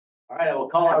All right, I will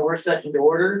call our work session to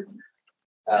order.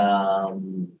 Our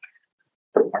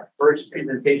first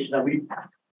presentation that you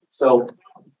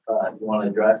want to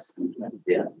address?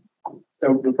 Yeah.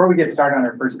 So before we get started on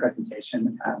our first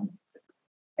presentation,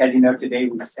 as you know, today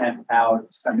we sent out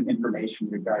some information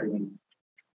regarding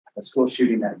a school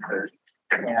shooting that occurred.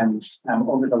 And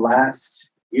over the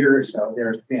last year or so,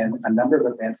 there have been a number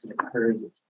of events that occurred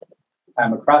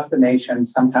across the nation,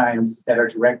 sometimes that are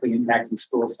directly impacting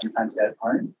schools, sometimes that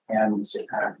aren't. And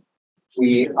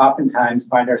we oftentimes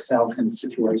find ourselves in a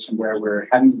situation where we're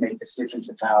having to make decisions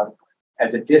about,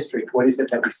 as a district, what is it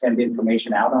that we send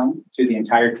information out on to the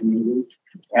entire community,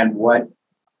 and what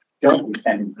don't we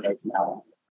send information out on?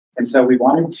 And so we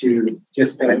wanted to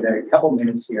just spend a couple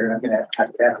minutes here. I'm going to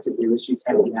ask Beth to do is she's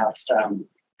handing out some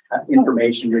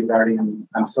information regarding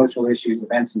social issues,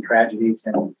 events, and tragedies,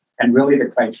 and really the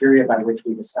criteria by which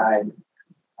we decide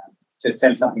to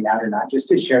send something out or not, just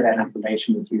to share that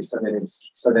information with you so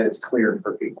that it's clear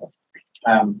for people.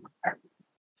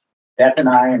 Beth and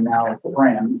I, and now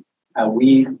Fran,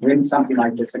 when something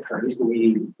like this occurs,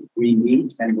 we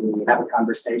meet and we have a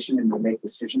conversation and we make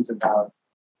decisions about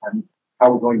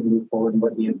how we're going to move forward and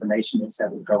what the information is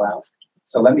that will go out.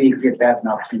 So let me give Beth an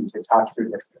opportunity to talk through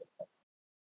this.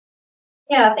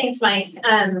 Yeah, thanks, Mike.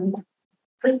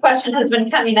 This question has been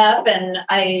coming up, and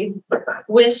I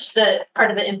wish that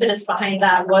part of the impetus behind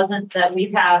that wasn't that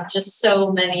we have just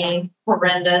so many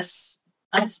horrendous,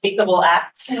 unspeakable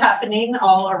acts happening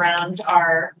all around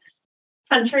our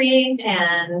country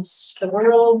and the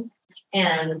world,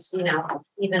 and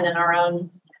even in our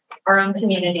own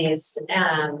communities.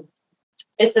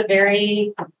 It's a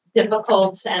very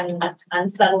difficult and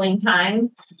unsettling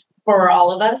time for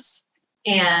all of us,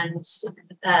 and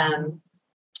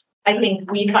I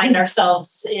think we find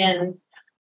ourselves in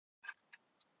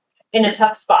a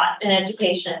tough spot in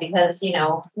education because,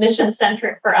 mission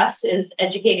centric for us is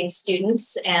educating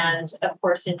students and, of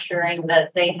course, ensuring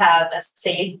that they have a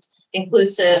safe,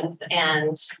 inclusive,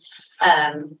 and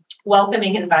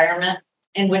welcoming environment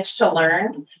in which to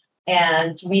learn.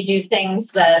 And we do things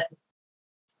that,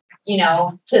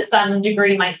 to some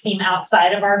degree might seem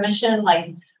outside of our mission,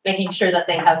 like making sure that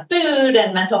they have food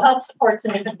and mental health supports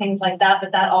and different things like that.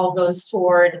 But that all goes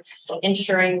toward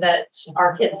ensuring that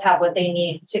our kids have what they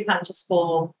need to come to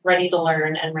school ready to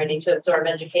learn and ready to absorb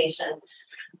education.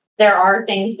 There are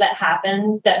things that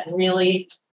happen that really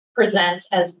present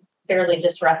as fairly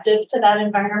disruptive to that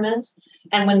environment.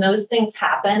 And when those things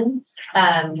happen,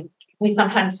 we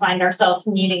sometimes find ourselves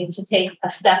needing to take a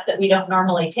step that we don't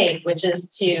normally take, which is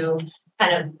to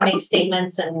kind of make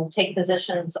statements and take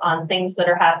positions on things that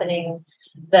are happening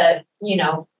that,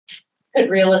 could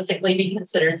realistically be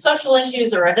considered social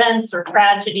issues or events or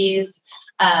tragedies.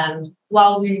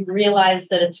 While we realize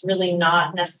that it's really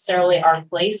not necessarily our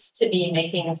place to be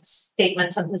making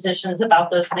statements and positions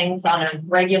about those things on a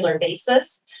regular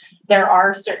basis, there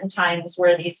are certain times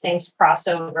where these things cross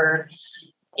over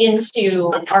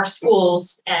into our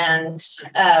schools, and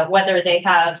whether they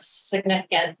have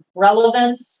significant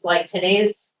relevance, like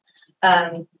today's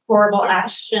horrible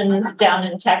actions down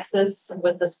in Texas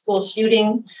with the school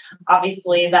shooting.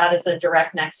 Obviously, that is a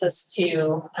direct nexus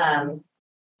to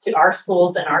our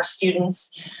schools and our students,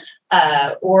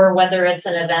 or whether it's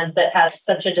an event that has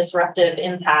such a disruptive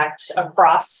impact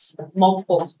across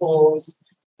multiple schools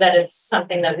that it's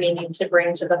something that we need to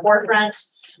bring to the forefront.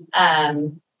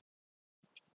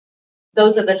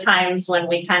 Those are the times when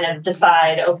we kind of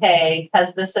decide, okay,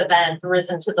 has this event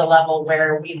risen to the level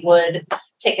where we would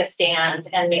take a stand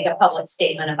and make a public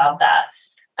statement about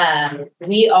that?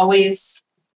 We always,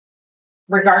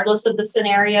 regardless of the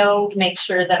scenario, make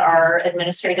sure that our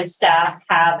administrative staff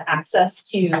have access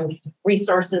to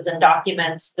resources and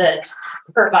documents that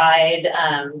provide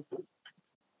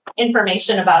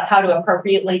information about how to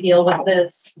appropriately deal with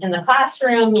this in the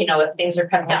classroom. If things are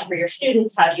coming up for your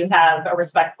students, how do you have a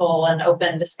respectful and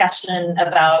open discussion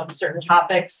about certain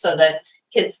topics so that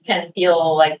kids can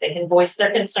feel like they can voice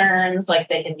their concerns, like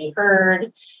they can be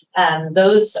heard.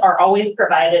 Those are always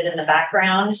provided in the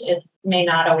background. It may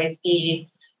not always be,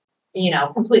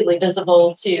 completely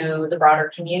visible to the broader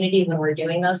community when we're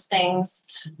doing those things.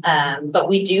 But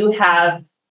we do have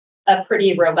a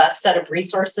pretty robust set of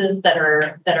resources that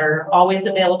are always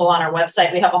available on our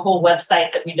website. We have a whole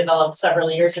website that we developed several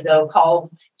years ago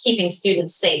called Keeping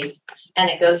Students Safe. And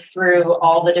it goes through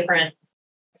all the different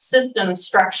system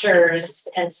structures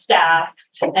and staff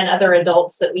and other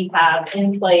adults that we have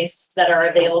in place that are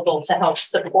available to help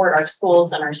support our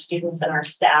schools and our students and our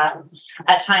staff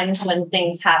at times when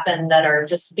things happen that are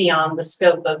just beyond the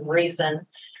scope of reason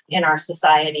in our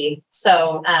society.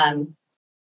 So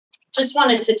just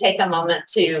wanted to take a moment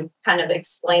to kind of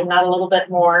explain that a little bit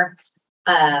more.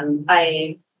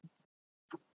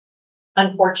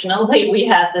 Unfortunately, we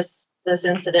had this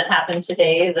incident happen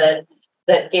today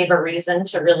that gave a reason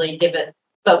to really give it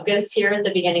focus here at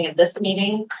the beginning of this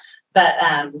meeting. But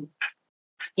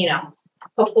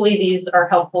hopefully these are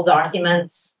helpful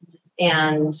documents,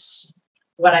 and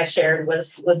what I shared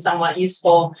was somewhat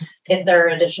useful. If there are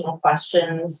additional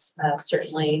questions,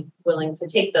 certainly willing to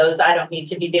take those. I don't need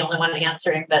to be the only one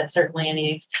answering, but certainly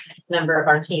any member of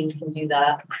our team can do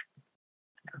that.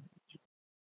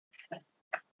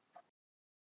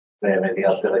 Do you have anything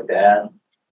else you'd like to add?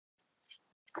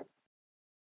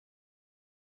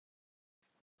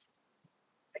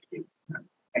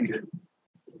 Thank you.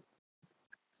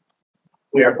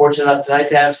 We are fortunate enough tonight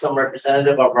to have some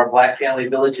representative of our Black Family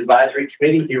Village Advisory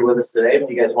Committee here with us today. If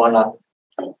you guys want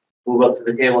to move up to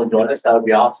the table and join us, that would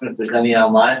be awesome. If there's any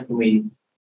online, can we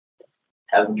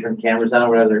have them turn cameras on,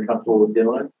 whatever they're comfortable with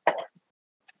doing?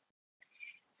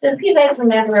 So if you guys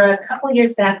remember, a couple of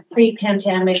years back,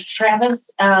 pre-pandemic, Travis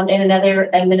and another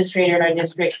administrator in our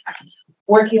district,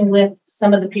 working with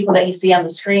some of the people that you see on the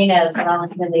screen as well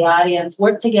as in the audience,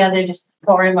 worked together to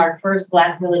form our first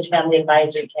Black Village Family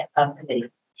Advisory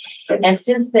Committee. And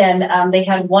since then, they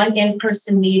had one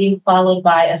in-person meeting followed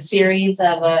by a series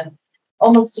of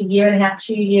almost a year and a half,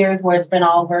 2 years, where it's been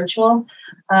all virtual.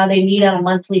 They meet on a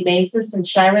monthly basis, and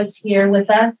Shira's here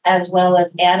with us, as well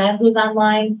as Anna, who's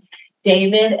online,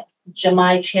 David,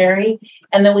 Jemai Cherry,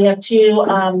 and then we have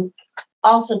two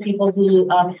also people who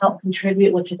help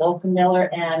contribute, which is Olson Miller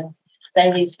and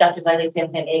Dr. Ziley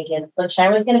Sampson Akins. But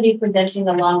Shira's going to be presenting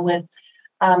along with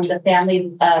the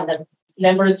family, the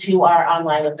members who are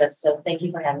online with us. So thank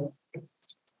you for having me.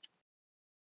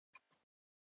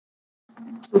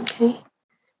 Okay.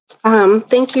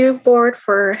 Thank you, board,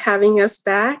 for having us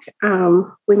back.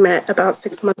 We met about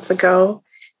 6 months ago.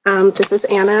 This is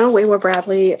Anna Waywa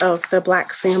Bradley of the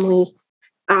Black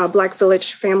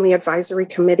Village Family Advisory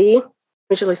Committee.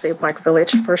 I usually say Black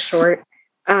Village for short.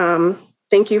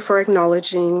 Thank you for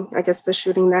acknowledging, I guess, the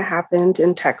shooting that happened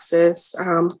in Texas.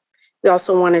 We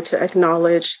also wanted to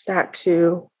acknowledge that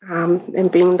too, and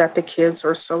being that the kids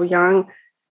are so young,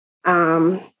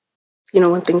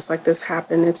 when things like this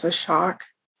happen, it's a shock.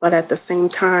 But at the same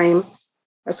time,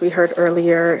 as we heard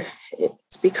earlier,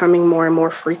 it's becoming more and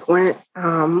more frequent.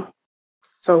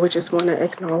 So we just want to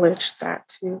acknowledge that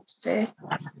too today.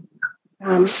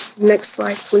 Next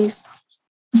slide, please.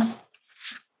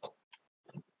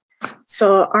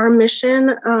 So our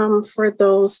mission, for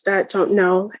those that don't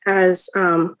know, as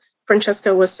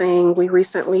Francesca was saying, we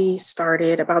recently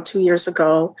started about 2 years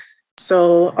ago.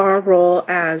 So our role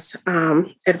as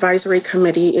advisory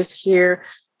committee is here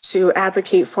to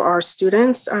advocate for our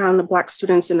students, the Black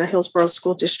students in the Hillsboro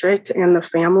School District and the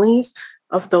families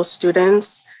of those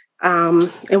students.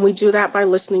 And we do that by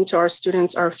listening to our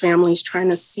students, our families, trying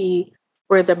to see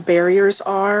where the barriers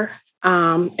are,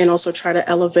 and also try to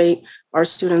elevate our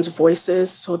students'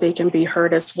 voices so they can be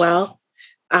heard as well.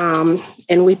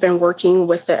 And we've been working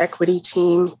with the equity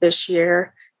team this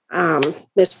year.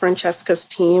 Ms. Francesca's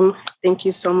team, thank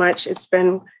you so much. It's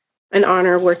been an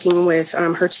honor working with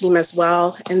her team as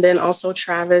well. And then also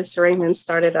Travis Raymond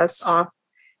started us off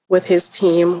with his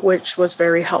team, which was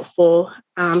very helpful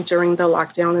during the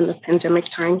lockdown and the pandemic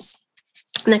times.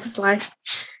 Next slide.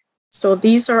 So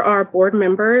these are our board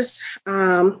members.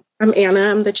 I'm Anna,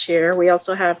 I'm the chair. We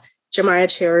also have Jemiah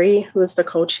Cherry, who is the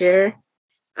co-chair.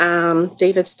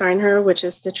 David Steiner, which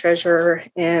is the treasurer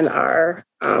and our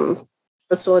meeting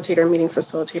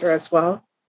facilitator as well.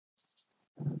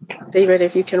 David,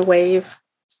 if you can wave.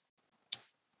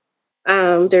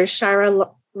 There's Shira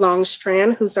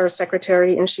Longstrand, who's our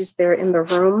secretary, and she's there in the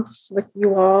room with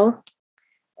you all.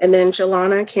 And then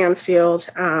Jelana Canfield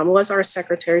was our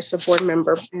secretary, so board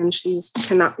member, and she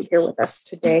cannot be here with us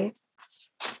today.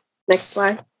 Next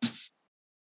slide.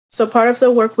 So part of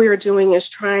the work we are doing is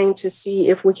trying to see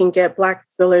if we can get Black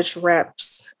Village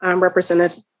reps,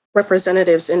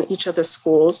 representatives in each of the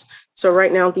schools. So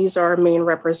right now, these are our main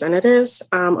representatives.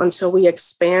 Until we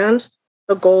expand,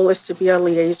 the goal is to be a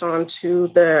liaison to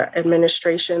the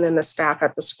administration and the staff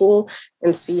at the school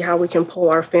and see how we can pull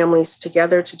our families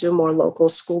together to do more local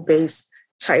school-based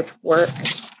type work.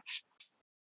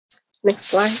 Next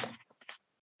slide.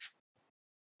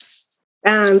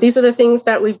 These are the things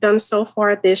that we've done so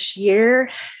far this year.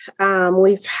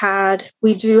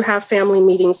 We do have family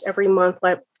meetings every month,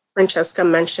 like Francesca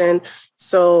mentioned.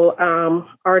 So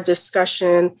our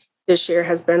discussion this year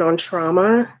has been on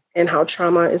trauma and how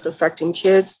trauma is affecting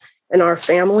kids and our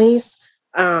families.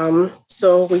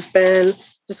 So we've been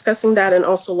discussing that and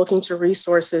also looking to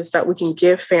resources that we can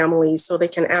give families so they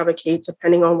can advocate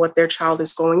depending on what their child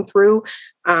is going through,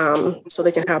 so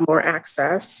they can have more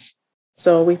access.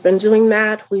 So we've been doing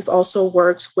that. We've also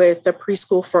worked with the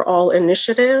Preschool for All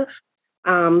initiative.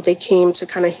 They came to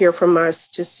kind of hear from us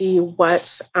to see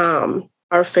what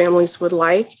our families would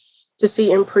like to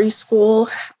see in preschool.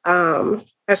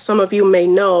 As some of you may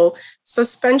know,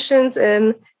 suspensions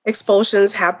and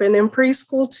expulsions happen in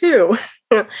preschool too.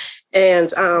 And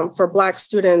for Black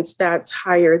students, that's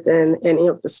higher than any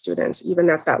of the students, even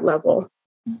at that level.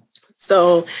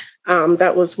 So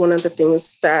that was one of the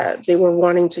things that they were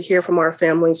wanting to hear from our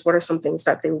families. What are some things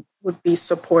that they would be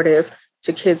supportive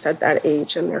to kids at that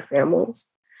age and their families?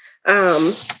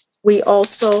 We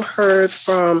also heard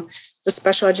from the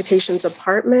special education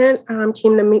department,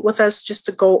 came to meet with us just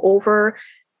to go over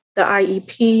the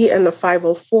IEP and the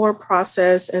 504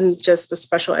 process and just the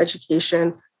special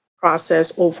education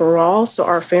process overall. So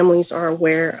our families are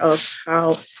aware of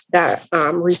how that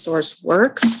resource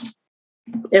works.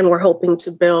 And we're hoping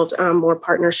to build more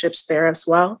partnerships there as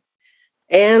well.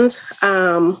 And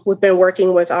we've been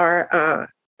working with our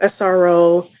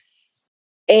SRO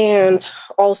and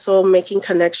also making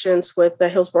connections with the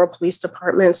Hillsboro Police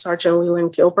Department, Sergeant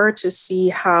Leland Gilbert, to see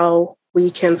how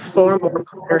we can form more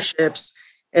partnerships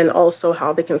and also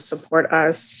how they can support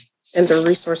us and the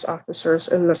resource officers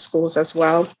in the schools as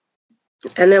well.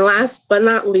 And then last but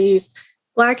not least,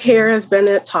 Black hair has been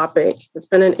a topic. It's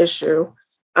been an issue.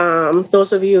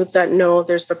 Those of you that know,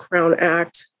 there's the Crown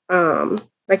Act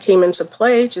that came into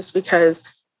play just because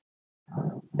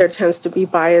there tends to be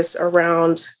bias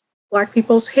around Black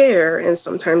people's hair, and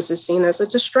sometimes it's seen as a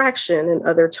distraction, and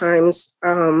other times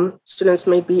students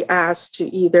may be asked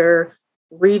to either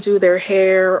redo their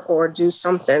hair or do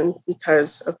something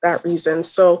because of that reason.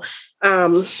 So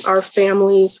our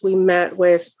families, we met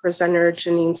with presenter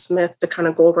Janine Smith to kind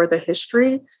of go over the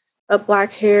history of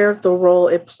Black hair, the role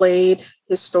it played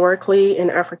historically in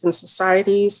African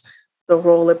societies, the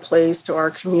role it plays to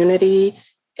our community,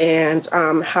 and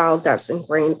how that's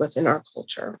ingrained within our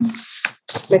culture.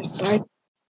 Next slide.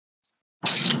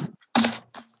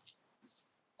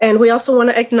 And we also want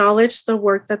to acknowledge the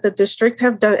work that the district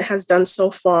has done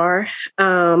so far.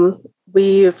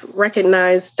 We've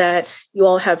recognized that you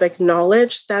all have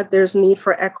acknowledged that there's need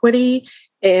for equity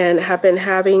and have been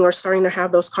having or starting to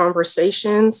have those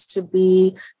conversations to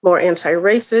be more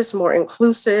anti-racist, more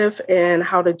inclusive, and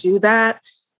how to do that.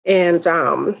 And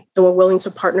we're willing to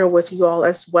partner with you all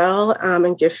as well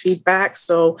and give feedback.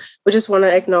 So we just want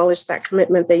to acknowledge that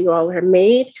commitment that you all have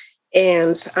made.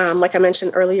 And like I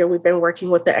mentioned earlier, we've been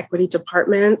working with the equity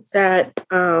department that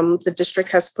the district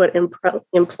has put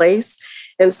in place.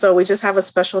 And so we just have a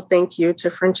special thank you to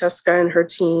Francesca and her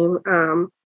team.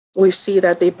 We see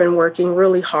that they've been working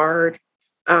really hard.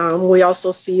 We also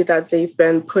see that they've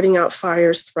been putting out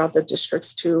fires throughout the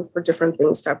districts too for different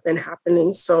things that have been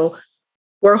happening. So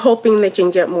we're hoping they can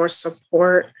get more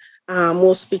support.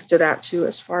 We'll speak to that too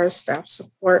as far as staff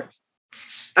support.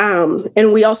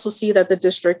 And we also see that the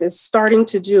district is starting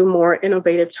to do more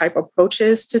innovative type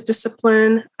approaches to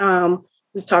discipline.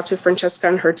 We talked to Francesca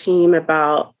and her team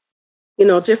about,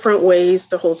 different ways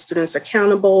to hold students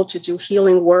accountable, to do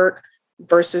healing work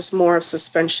versus more of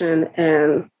suspension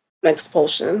and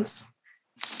expulsions.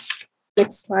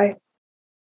 Next slide.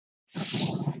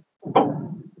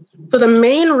 So the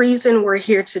main reason we're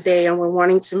here today and we're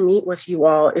wanting to meet with you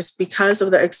all is because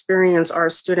of the experience our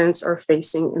students are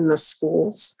facing in the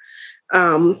schools.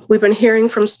 We've been hearing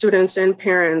from students and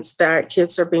parents that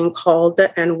kids are being called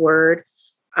the N-word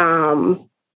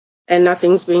and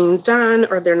nothing's being done,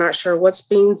 or they're not sure what's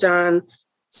being done.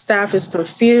 Staff is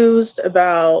confused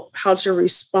about how to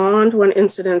respond when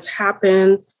incidents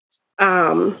happen.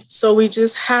 So we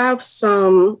just have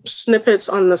some snippets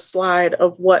on the slide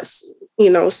of what,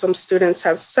 some students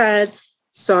have said,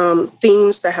 some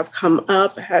themes that have come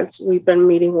up as we've been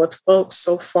meeting with folks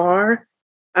so far.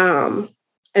 And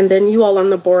then you all on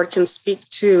the board can speak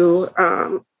to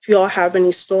if you all have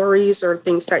any stories or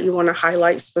things that you want to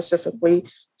highlight specifically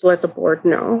to let the board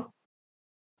know.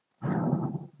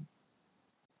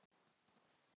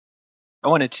 I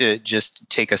wanted to just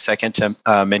take a second to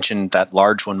mention that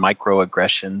large one,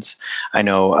 microaggressions. I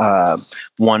know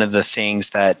one of the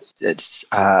things that it's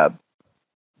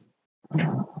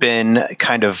been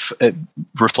kind of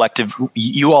reflective.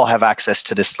 You all have access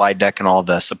to this slide deck and all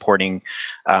the supporting,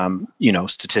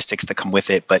 statistics that come with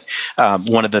it. But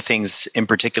one of the things in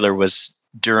particular was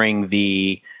during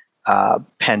the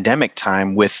pandemic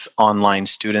time with online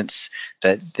students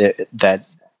that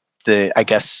I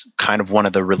guess kind of one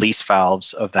of the release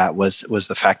valves of that was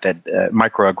the fact that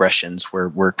microaggressions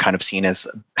were kind of seen as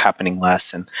happening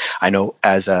less. And I know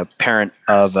as a parent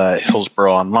of a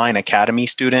Hillsboro Online Academy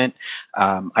student,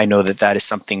 I know that is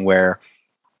something where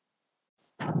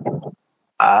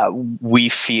we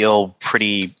feel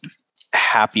pretty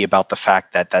happy about the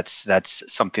fact that that's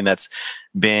something that's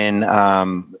been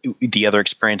the other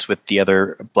experience with the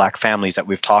other Black families that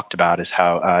we've talked about is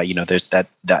how there's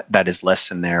that is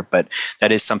less in there, but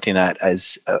that is something that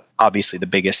is obviously the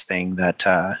biggest thing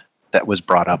that was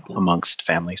brought up amongst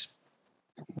families.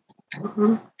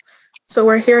 Mm-hmm. So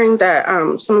we're hearing that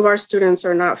some of our students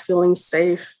are not feeling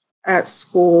safe at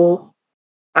school.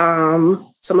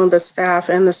 Some of the staff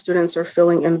and the students are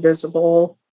feeling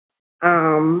invisible.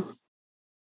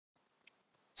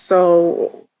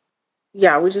 So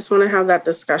yeah, we just want to have that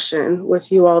discussion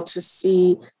with you all to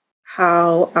see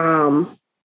how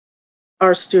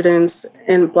our students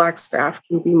and Black staff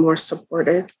can be more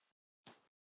supported.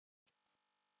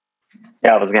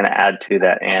 Yeah, I was going to add to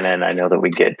that, Anna, and I know that we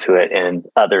get to it in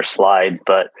other slides,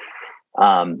 but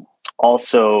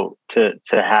also to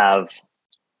have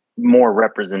more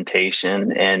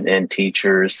representation and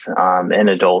teachers and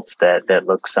adults that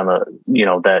look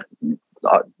that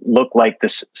look like the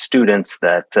students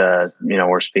that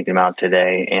we're speaking about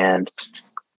today. And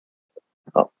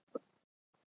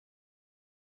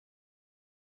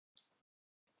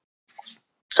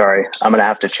sorry, I'm gonna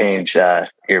have to change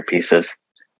earpieces.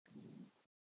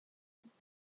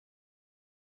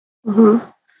 Mm-hmm.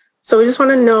 So we just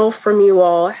want to know from you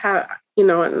all how,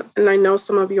 and I know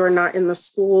some of you are not in the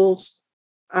schools,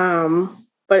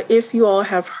 but if you all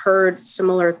have heard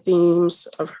similar themes,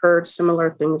 have heard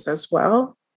similar things as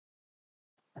well.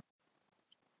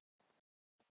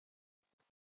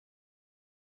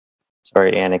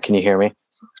 Sorry, Anna, can you hear me?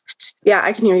 Yeah,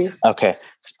 I can hear you. Okay.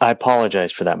 I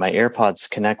apologize for that. My AirPods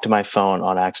connect to my phone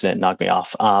on accident and knocked me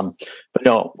off. But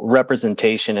no,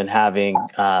 representation and having,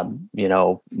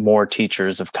 more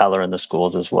teachers of color in the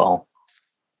schools as well.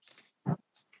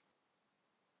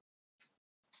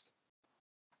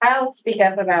 I'll speak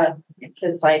up about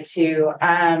this slide too.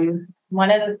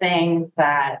 One of the things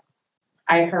that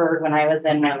I heard when I was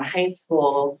in high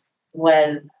school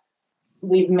was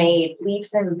we've made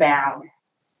leaps and bounds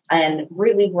and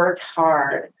really worked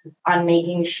hard on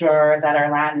making sure that our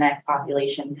Latinx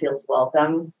population feels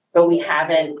welcome, but we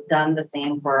haven't done the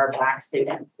same for our Black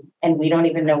students, and we don't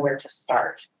even know where to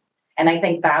start. And I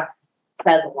think that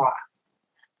says a lot.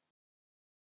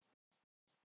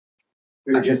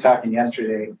 We were just talking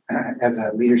yesterday as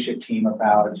a leadership team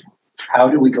about how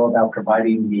do we go about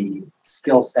providing the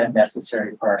skill set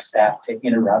necessary for our staff to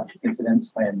interrupt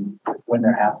incidents when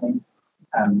they're happening.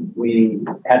 We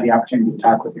had the opportunity to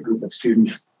talk with a group of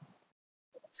students,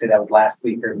 say that was last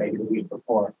week or maybe the week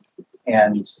before,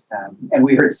 and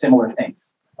we heard similar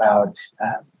things about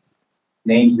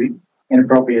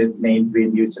inappropriate names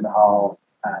being used in the hall,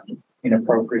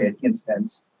 inappropriate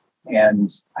incidents, and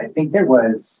I think there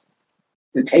was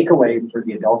the takeaway for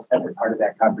the adults that were part of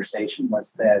that conversation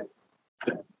was that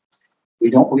we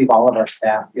don't believe all of our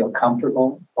staff feel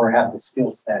comfortable or have the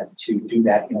skill set to do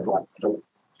that interruption.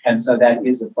 And so that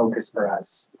is a focus for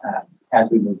us as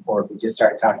we move forward. We just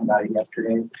started talking about it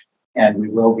yesterday, and we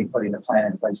will be putting a plan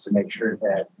in place to make sure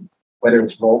that whether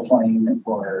it's role playing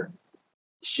or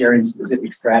sharing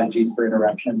specific strategies for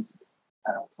interruptions,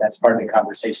 that's part of the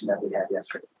conversation that we had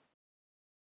yesterday.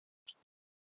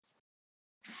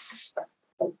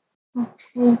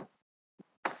 Okay.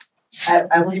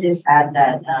 I would just add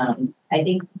that I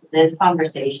think this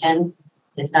conversation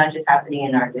is not just happening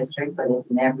in our district, but it's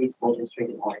in every school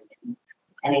district in Oregon.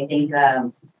 And I think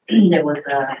there was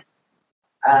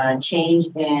a change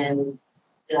in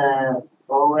the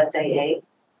OSAA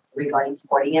regarding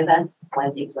sporting events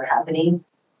when things were happening,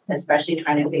 especially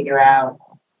trying to figure out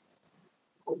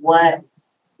what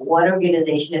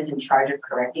organization is in charge of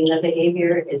correcting the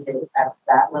behavior. Is it at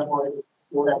that level? Is it the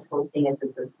school that's hosting? Is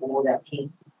it the school that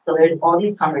came? So there's all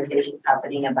these conversations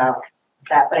happening about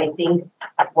that. But I think,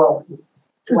 well,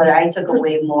 what I took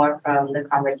away more from the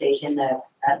conversation that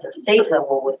at the state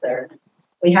level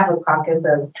we have a caucus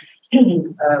of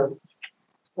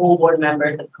school board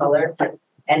members of color,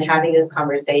 and having this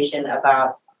conversation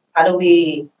about how do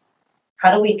we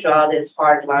draw this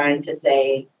hard line to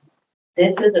say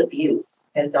this is abuse,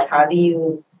 and so how do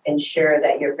you ensure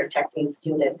that you're protecting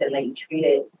students and that you treat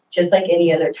it just like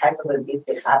any other type of abuse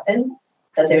that happens,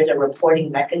 that there's a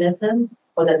reporting mechanism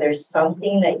or that there's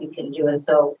something that you can do. And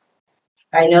so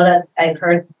I know that I've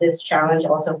heard this challenge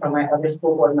also from my other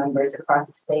school board members across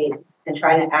the state and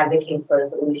trying to advocate for a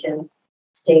solution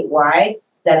statewide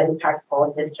that impacts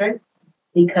all districts.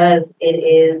 because it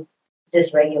is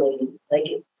dysregulating.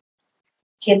 Like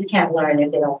kids can't learn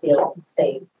if they don't feel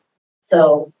safe.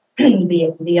 So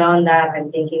beyond that,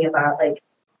 I'm thinking about like,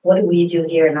 what do we do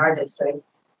here in our district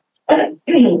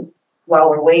while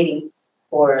we're waiting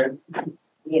for,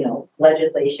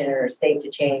 legislation or state to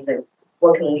change? Like,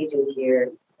 what can we do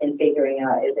here in figuring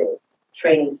out, is it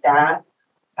training staff?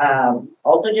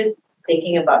 Also just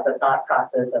thinking about the thought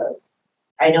process of,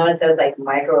 I know it says like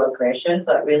microaggression,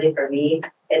 but really for me,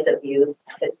 it's abuse,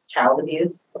 it's child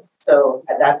abuse. So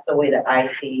that's the way that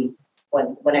I see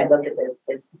when I look at this,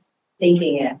 is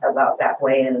thinking about that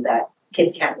way, and that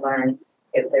kids can't learn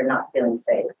if they're not feeling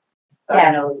safe. But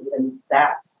I know even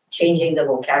that, changing the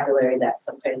vocabulary that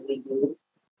sometimes we use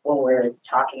when we're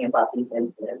talking about these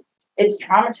incidents. It's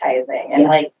traumatizing. And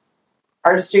like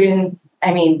our students,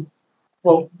 I mean,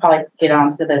 we'll probably get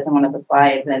onto this in one of the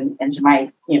slides, and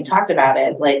Jemai, talked about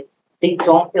it. Like, they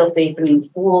don't feel safe in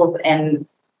schools and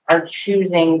are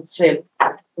choosing to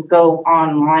go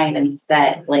online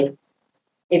instead. Like,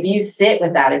 if you sit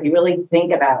with that, if you really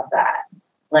think about that,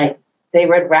 like, they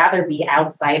would rather be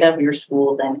outside of your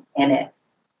school than in it.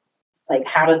 Like,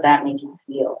 how does that make you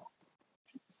feel?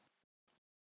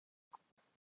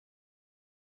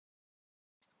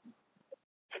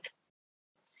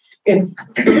 It's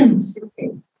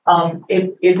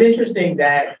it's interesting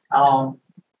that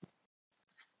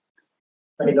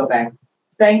let me go back.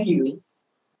 Thank you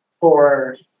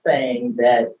for saying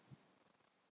that,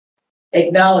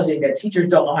 acknowledging that teachers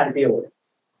don't know how to deal with it.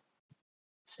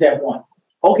 Step one.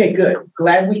 Okay, good.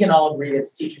 Glad we can all agree that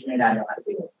the teachers may not know how to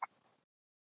deal with it.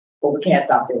 But we can't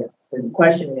stop there. The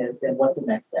question is, then what's the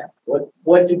next step?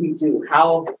 What do we do?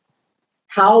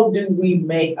 How do we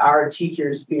make our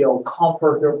teachers feel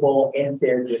comfortable in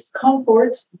their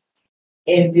discomfort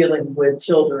in dealing with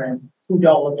children who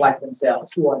don't look like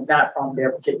themselves, who are not from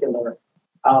their particular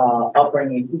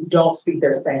upbringing, who don't speak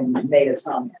their same native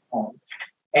tongue at home?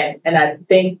 And I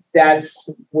think that's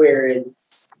where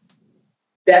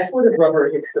the rubber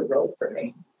hits the road for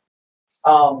me.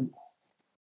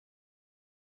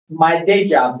 My day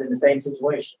job's in the same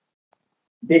situation.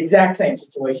 The exact same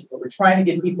situation, where we're trying to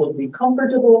get people to be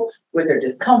comfortable with their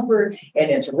discomfort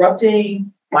and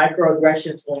interrupting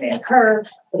microaggressions when they occur,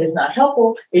 but it's not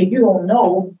helpful if you don't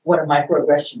know what a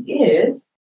microaggression is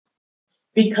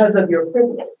because of your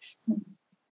privilege.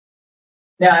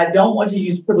 Now, I don't want to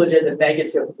use privilege as a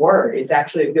negative word. It's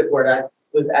actually a good word. I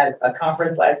was at a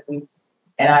conference last week,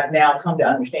 and I've now come to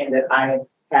understand that I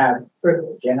have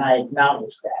privilege, and I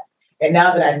acknowledge that. And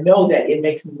now that I know that, it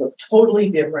makes me look totally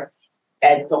different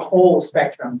at the whole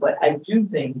spectrum. But I do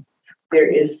think there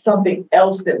is something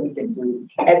else that we can do.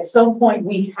 At some point,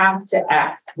 we have to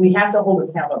ask, we have to hold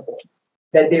accountable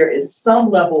that there is some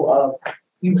level of,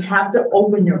 you have to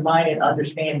open your mind and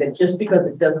understand that just because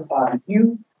it doesn't bother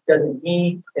you doesn't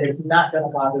mean that it's not going to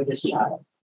bother this child.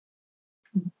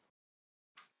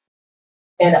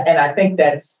 And I think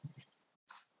that's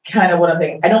kind of what I'm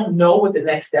thinking. I don't know what the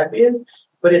next step is,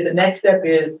 but if the next step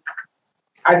is,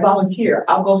 I volunteer,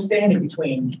 I'll go stand in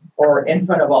between or in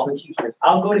front of all the teachers.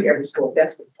 I'll go to every school if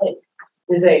that's what it takes.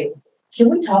 To say, can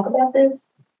we talk about this?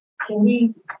 Can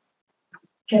we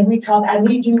talk? I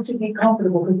need you to be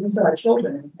comfortable because these are our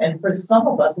children. And for some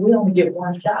of us, we only get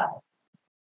one shot.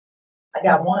 I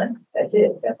got one. That's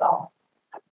it. That's all.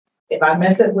 If I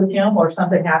mess up with him or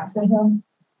something happens to him,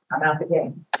 I'm out the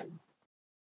game.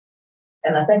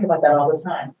 And I think about that all the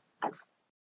time.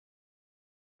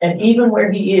 And even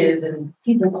where he is, and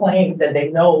people claim that they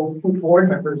know who board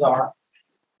members are,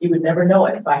 you would never know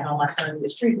it by how my son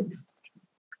is treated.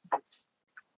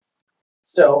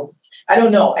 So I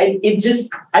don't know. I just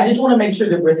want to make sure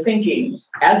that we're thinking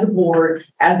as a board,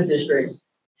 as a district.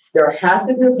 There has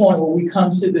to be a point where we come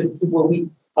to where we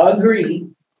agree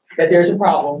that there's a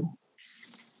problem.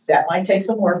 That might take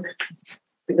some work,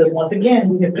 because once again,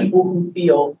 we have people who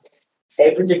feel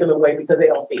a particular way because they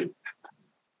don't see it.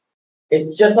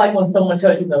 It's just like when someone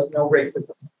tells you there's no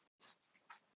racism.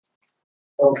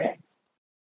 Okay.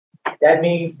 That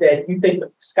means that you think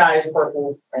the sky is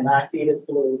purple and I see it as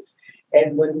blue.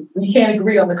 And when we can't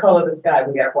agree on the color of the sky,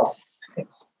 we got a problem.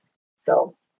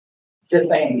 So just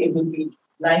saying, it would be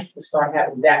nice to start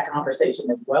having that conversation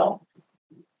as well.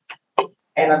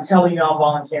 And I'm telling you all,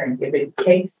 volunteering, if it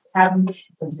takes having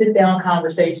some sit down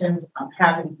conversations, I'm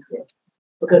happy to do it,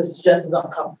 because it's just as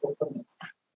uncomfortable for me.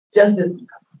 Just as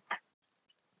uncomfortable.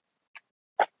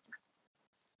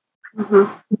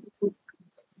 Mm-hmm.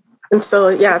 And so,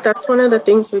 yeah, that's one of the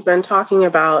things we've been talking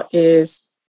about, is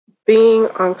being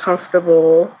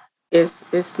uncomfortable is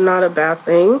not a bad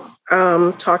thing.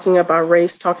 Talking about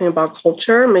race, talking about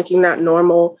culture, making that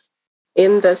normal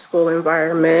in the school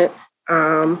environment.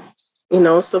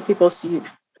 So people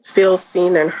feel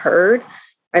seen and heard.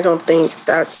 I don't think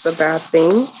that's a bad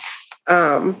thing.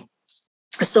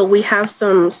 So we have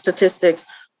some statistics.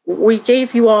 We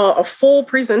gave you all a full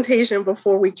presentation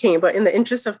before we came, but in the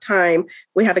interest of time,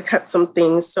 we had to cut some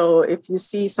things. So if you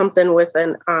see something with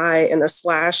an I and a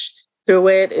slash through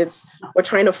it, we're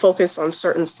trying to focus on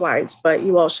certain slides, but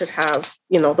you all should have,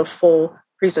 the full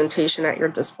presentation at your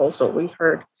disposal, we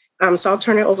heard. So I'll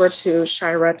turn it over to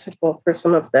Shira to go through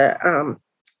some of the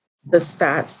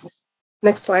stats.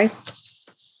 Next slide.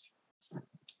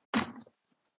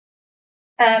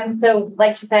 So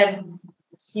like she said,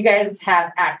 you guys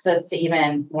have access to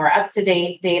even more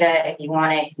up-to-date data. If you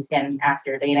want it, you can ask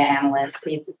your data analyst.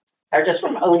 These are just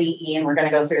from ODE, and we're going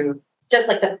to go through just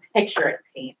like the picture it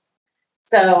paints.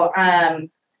 So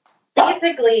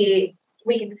basically,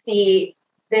 we can see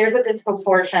there's a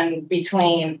disproportion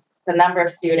between the number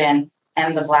of students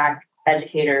and the Black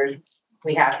educators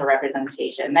we have for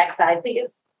representation. Next slide, please.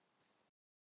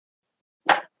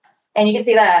 And you can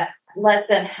see that less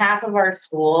than half of our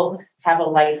schools have a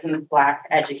licensed Black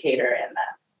educator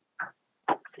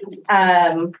in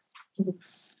them.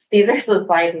 These are the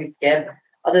slides we skipped.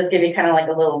 I'll just give you kind of like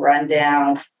a little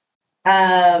rundown.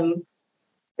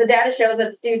 The data shows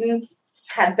that students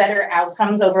had better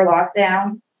outcomes over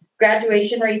lockdown.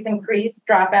 Graduation rates increased,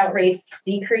 dropout rates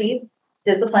decreased,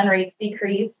 discipline rates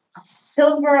decreased.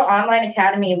 Hillsboro Online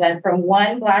Academy went from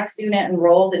 1 Black student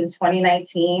enrolled in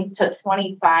 2019 to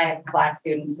 25 Black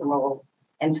students enrolled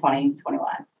in 2021.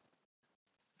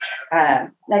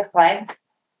 Next slide.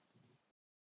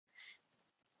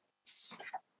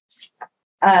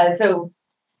 So,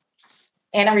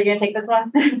 Anna, are you going to take this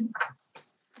one?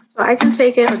 So I can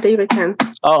take it, or David can.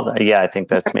 Oh, yeah, I think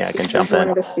that's me. I can jump in. I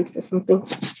wanted to speak to some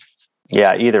things.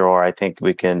 Yeah, either or. I think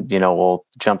we can, we'll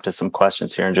jump to some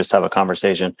questions here and just have a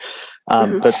conversation.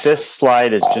 But this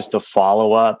slide is just a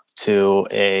follow-up to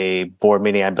a board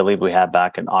meeting I believe we had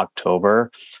back in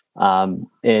October. And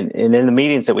in the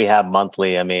meetings that we have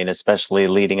monthly, especially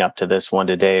leading up to this one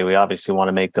today, we obviously want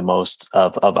to make the most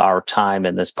of our time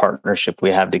and this partnership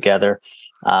we have together.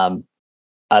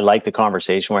 I like the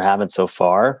conversation we're having so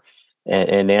far.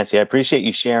 And Nancy, I appreciate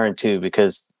you sharing too,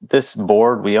 because this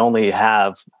board, we only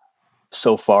have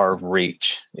so far of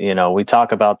reach. We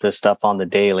talk about this stuff on the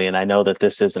daily, and I know that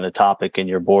this isn't a topic in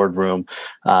your boardroom,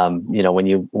 when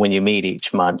you meet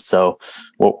each month. So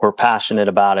we're passionate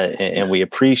about it, and we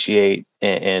appreciate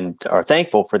and are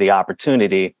thankful for the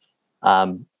opportunity.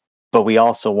 But we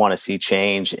also want to see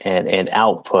change and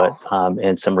output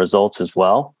and some results as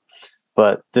well.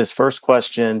 But this first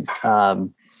question,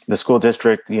 the school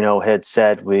district, had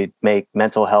said we'd make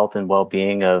mental health and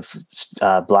well-being of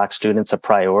Black students a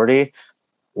priority.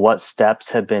 What steps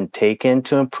have been taken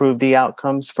to improve the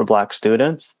outcomes for Black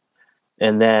students?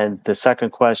 And then the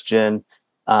second question,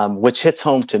 which hits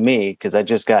home to me because I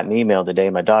just got an email today.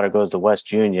 My daughter goes to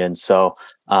West Union, so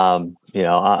I'm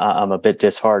a bit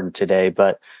disheartened today.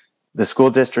 But the school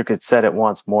district had said it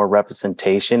wants more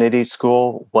representation at each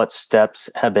school. What steps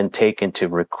have been taken to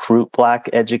recruit Black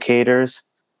educators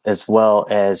as well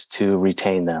as to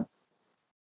retain them?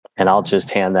 And I'll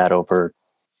just hand that over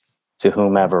to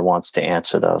whomever wants to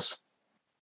answer those.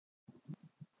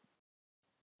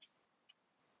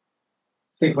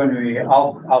 I think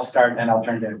I'll start and then I'll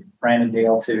turn to Fran and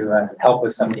Dale to help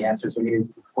with some of the answers.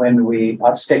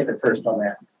 I'll just take the first one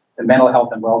there, the mental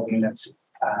health and well-being of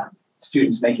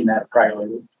students, making that a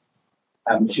priority.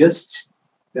 Just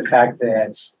the fact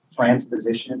that Fran's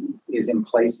position is in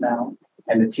place now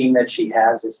and the team that she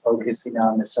has is focusing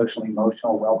on the social and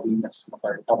emotional well-being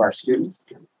of our students.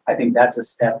 I think that's a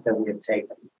step that we have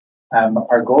taken.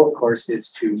 Our goal, of course, is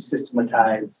to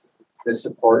systematize the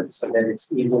support so that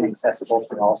it's easily accessible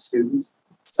to all students.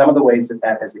 Some of the ways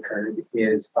that has occurred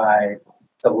is by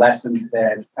the lessons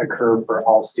that occur for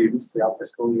all students throughout the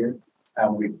school year,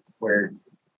 where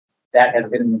that has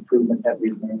been an improvement that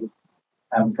we've made.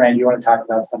 Fran, you want to talk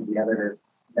about some of the other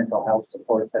mental health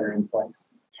supports that are in place?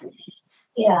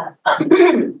 Yeah.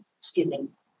 Excuse me.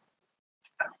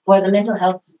 For the mental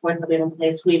health support that we have in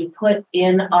place, we've put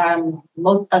in a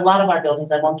lot of our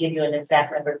buildings. I won't give you an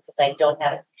exact number because I don't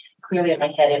have it clearly in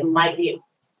my head. It might be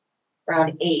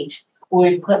around 8.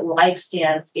 Where we put life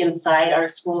stands inside our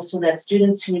schools so that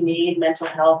students who need mental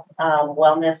health,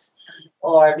 wellness,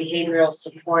 or behavioral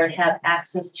support have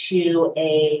access to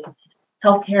a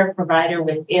healthcare provider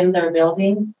within their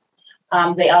building.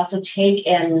 They also take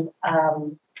in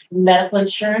medical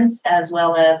insurance as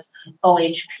well as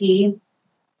OHP.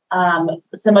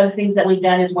 Some of the things that we've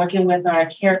done is working with our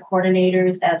care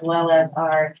coordinators as well as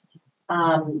our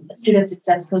student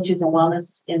success coaches and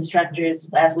wellness instructors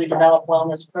as we develop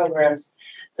wellness programs.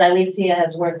 Xylesia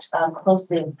has worked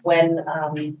closely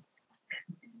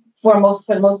for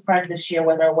the most part this year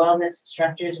with our wellness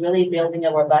instructors, really building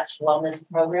a robust wellness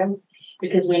program,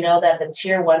 because we know that the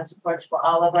tier 1 supports for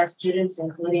all of our students,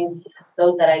 including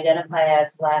those that identify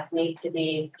as Black, needs to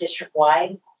be district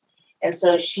wide. And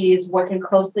so she's working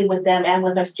closely with them and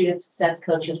with our student success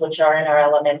coaches, which are in our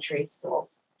elementary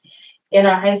schools. In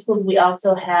our high schools, we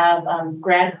also have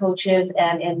grad coaches,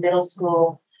 and in middle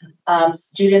school,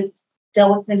 student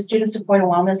support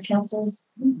and wellness counselors.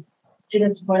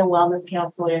 Student support and wellness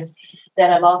counselors that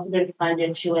have also been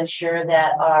funded to ensure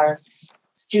that our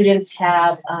students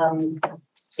have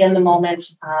in the moment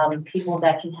people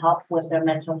that can help with their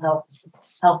mental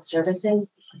health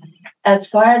services. As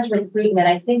far as recruitment,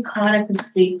 I think Connor can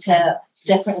speak to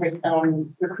different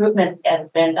recruitment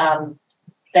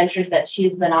ventures that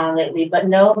she's been on lately, but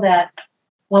know that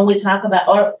when we talk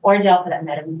about, or Dell for that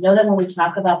matter, know that when we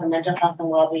talk about the mental health and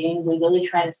well-being, we really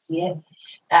try to see it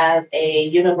as a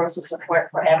universal support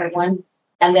for everyone.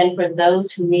 And then for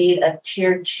those who need a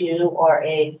tier 2 or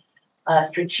a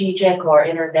strategic or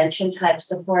intervention type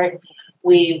support,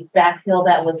 we backfill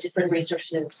that with different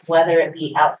resources, whether it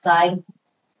be outside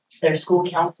their school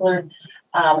counselor,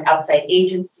 outside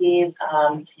agencies,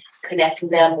 connecting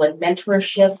them with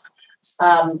mentorships,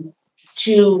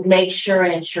 to make sure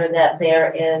and ensure that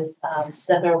there is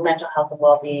that their mental health and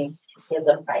well-being is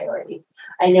a priority.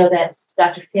 I know that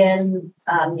Dr. Finn,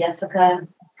 Jessica,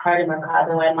 Carter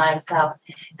Mercado, and myself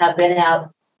have been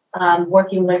out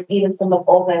working with even some of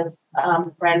Olga's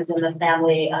friends in the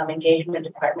family engagement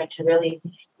department to really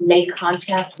make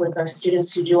contact with our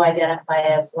students who do identify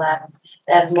as Black.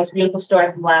 That's the most beautiful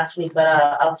story from last week, but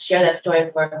I'll share that story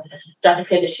for Dr.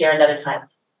 Finn to share another time.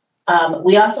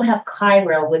 We also have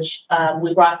Cairo, which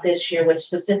we brought this year, which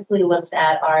specifically looks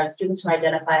at our students who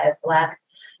identify as Black,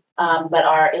 but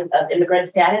are of immigrant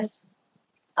status.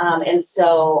 And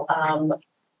so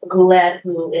Goulet,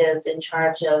 who is in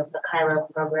charge of the Cairo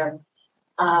program,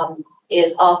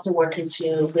 is also working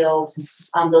to build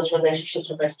those relationships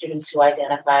with our students who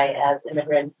identify as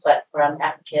immigrants, but from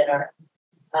African or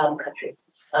countries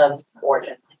of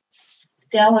origin.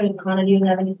 Dale or Connor, do you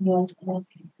have anything you want to say?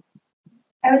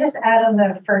 I would just add on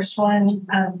the first one,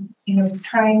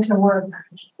 trying to work.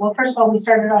 Well, first of all, we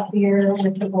started off the year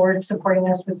with the board supporting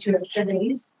us with 2 extra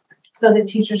days so that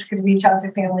teachers could reach out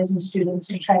to families and students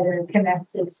and try to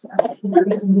connect as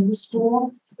into the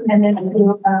school. And then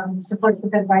support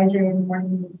with advisory in the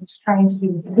morning, just trying to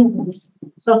do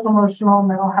social, emotional,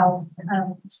 mental health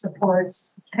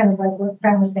supports, kind of like what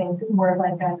Fran was saying, more of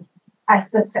like an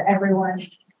access to everyone.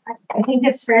 I think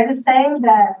it's fair to say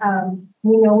that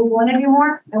we know we want to do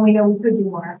more and we know we could do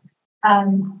more.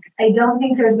 I don't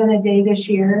think there's been a day this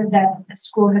year that a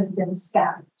school has been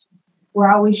staffed.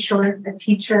 We're always short a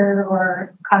teacher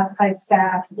or classified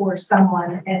staff or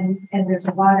someone, and there's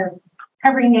a lot of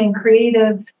covering and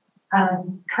creative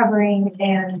covering.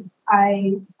 And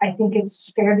I think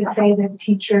it's fair to say that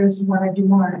teachers want to do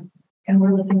more, and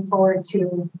we're looking forward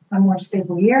to a more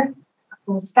stable year,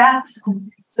 full staff,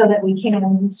 so that we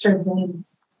can serve the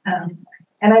needs.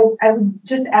 And I would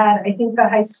just add, I think the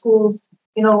high schools,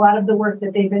 a lot of the work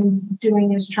that they've been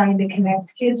doing is trying to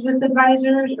connect kids with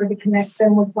advisors or to connect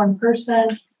them with one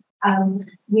person.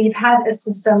 We've had a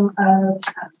system of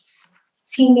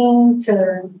teaming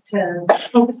to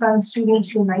focus on students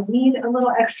who might need a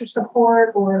little extra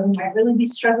support or who might really be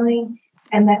struggling.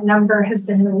 And that number has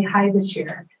been really high this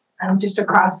year. Just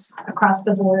across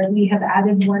the board, we have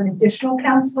added 1 additional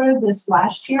counselor this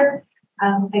last year.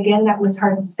 Again, that was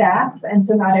hard to staff, and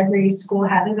so not every school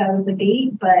had it out of the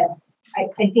gate. But I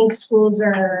think schools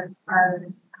are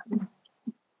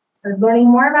learning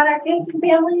more about our kids and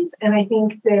families, and I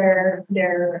think they're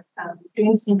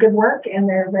doing some good work, and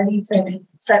they're ready to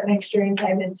start next year and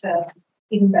dive into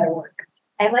even better work.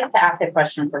 I'd like to ask a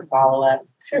question for follow-up.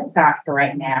 Sure. Not for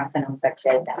right now, because I know it's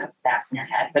actually that have stats in your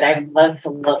head, but I'd love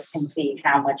to look and see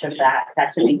how much of that is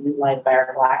actually being utilized by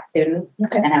our Black students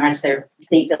and how much they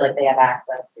feel like they have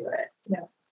access to it. Yeah.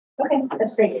 Okay,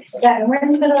 that's great. Yeah, and we're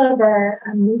in the middle of our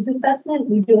needs assessment.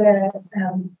 We do a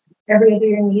every other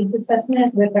year needs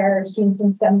assessment with our students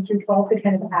in 7 through 12 to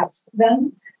kind of ask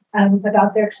them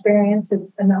about their experience.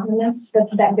 It's anonymous,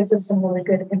 but that gives us some really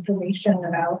good information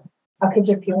about how kids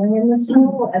are feeling in the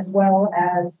school, as well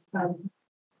as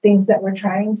things that we're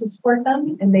trying to support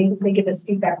them, and they give us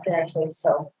feedback directly.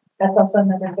 So that's also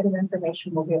another bit of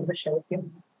information we'll be able to share with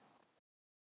you.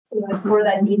 So for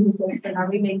that needs assessment, are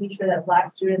we making sure that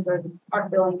Black students are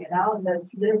filling it out and that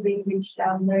they're being reached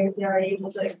out and they are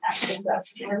able to access that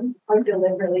form, or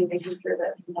deliberately making sure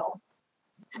that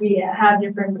we have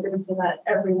different groups and that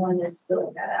everyone is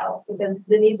filling that out, because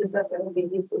the needs assessment would be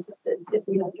useless if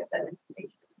we don't get that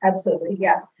information. Absolutely,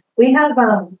 yeah. We have,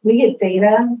 we get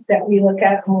data that we look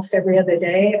at almost every other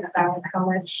day about how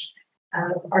much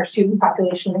our student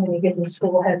population in any given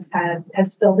school has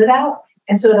filled it out.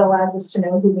 And so it allows us to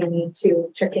know who we need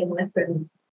to check in with and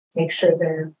make sure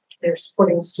they're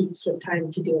supporting students with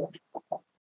time to do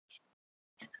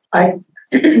it.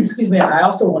 Excuse me, I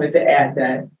also wanted to add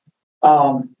that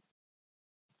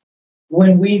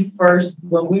when we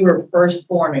were first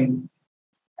forming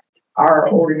our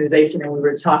organization and we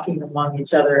were talking among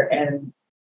each other, and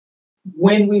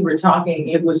when we were talking,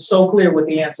 it was so clear what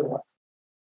the answer was.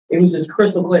 It was just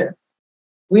crystal clear.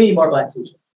 We need more Black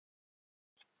teachers.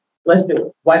 Let's do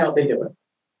it. Why don't they do it?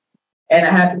 And I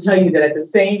have to tell you that at the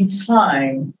same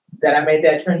time that I made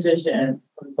that transition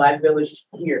from Black Village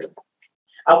to here,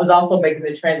 I was also making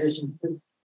the transition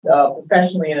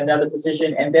professionally in another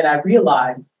position. And then I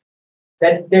realized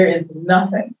that there is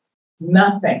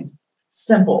nothing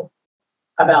simple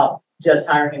about just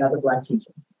hiring another Black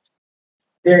teacher.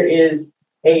 There is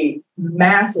a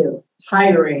massive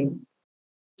hiring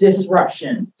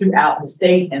disruption throughout the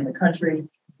state and the country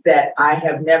that I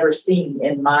have never seen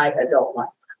in my adult life.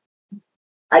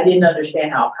 I didn't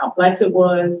understand how complex it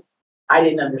was. I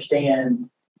didn't understand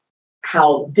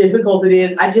how difficult it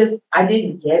is. I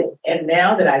didn't get it. And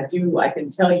now that I do, I can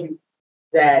tell you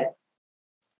that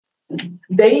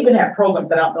they even have programs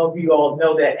that I don't know if you all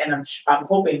know that, and I'm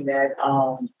hoping that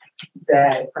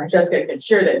that Francesca can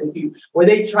share that with you, where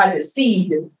they try to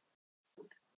seed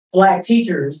Black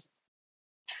teachers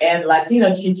and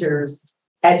Latino teachers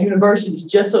at universities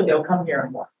just so they'll come here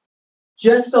and work.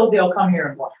 Just so they'll come here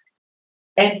and work.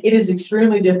 And it is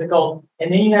extremely difficult.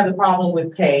 And then you have the problem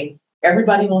with pay.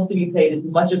 Everybody wants to be paid as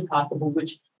much as possible,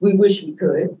 which we wish we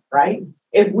could, right?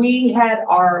 If we had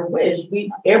our wish,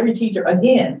 every teacher,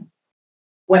 again,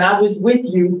 when I was with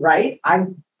you, right,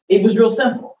 it was real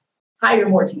simple. Hire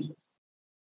more teachers.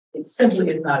 It simply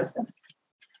is not as simple.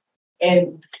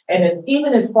 And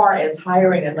even as far as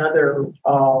hiring another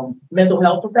mental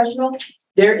health professional,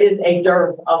 there is a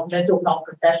dearth of mental health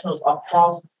professionals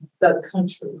across the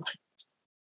country.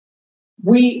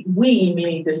 We,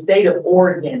 meaning the state of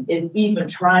Oregon, is even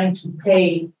trying to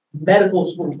pay medical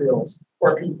school bills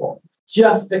for people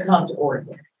just to come to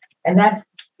Oregon. And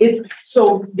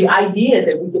so the idea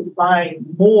that we could find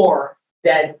more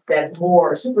that's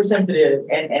more super sensitive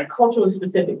and culturally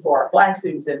specific for our Black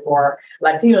students and for our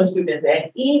Latino students, and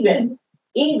even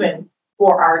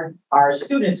for our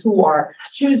students who are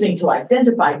choosing to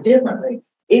identify differently,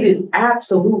 it is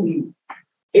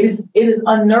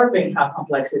unnerving how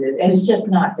complex it is, and it's just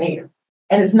not there.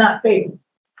 And it's not fair,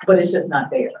 but it's just not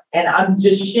there. And I'm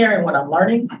just sharing what I'm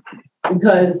learning,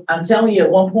 because I'm telling you, at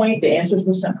one point the answers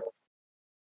were simple,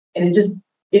 and it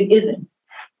isn't,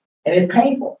 and it's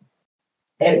painful.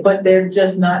 But they're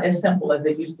just not as simple as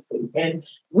they used to be. And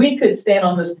we could stand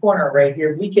on this corner right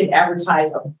here. We could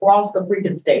advertise across the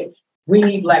freaking state. We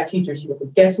need Black teachers here,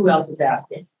 but guess who else is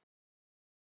asking?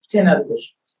 10 other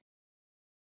districts.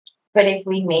 But if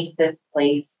we make this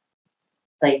place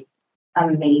like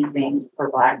amazing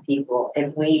for Black people,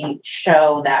 if we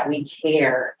show that we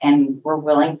care and we're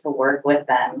willing to work with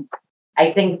them,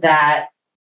 I think that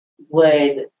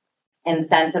would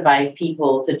incentivize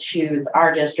people to choose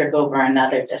our district over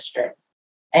another district.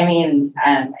 I mean,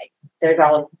 there's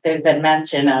been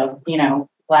mention of,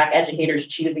 Black educators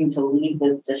choosing to leave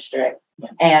this district.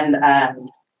 And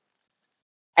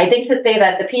I think to say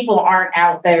that the people aren't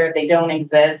out there, they don't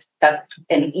exist, that's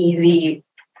an easy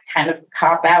kind of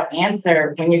cop-out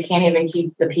answer when you can't even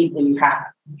keep the people you have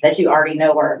that you already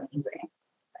know are amazing.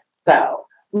 So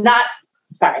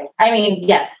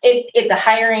yes, if the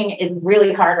hiring is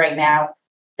really hard right now,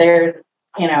 there's,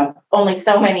 only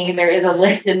so many, there is a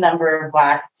limited number of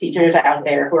Black teachers out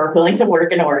there who are willing to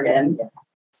work in Oregon.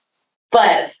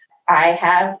 But I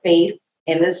have faith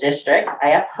in this district. I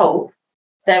have hope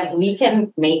that we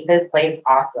can make this place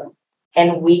awesome.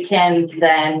 And we can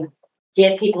then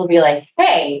get people to be like,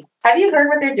 hey, have you heard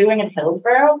what they're doing in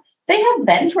Hillsboro? They have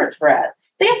mentors for us.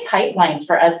 They have pipelines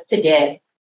for us to get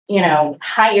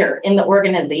higher in the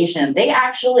organization. They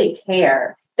actually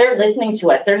care. They're listening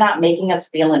to us. They're not making us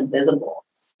feel invisible.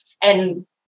 And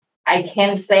I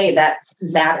can say that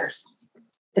matters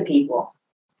to people.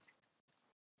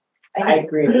 I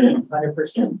agree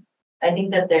 100%. I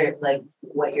think that they're like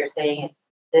what you're saying.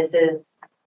 This is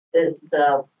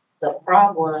the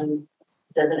problem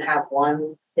doesn't have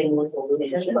one single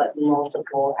solution, but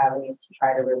multiple avenues to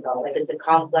try to resolve. Like, it's a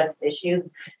complex issue.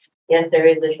 yes, there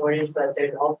is a shortage, but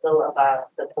there's also about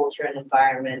the culture and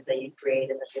environment that you create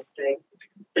in the district.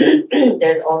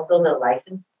 There's also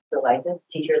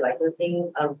teacher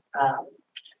licensing of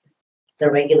the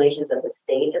regulations that the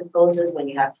state imposes when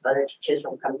you have other teachers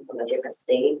coming from a different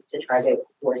state to try to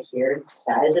work here.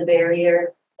 That is a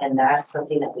barrier, and that's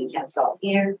something that we can't solve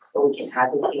here, but we can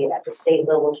advocate at the state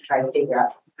level to try to figure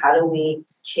out how do we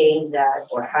change that,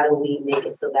 or how do we make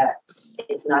it so that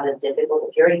it's not as difficult.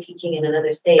 If you're already teaching in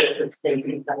another state, then you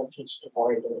can come and teach in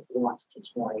Oregon if you want to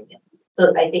teach in Oregon.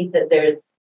 So I think that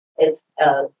it's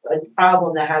a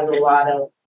problem that has a lot of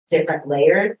different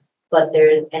layers, but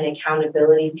there's an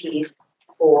accountability piece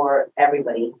for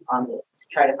everybody on this to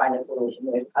try to find a solution.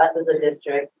 There's us as a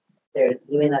district, there's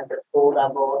even at the school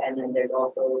level, and then there's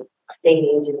also state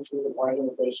agencies and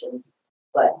organizations.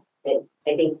 But I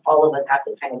think all of us have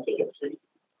to kind of take a piece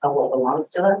of what belongs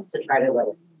to us to try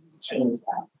to change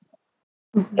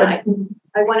that. Yeah,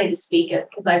 I wanted to speak it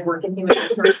because I work in human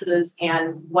resources,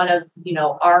 and one of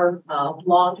our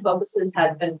long focuses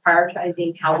has been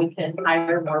prioritizing how we can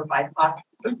hire more BIPOC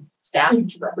staff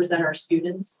to represent our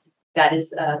students. That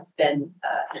has been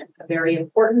a very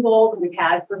important goal that we've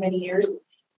had for many years.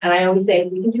 And I always say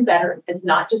we can do better. It's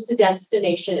not just a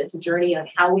destination, it's a journey on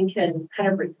how we can kind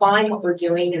of refine what we're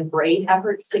doing and braid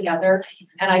efforts together.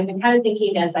 And I've been kind of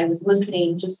thinking as I was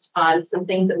listening just on some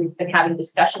things that we've been having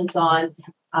discussions on.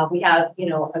 We have,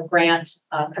 a grant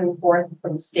coming forth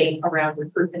from the state around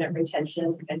recruitment and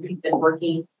retention. And we've been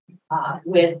working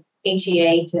with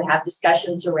HEA to have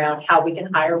discussions around how we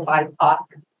can hire BIPOC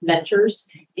mentors,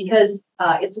 because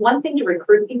it's one thing to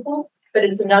recruit people, but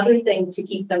it's another thing to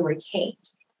keep them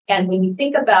retained. And when you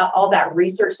think about all that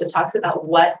research that talks about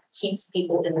what keeps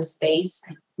people in the space,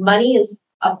 money is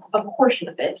a portion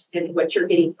of it and what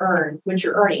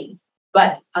you're earning.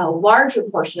 But a larger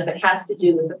portion of it has to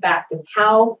do with the fact of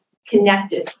how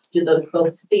connected do those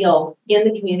folks feel in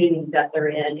the community that they're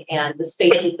in and the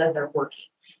spaces that they're working.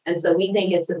 And so we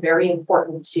think it's very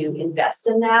important to invest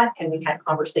in that. And we've had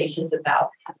conversations about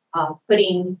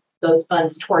putting those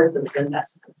funds towards those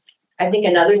investments. I think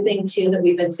another thing too that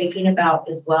we've been thinking about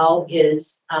as well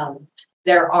is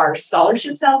there are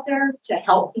scholarships out there to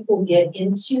help people get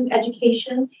into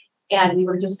education. And we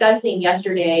were discussing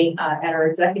yesterday at our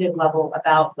executive level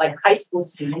about like high school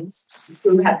students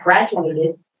who have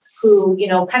graduated, who,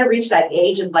 kind of reached that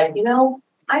age of like,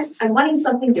 I'm wanting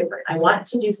something different. I want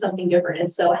to do something different.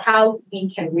 And so how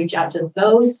we can reach out to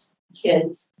those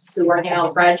kids who are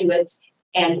now graduates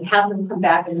and have them come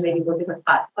back and maybe work as a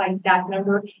classified staff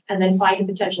member and then find a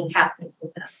potential pathway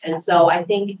with them. And so I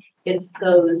think it's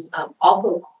those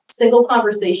also single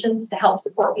conversations to help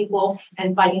support people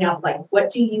and finding out like,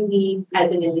 what do you need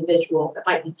as an individual that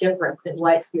might be different than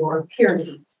what your peer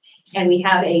needs. And we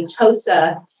have a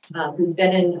TOSA who's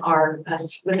been in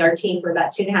with our team for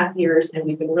about 2.5 years. And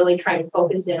we've been really trying to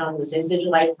focus in on those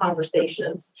individualized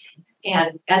conversations.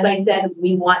 And as I said,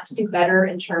 we want to do better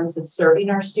in terms of serving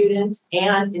our students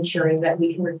and ensuring that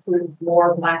we can recruit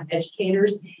more Black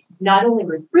educators, not only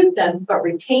recruit them, but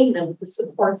retain them with the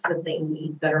supports that they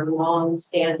need that are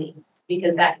long-standing,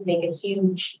 because that can make a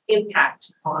huge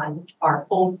impact on our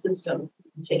whole system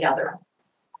together.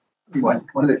 One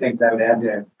of the things I would add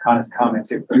to Connor's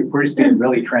comments, if we're just being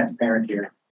really transparent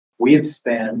here, we have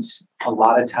spent a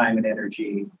lot of time and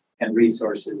energy and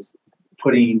resources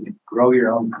putting grow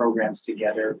your own programs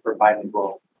together for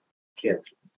bilingual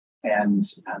kids. And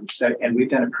we've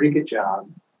done a pretty good job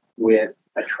with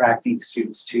attracting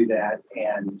students to that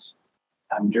and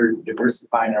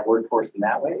diversifying our workforce in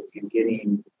that way and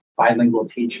getting bilingual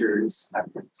teachers,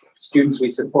 students we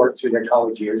support through their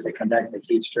college years. They come back and they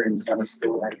teach during summer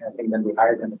school, that kind of thing. Then we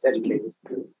hire them as educators.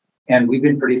 And we've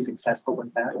been pretty successful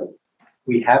with that.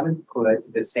 We haven't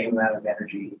put the same amount of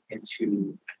energy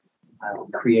into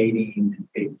creating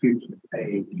a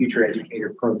future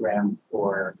educator program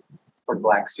for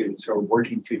Black students who are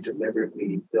working to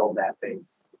deliberately build that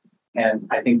base. And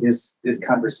I think this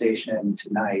conversation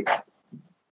tonight,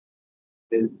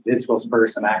 this will spur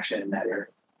some action in that area.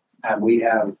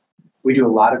 We do a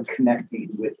lot of connecting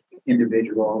with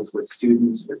individuals, with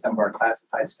students, with some of our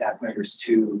classified staff members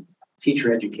to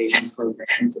teacher education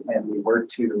programs, and we work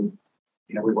to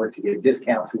give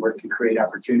discounts, we work to create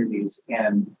opportunities,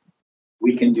 and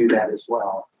we can do that as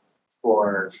well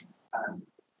for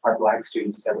our Black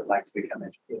students that would like to become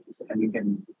educators,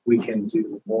 and we can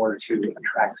do more to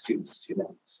attract students to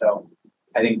them. So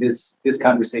I think this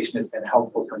conversation has been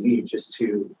helpful for me just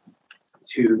to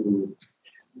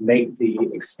make the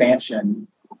expansion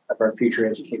of our future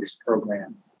educators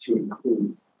program to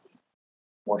include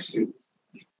more students.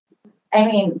 I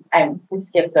mean, we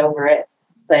skipped over it,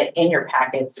 but in your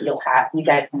packets, you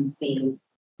guys can see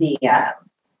the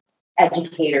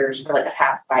educators for like the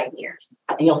past 5 years.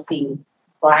 And you'll see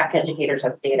Black educators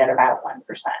have stayed at about 1%.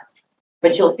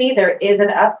 But you'll see there is an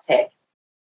uptick.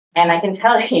 And I can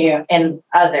tell you in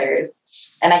others,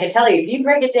 and I can tell you, if you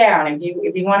break it down, if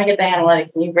you want to get the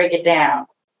analytics and you break it down,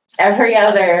 every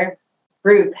other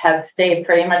group has stayed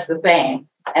pretty much the same.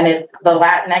 And it's the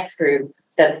Latinx group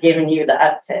that's giving you the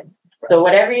uptick. So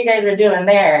whatever you guys are doing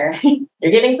there,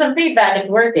 you're getting some feedback, it's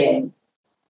working.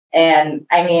 And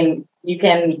I mean, you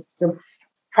can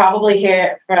probably hear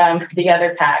it from the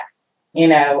other pack,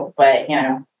 but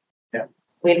Yeah.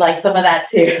 we'd like some of that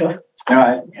too. No,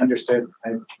 I understood.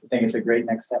 I think it's a great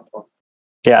next step.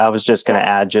 Yeah, I was just going to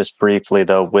add just briefly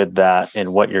though with that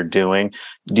and what you're doing.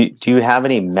 Do you have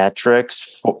any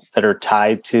metrics that are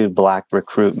tied to Black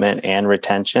recruitment and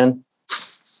retention?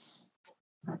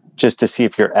 Just to see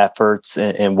if your efforts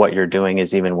and what you're doing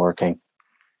is even working.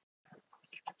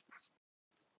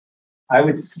 I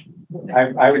would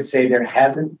say there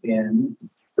hasn't been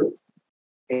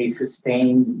a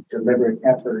sustained, deliberate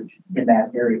effort in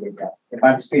that area yet. If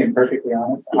I'm just being perfectly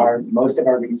honest, most of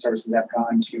our resources have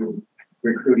gone to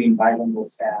recruiting bilingual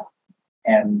staff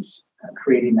and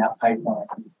creating that pipeline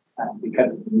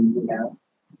because of the need we have.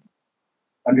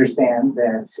 Understand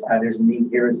that there's a need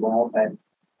here as well, but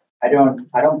I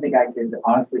don't think I could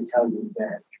honestly tell you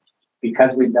that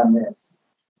because we've done this,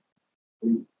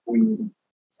 we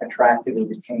attracted and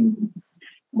retained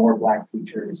more Black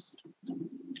teachers.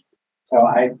 So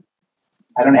I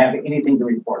don't have anything to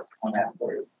report on that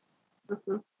for you.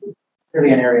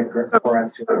 Really an area for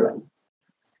us to learn.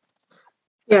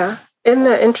 Yeah, in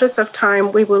the interest of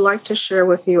time, we would like to share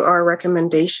with you our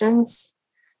recommendations.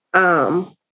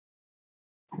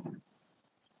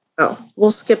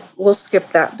 We'll skip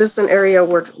that. This is an area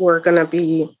we're going to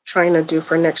be trying to do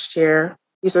for next year.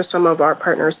 These are some of our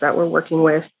partners that we're working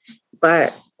with,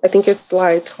 but I think it's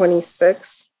slide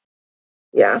 26.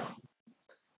 Yeah.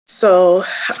 So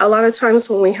a lot of times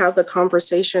when we have the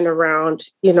conversation around,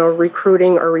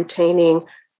 recruiting or retaining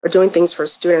or doing things for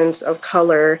students of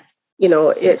color,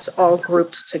 it's all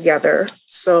grouped together.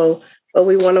 So, but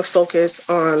we want to focus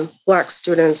on Black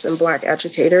students and Black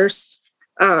educators.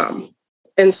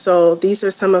 And so these are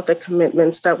some of the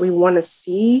commitments that we want to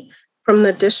see from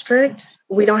the district.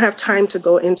 We don't have time to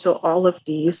go into all of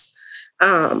these,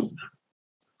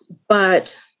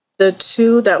 but the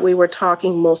two that we were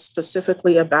talking most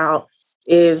specifically about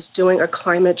is doing a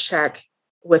climate check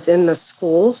within the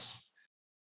schools,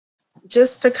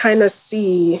 just to kind of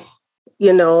see,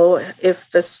 if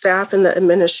the staff and the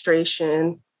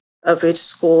administration of each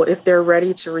school, if they're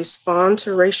ready to respond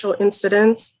to racial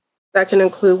incidents. That can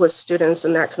include with students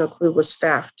and that can include with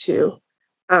staff too.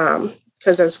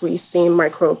 Because as we've seen,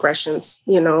 microaggressions,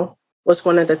 was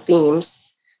one of the themes.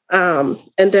 And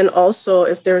then also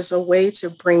if there's a way to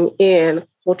bring in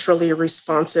culturally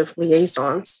responsive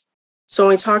liaisons. So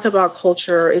when we talk about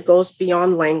culture, it goes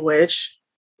beyond language.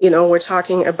 We're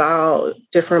talking about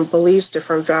different beliefs,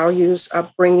 different values,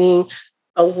 upbringing,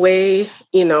 a way,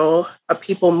 a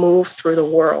people move through the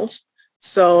world.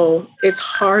 So it's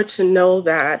hard to know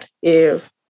that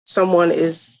if someone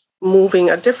is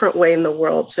moving a different way in the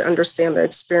world to understand the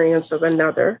experience of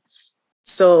another.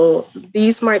 So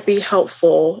these might be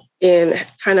helpful in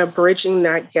kind of bridging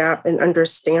that gap in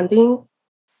understanding.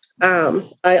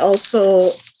 I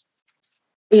also,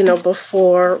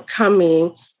 before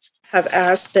coming, have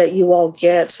asked that you all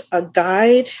get a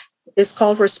guide. It's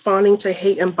called Responding to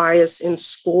Hate and Bias in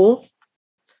School.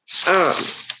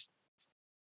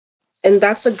 And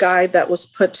that's a guide that was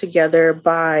put together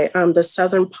by the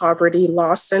Southern Poverty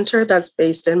Law Center that's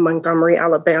based in Montgomery,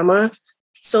 Alabama.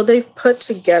 So they've put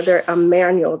together a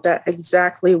manual that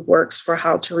exactly works for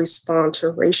how to respond to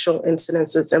racial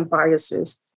incidences and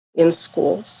biases in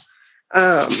schools.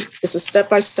 It's a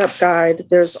step-by-step guide.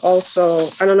 There's also,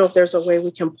 I don't know if there's a way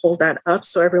we can pull that up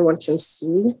so everyone can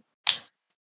see.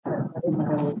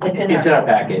 It's in our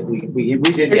packet. We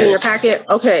did. It's in your packet?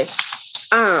 Okay.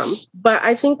 But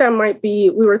I think that might be,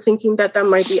 we were thinking that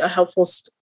might be a helpful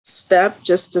step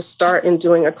just to start in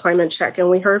doing a climate check. And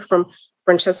we heard from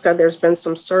Francesca, there's been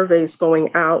some surveys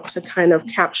going out to kind of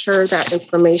capture that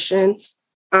information.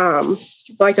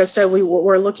 Like I said,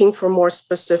 we're looking for more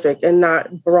specific and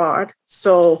not broad.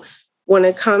 So when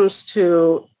it comes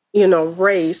to,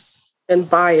 race and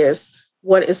bias,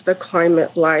 what is the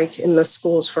climate like in the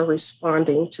schools for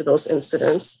responding to those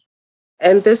incidents?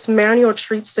 And this manual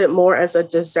treats it more as a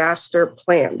disaster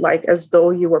plan, like as though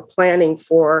you were planning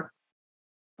for,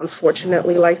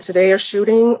 unfortunately, like today, a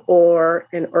shooting or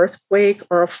an earthquake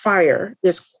or a fire.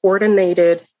 It's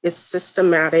coordinated, it's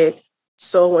systematic.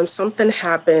 So when something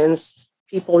happens,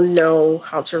 people know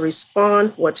how to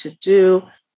respond, what to do.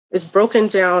 It's broken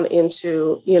down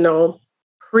into,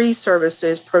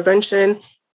 pre-services, prevention,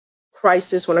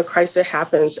 crisis, when a crisis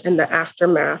happens, and the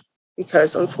aftermath,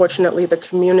 because unfortunately the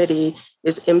community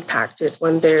is impacted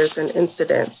when there's an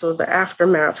incident. So the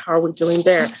aftermath, how are we doing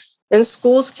there? And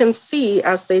schools can see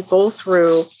as they go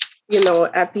through,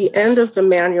 at the end of the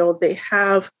manual, they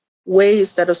have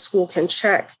ways that a school can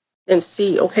check and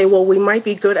see, okay, well, we might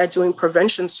be good at doing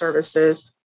prevention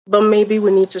services, but maybe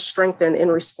we need to strengthen in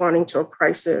responding to a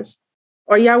crisis.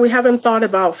 Or yeah, we haven't thought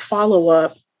about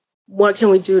follow-up. What can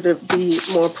we do to be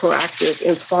more proactive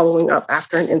in following up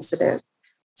after an incident?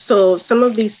 So some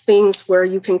of these things where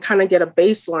you can kind of get a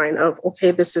baseline of,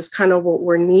 okay, this is kind of what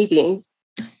we're needing.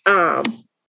 And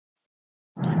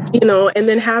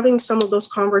then having some of those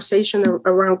conversations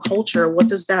around culture. What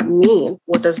does that mean?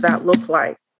 What does that look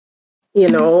like?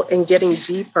 And getting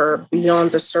deeper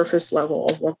beyond the surface level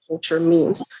of what culture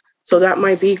means. So that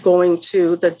might be going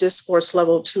to the discourse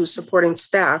level to supporting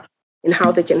staff and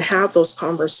how they can have those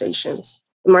conversations.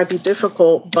 It might be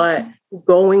difficult, but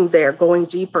going there, going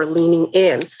deeper, leaning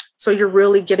in. So you're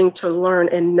really getting to learn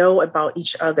and know about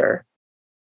each other.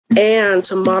 And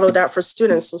to model that for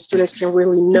students so students can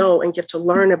really know and get to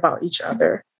learn about each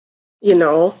other.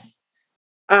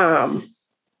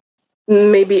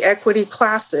 Maybe equity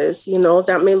classes,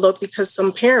 that may look, because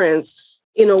some parents,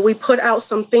 we put out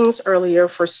some things earlier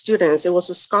for students. It was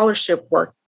a scholarship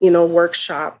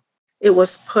workshop. It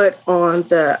was put on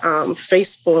the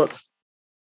Facebook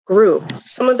group.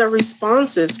 Some of the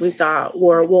responses we got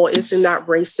were, well, isn't that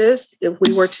racist? If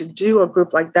we were to do a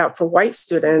group like that for white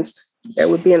students, there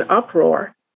would be an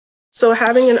uproar. So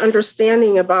having an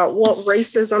understanding about what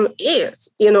racism is,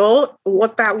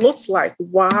 what that looks like,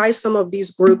 why some of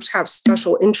these groups have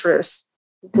special interest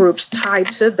groups tied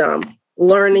to them,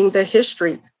 learning the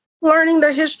history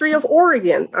of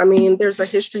Oregon. I mean, there's a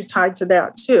history tied to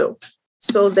that too.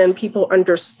 So then people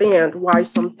understand why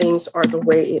some things are the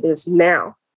way it is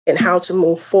now and how to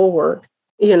move forward,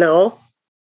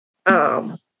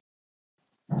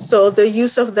 So the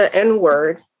use of the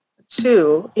N-word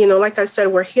too, like I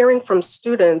said, we're hearing from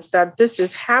students that this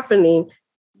is happening,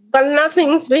 but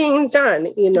nothing's being done,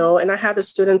 and I had a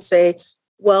student say,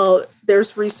 well,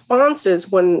 there's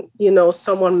responses when,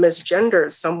 someone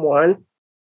misgenders someone,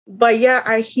 but yeah,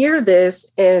 I hear this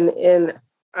and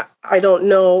I don't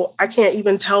know, I can't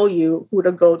even tell you who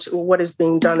to go to, what is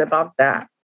being done about that.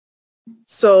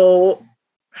 So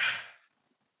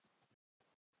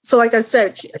like I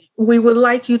said, we would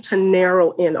like you to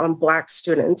narrow in on Black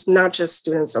students, not just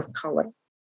students of color.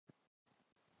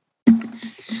 And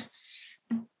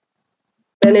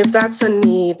if that's a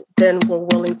need, then we're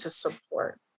willing to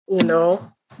support,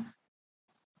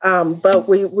 But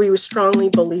we strongly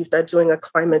believe that doing a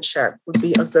climate check would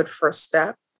be a good first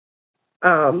step.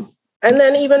 And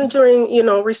then even during,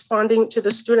 responding to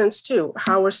the students too,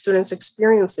 how are students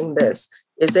experiencing this?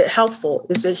 Is it helpful?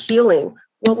 Is it healing?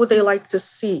 What would they like to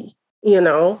see,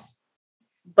 But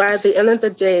at the end of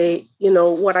the day,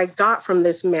 what I got from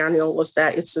this manual was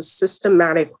that it's a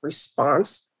systematic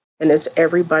response and it's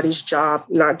everybody's job,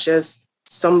 not just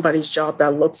somebody's job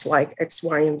that looks like X,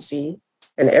 Y, and Z,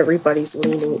 and everybody's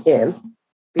leaning in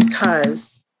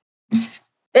because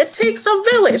it takes a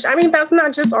village. I mean, that's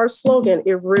not just our slogan.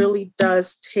 It really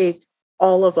does take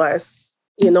all of us,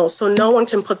 so no one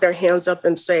can put their hands up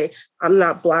and say, I'm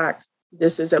not Black.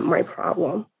 This isn't my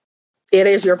problem. It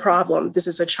is your problem. This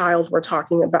is a child we're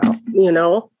talking about,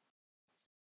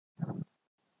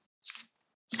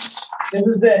 This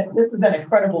is an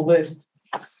incredible list.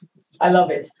 I love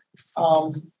it.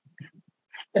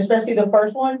 Especially the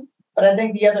first one, but I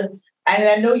think the other, and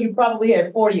I know you probably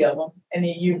had 40 of them, and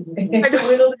then you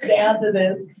whittled it down to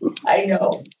this. I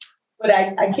know, but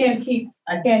I can't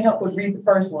help but read the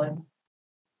first one.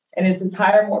 And it says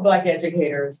hire more Black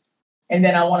educators. And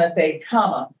then I want to say,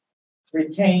 comma,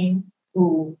 retain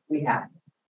who we have.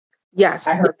 Yes.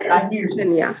 I hear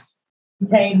you. Yeah.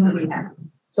 Retain who we have.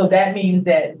 So that means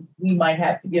that we might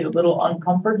have to get a little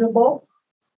uncomfortable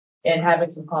in having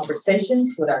some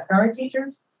conversations with our current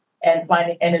teachers and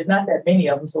there's not that many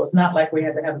of them. So it's not like we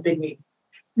have to have a big meeting.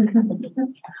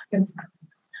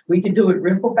 We can do it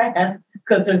real fast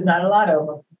because there's not a lot of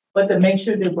them, but to make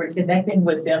sure that we're connecting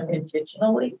with them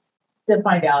intentionally to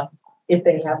find out if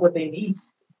they have what they need,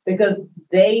 because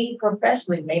they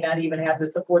professionally may not even have the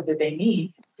support that they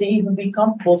need to even be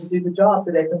comfortable to do the job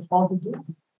that they've been called to do.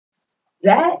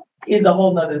 That is a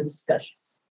whole nother discussion,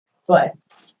 but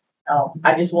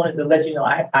I just wanted to let you know,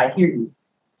 I hear you.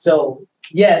 So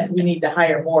yes, we need to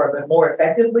hire more, but more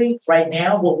effectively right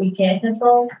now, what we can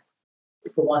control,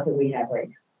 is the ones that we have right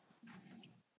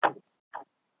now.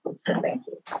 So thank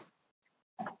you.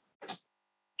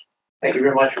 Thank you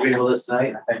very much for being with us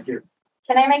tonight. Thank you.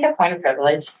 Can I make a point of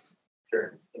privilege?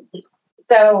 Sure.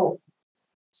 So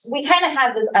we kind of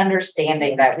had this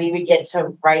understanding that we would get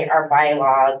to write our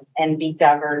bylaws and be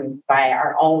governed by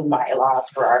our own bylaws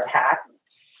for our PAC.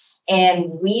 And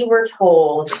we were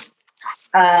told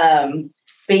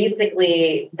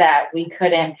basically that we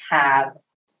couldn't have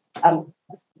a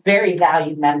very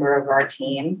valued member of our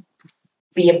team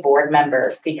be a board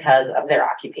member because of their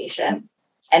occupation.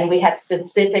 And we had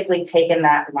specifically taken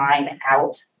that line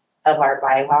out of our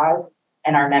bylaws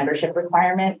and our membership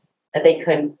requirement that they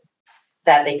couldn't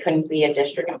be a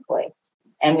district employee.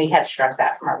 And we had struck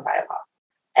that from our bylaw.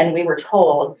 And we were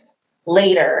told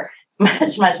later,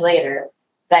 much later,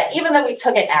 that even though we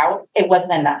took it out, it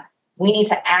wasn't enough. We need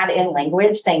to add in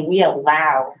language saying we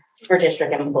allow for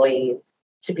district employees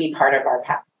to be part of our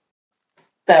PAC.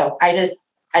 So I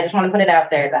just want to put it out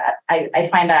there that I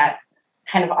find that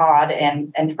kind of odd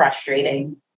and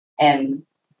frustrating. And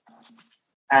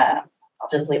I'll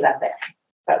just leave that there.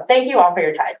 So thank you all for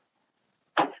your time.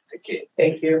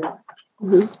 Thank you.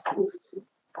 Mm-hmm.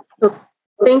 So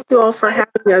thank you all for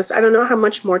having us. I don't know how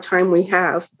much more time we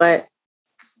have, but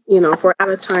if we're out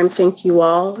of time, thank you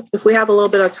all. If we have a little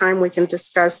bit of time, we can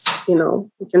discuss, we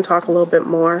can talk a little bit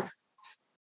more.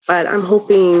 But I'm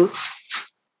hoping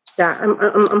that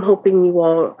I'm hoping you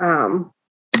all kind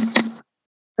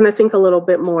of think a little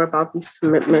bit more about these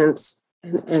commitments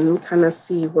and kind of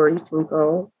see where you can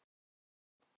go.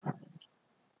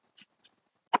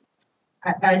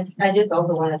 I just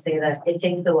also want to say that it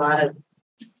takes a lot of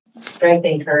strength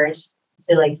and courage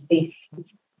to speak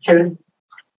truth,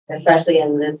 especially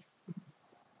in this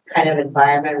kind of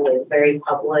environment where it's very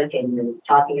public and you're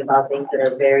talking about things that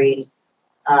are very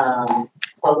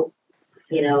close,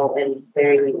 and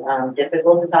very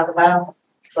difficult to talk about.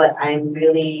 But I'm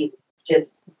really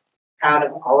just proud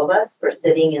of all of us for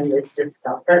sitting in this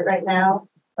discomfort right now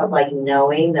of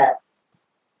knowing that,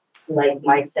 like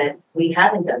Mike said, we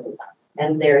haven't done enough.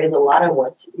 And there is a lot of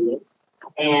work to do.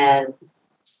 And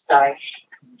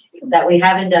that we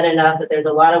haven't done enough, that there's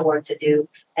a lot of work to do.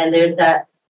 And there's that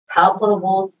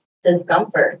palpable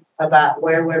discomfort about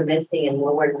where we're missing and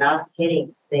where we're not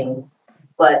hitting things.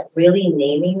 But really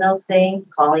naming those things,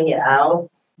 calling it out,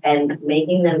 and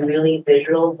making them really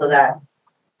visual so that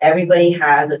everybody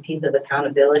has a piece of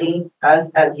accountability, us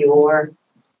as your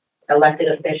elected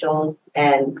officials,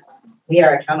 and we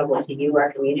are accountable to you,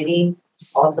 our community,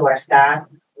 also our staff,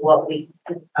 what we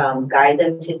guide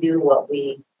them to do, what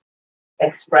we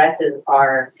express is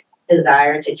our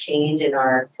desire to change in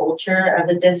our culture as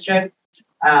a district,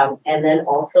 and then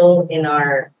also in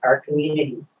our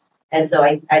community. And so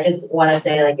I just want to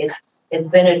say it's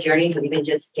been a journey to even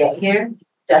just get here,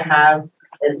 to have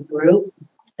this group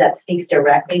that speaks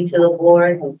directly to the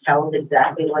board and tells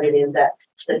exactly what it is that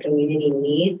the community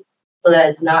needs, so that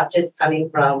it's not just coming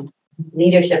from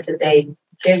leadership to say,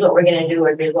 here's what we're going to do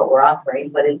or here's what we're offering,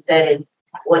 but instead it's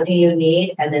what do you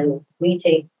need? And then we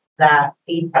take that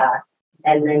feedback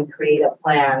and then create a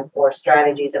plan or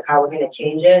strategies of how we're going to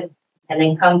change it, and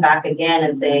then come back again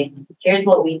and say, here's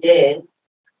what we did.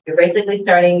 You're basically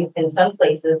starting in some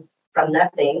places from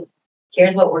nothing.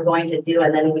 Here's what we're going to do.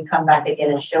 And then we come back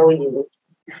again and show you,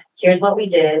 here's what we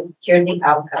did, here's the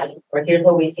outcome, or here's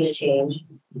what we see change.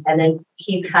 And then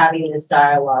keep having this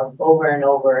dialogue over and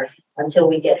over until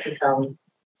we get to some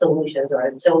solutions or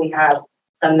until we have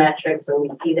some metrics or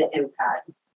we see the impact.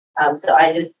 So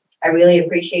I really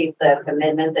appreciate the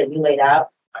commitments that you laid out.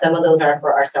 Some of those are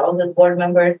for ourselves as board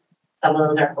members, some of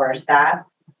those are for our staff,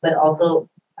 but also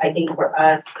I think for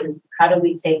us, how do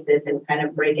we take this and kind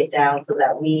of break it down so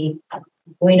that we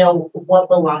know what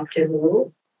belongs to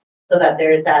who, so that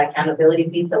there is that accountability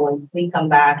piece. So when we come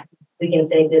back, we can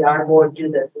say, did our board do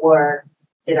this work?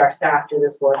 Did our staff do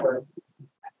this work? Or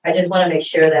I just want to make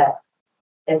sure that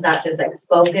it's not just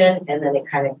spoken and then it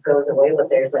kind of goes away, but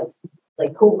there's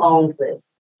like who owns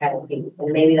this kind of piece.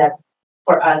 And maybe that's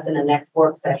for us in the next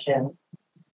work session,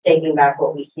 taking back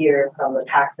what we hear from the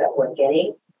PACs that we're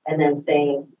getting, and then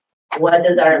saying, what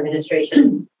does our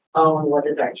administration own? What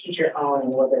does our teacher own?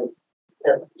 And what does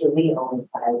do we own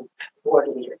as board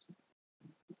leaders?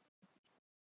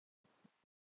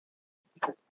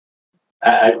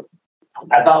 I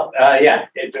thought,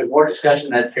 if there's more discussion,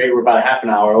 that's great. We're about half an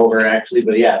hour over actually,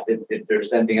 but yeah, if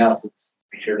there's anything else, it's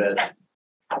be sure to.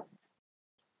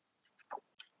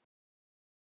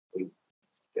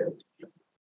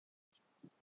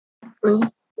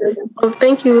 Well,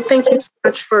 thank you so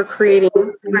much for creating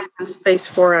space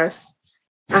for us,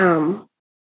 and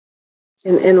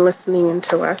listening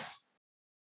into us.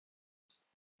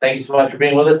 Thank you so much for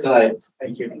being with us tonight.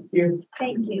 Thank you. Thank you.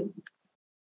 Thank you.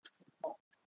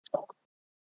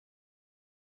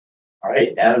 All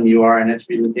right, Adam, you are our next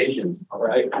presentation. All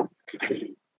right.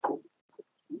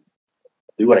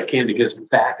 Do what I can to get us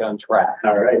back on track.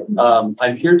 All right.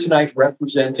 I'm here tonight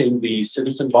representing the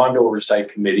Citizen Bond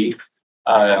Oversight Committee.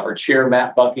 Our chair,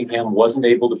 Matt Buckingham, wasn't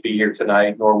able to be here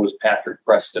tonight, nor was Patrick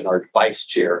Preston, our vice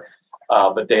chair.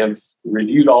 But they have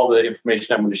reviewed all the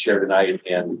information I'm going to share tonight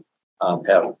and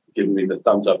have given me the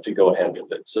thumbs up to go ahead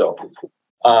with it. So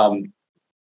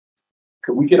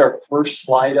could we get our first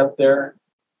slide up there?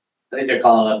 I think they're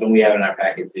calling up and we have it in our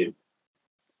packet too.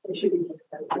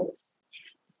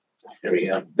 There we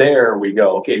go. There we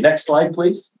go. Okay, next slide,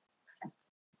 please.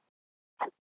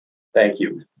 Thank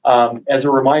you. As a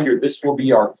reminder, this will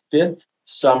be our 5th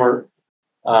summer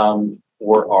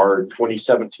for our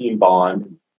 2017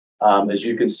 bond. As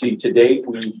you can see, to date,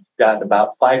 we've got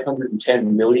about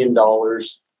 $510 million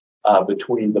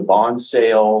between the bond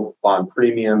sale, bond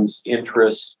premiums,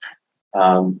 interest,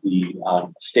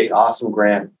 the State Awesome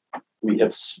Grant. We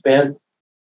have spent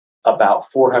about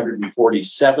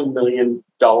 $447 million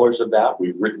of that.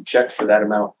 We've written checks for that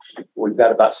amount. We've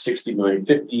got about $60 million,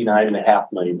 $59.5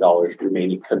 million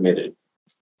remaining committed,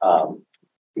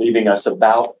 leaving us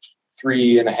about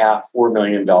 $3.5–4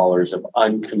 million of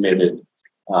uncommitted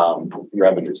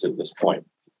revenues at this point.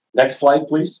 Next slide,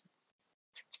 please.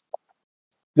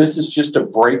 This is just a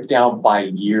breakdown by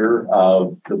year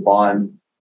of the bond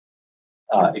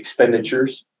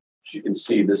expenditures. As you can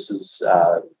see, this is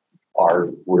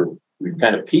we've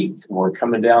kind of peaked and we're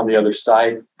coming down the other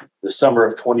side. The summer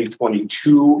of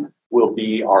 2022 will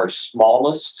be our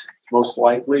smallest, most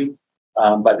likely,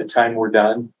 by the time we're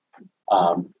done.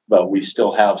 But we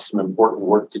still have some important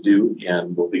work to do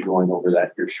and we'll be going over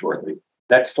that here shortly.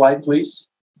 Next slide, please.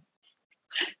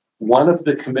 One of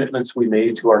the commitments we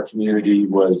made to our community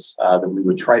was that we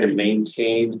would try to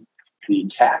maintain the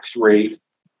tax rate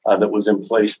that was in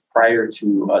place prior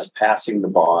to us passing the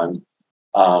bond.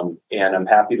 And I'm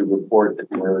happy to report that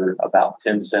we're about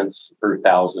 10 cents per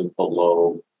thousand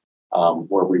below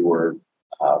where we were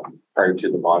prior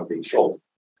to the bond being sold.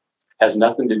 Has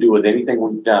nothing to do with anything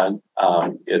we've done.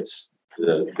 It's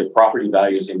the property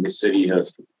values in the city have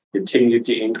continued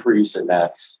to increase, and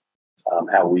that's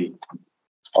how we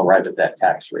arrive at that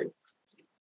tax rate.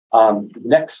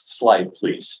 Next slide,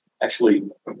 please. Actually,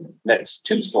 next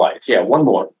 2 slides. Yeah, one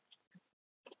more.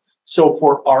 So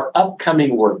for our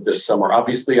upcoming work this summer,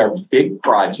 obviously our big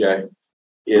project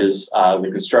is the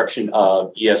construction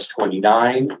of ES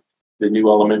 29, the new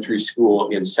elementary school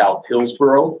in South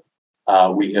Hillsboro.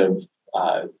 We have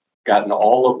gotten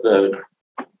all of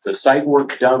the site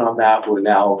work done on that. We're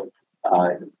now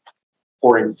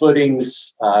pouring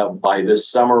footings. By this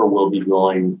summer, we'll be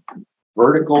going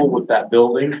vertical with that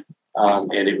building,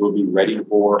 and it will be ready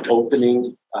for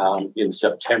opening in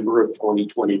September of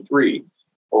 2023.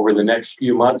 Over the next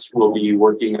few months, we'll be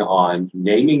working on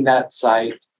naming that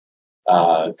site,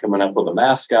 coming up with a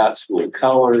mascot, school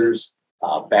colors,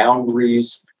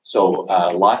 boundaries. So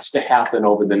lots to happen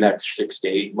over the next 6 to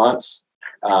 8 months,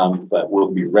 but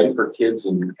we'll be ready for kids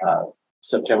in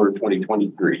September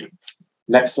 2023.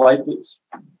 Next slide, please.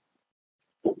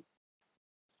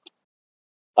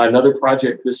 Another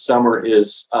project this summer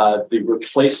is the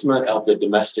replacement of the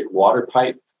domestic water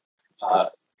pipe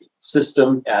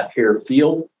system at Hare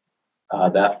Field.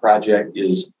 That project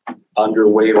is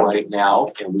underway right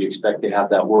now, and we expect to have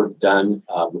that work done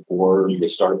before the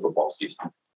start of football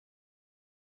season.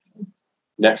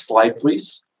 Next slide,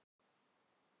 please.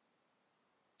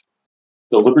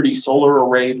 The Liberty Solar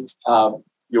Array,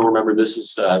 you'll remember this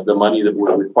is the money that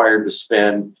we're required to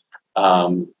spend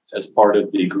as part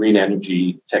of the Green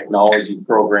Energy Technology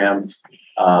Program.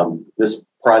 This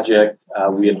project,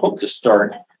 we had hoped to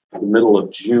start in the middle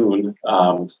of June.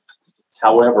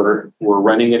 However, we're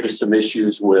running into some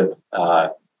issues with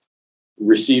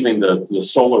receiving the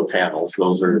solar panels.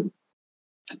 Those are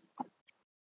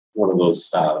one of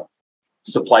those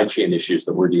supply chain issues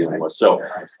that we're dealing with. So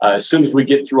as soon as we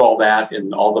get through all that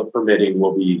and all the permitting,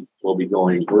 we'll be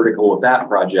going vertical with that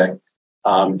project.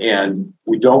 And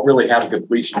we don't really have a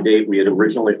completion date. We had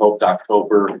originally hoped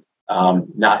October.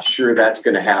 Not sure that's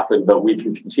going to happen, but we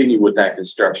can continue with that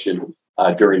construction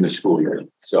during the school year.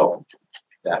 So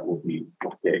that will be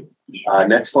okay.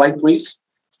 Next slide, please.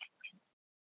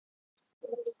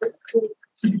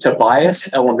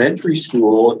 Tobias Elementary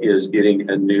School is getting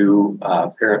a new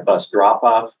parent bus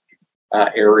drop-off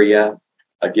area.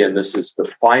 Again, this is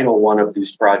the final one of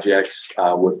these projects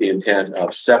with the intent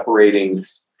of separating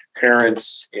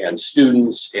parents and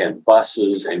students and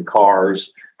buses and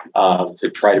cars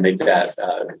to try to make that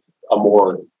a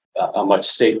more a much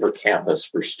safer campus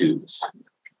for students.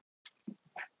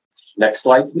 Next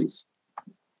slide, please.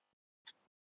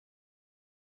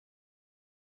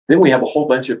 Then we have a whole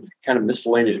bunch of kind of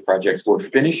miscellaneous projects. We're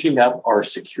finishing up our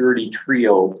security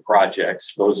trio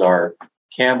projects. Those are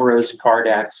cameras, card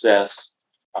access,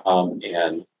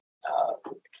 and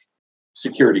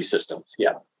security systems.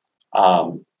 Yeah.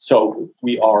 So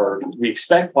we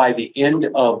expect by the end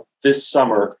of this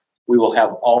summer, we will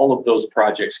have all of those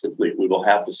projects complete. We will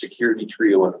have the security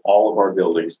trio in all of our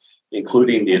buildings,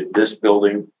 including this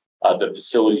building, the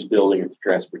facilities building, and the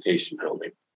transportation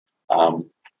building.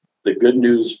 The good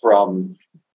news from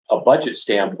a budget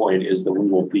standpoint is that we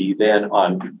will be then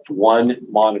on one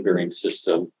monitoring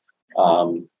system,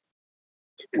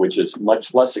 which is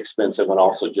much less expensive and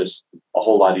also just a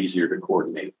whole lot easier to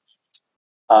coordinate.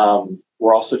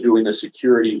 We're also doing the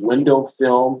security window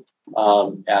film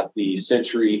at the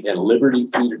Century and Liberty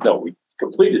feeder. No, we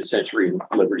completed Century and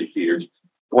Liberty feeders.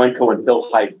 Glencoe and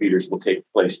Hill High feeders will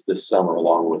take place this summer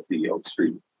along with the Oak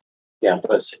Street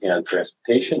campus and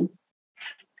transportation.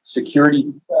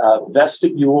 Security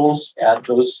vestibules at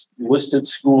those listed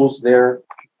schools there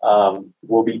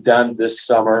will be done this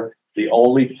summer. The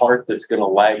only part that's going to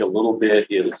lag a little bit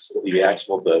is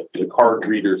the card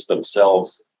readers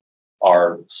themselves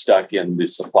are stuck in the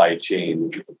supply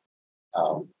chain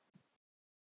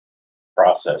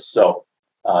process. So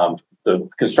the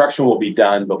construction will be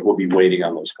done, but we'll be waiting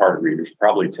on those card readers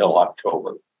probably till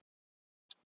October.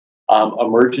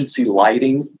 Emergency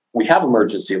lighting. We have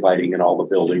emergency lighting in all the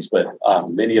buildings, but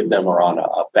many of them are on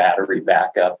a battery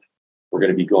backup. We're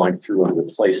going to be going through and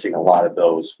replacing a lot of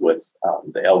those with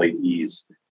the LEDs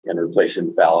and replacing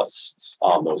the ballasts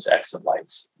on those exit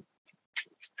lights.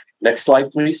 Next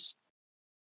slide, please.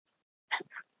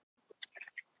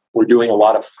 We're doing a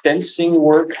lot of fencing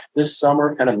work this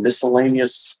summer, kind of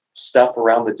miscellaneous stuff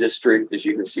around the district, as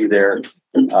you can see there.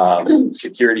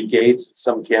 Security gates at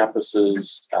some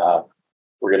campuses.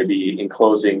 We're going to be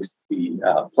enclosing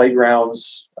the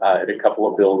playgrounds at a couple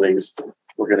of buildings.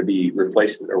 We're going to be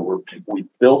replacing, we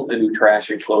built a new trash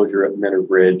enclosure at Minter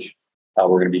Bridge.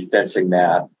 We're going to be fencing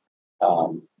that.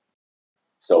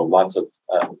 So lots of,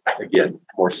 again,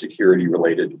 more security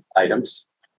related items.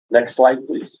 Next slide,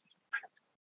 please.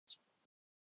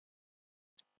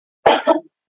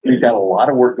 We've got a lot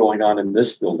of work going on in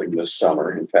this building this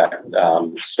summer. In fact,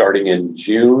 starting in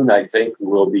June, I think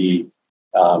we'll be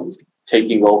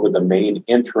taking over the main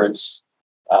entrance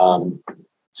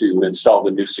to install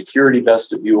the new security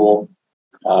vestibule.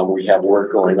 We have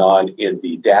work going on in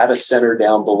the data center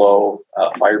down below,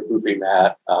 fireproofing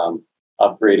that,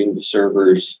 upgrading the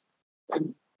servers.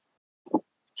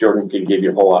 Jordan can give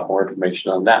you a whole lot more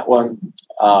information on that one.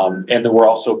 And then we're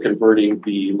also converting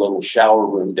the little shower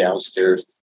room downstairs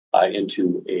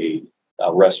into a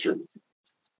restroom.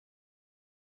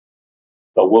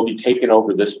 But we'll be taking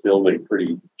over this building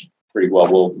pretty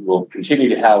well. We'll continue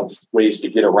to have ways to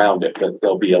get around it, but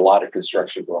there'll be a lot of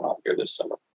construction going on here this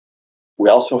summer. We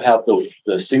also have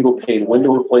the single pane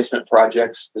window replacement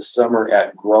projects this summer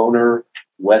at Groner,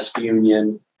 West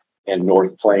Union, and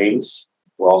North Plains.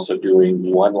 We're also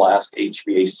doing one last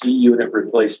HVAC unit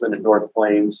replacement at North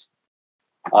Plains.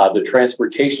 The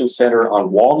transportation center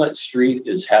on Walnut Street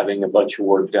is having a bunch of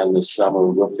work done this summer,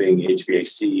 roofing,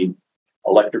 HVAC,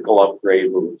 electrical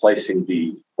upgrade. We're replacing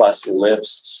the bus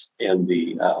lifts in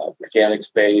the mechanics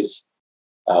bays.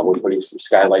 We're putting some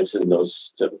skylights in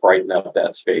those to brighten up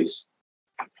that space.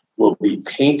 We'll be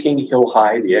painting Hill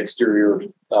High, the exterior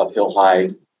of Hill High.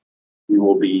 We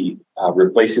will be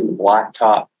replacing the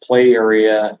blacktop play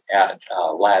area at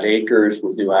Ladd Acres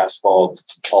with new asphalt,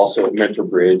 also at Minter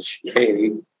Bridge.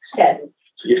 Hey. Yeah.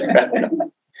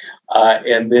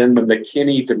 And then the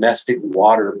McKinney domestic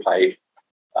water pipe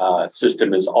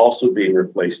system is also being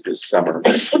replaced this summer.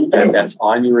 And that's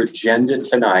on your agenda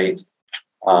tonight.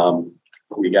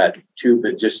 We got two,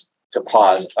 but just to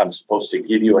pause, I'm supposed to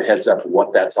give you a heads up of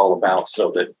what that's all about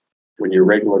so that when your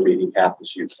regular meeting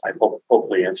happens, I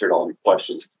hopefully answered all your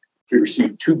questions. We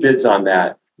received two bids on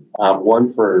that,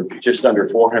 one for just under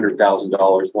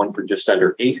 $400,000, one for just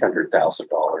under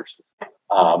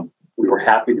 $800,000. We were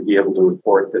happy to be able to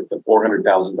report that the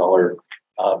 $400,000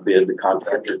 bid, the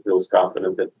contractor feels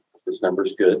confident that this number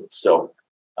is good. So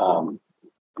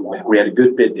we had a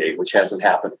good bid day, which hasn't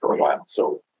happened for a while.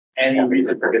 So any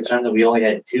reason for concern that we only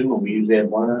had two and we usually had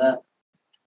one of that?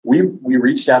 We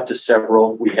reached out to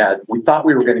several. We thought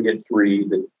we were going to get three.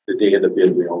 The day of the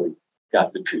bid, we only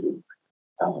got the two.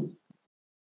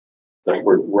 But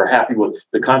we're happy with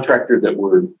the contractor that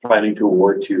we're planning to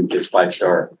award to is 5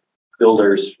 Star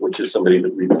Builders, which is somebody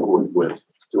that we've worked with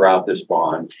throughout this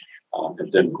bond.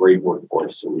 Have done great work for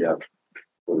us. So we have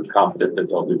we're confident that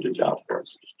they'll do the job for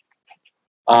us.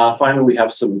 Finally, we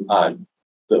have some,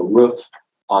 the roof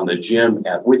on the gym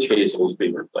at Witch Hazel is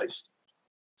being replaced.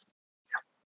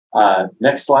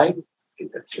 Next slide. I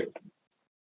think that's it.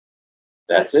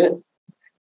 That's it.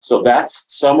 So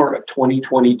that's summer of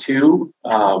 2022.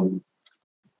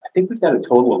 I think we've got a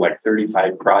total of like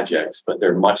 35 projects, but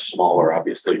they're much smaller,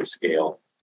 obviously, to scale.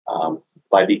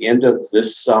 By the end of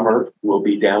this summer, we'll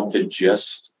be down to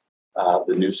just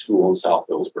the new school in South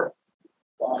Hillsboro.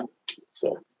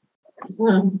 So It's a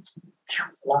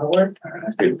lot of work.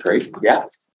 it's been great. Yeah.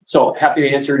 So happy to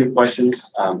answer any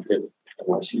questions.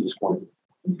 Unless you just want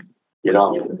to get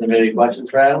on. Is there any questions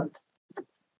for Adam?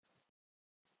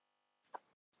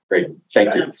 Great.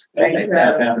 Thank you.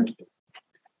 Thanks, Adam.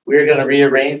 We're going to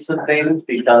rearrange some things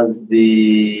because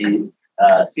the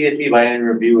CSE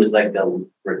biennial review is like the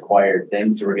required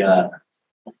thing. So we're going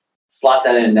to slot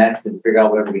that in next and figure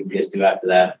out whatever we can get to after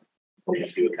that. We're going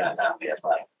to see what kind of time we have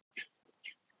like.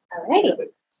 All righty.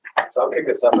 So I'll kick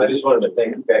this off. I just wanted to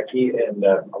thank Becky and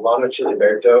Alana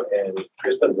Chiliberto and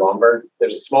Kristen Blomberg.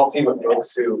 There's a small team of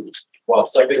folks who, while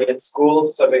subbing in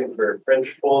schools, subbing for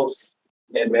principals,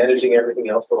 and managing everything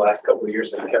else the last couple of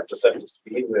years, have kept us up to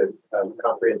speed with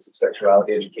comprehensive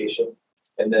sexuality education.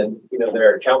 And then, you know,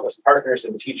 there are countless partners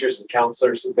and teachers and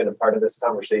counselors who've been a part of this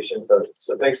conversation.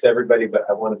 So thanks to everybody, but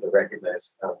I wanted to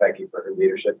recognize Becky for her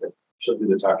leadership, and she'll do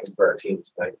the talking for our team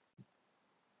tonight.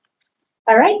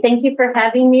 All right, thank you for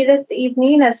having me this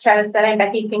evening. As Travis said, I'm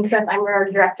Becky Kingsmith. I'm our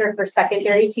Director for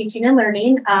Secondary Teaching and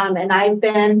Learning, and I've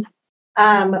been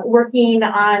working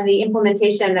on the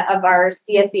implementation of our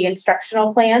CSE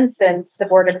instructional plan since the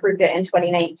board approved it in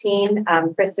 2019.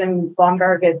 Kristen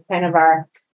Blomberg is kind of our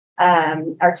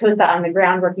TOSA on the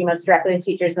ground, working most directly with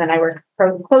teachers, and then I work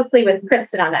closely with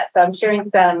Kristen on that. So I'm sharing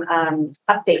some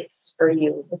updates for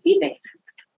you this evening.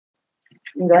 You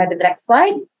can go ahead to the next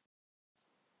slide.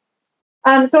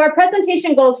 So our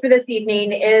presentation goals for this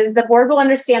evening is the board will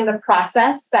understand the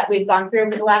process that we've gone through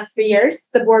over the last few years.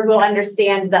 The board will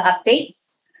understand the updates.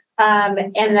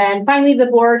 And then finally, the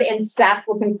board and staff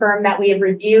will confirm that we have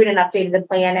reviewed and updated the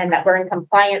plan and that we're in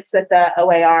compliance with the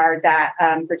OAR that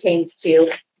pertains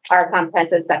to our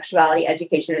comprehensive sexuality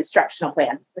education instructional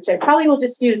plan, which I probably will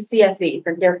just use CSE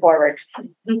from here forward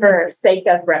for sake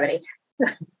of brevity.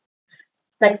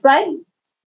 Next slide.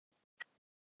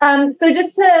 So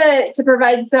just to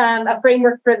provide a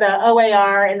framework for the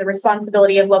OAR and the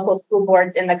responsibility of local school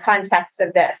boards in the context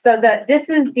of this. So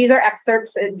these are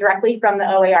excerpts directly from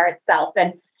the OAR itself.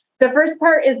 And the first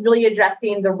part is really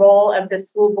addressing the role of the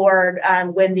school board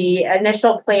when the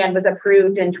initial plan was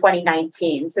approved in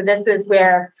 2019. So this is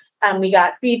where we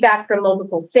got feedback from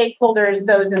multiple stakeholders,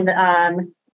 those in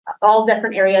all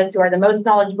different areas who are the most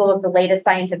knowledgeable of the latest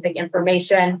scientific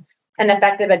information and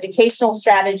effective educational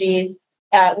strategies.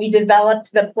 We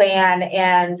developed the plan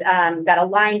and that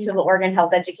aligned to the Oregon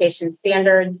Health Education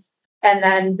Standards. And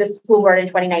then the school board in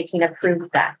 2019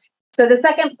 approved that. So the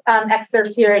second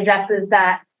excerpt here addresses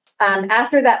that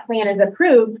after that plan is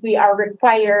approved, we are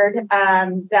required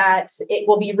that it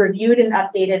will be reviewed and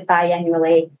updated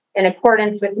biannually in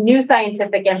accordance with new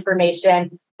scientific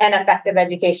information and effective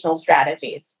educational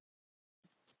strategies.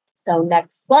 So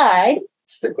next slide.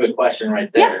 Just a quick question right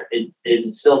there. Yeah. Is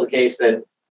it still the case that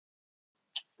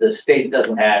the state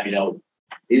doesn't have, you know,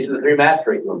 these are the 3 math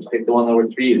curriculums, pick the one that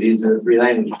works for you, these are the 3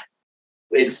 languages?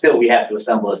 It's still, we have to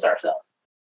assemble this ourselves.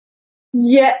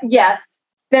 Yeah, yes.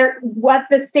 What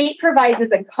the state provides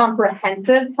is a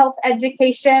comprehensive health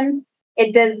education.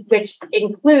 It does, which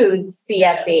includes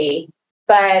CSE,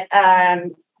 but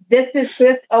this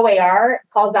OAR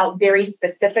calls out very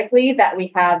specifically that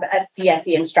we have a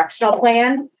CSE instructional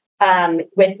plan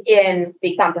within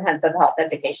the comprehensive health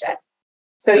education.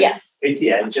 So yes.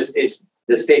 It's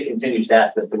the state continues to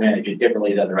ask us to manage it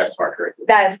differently than the rest of our curriculum.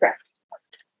 That is correct.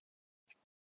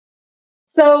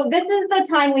 So this is the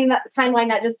timeline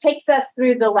that just takes us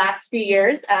through the last few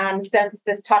years since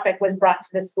this topic was brought to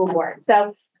the school board.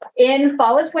 So in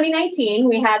fall of 2019,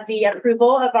 we had the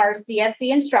approval of our CSE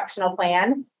instructional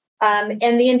plan.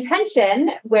 And the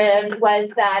intention was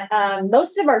that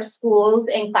most of our schools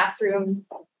and classrooms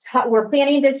were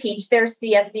planning to teach their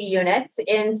CSE units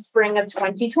in spring of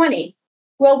 2020.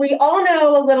 Well, we all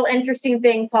know a little interesting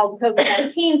thing called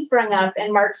COVID-19 sprung up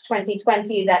in March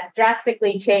 2020 that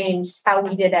drastically changed how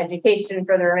we did education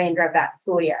for the remainder of that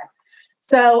school year.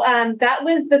 So that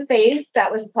was the phase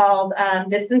that was called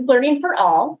distance learning for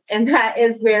all. And that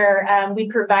is where we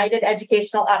provided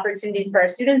educational opportunities for our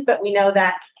students, but we know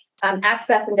that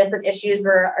access and different issues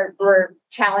were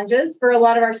challenges for a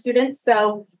lot of our students.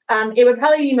 So It would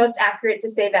probably be most accurate to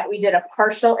say that we did a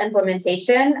partial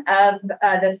implementation of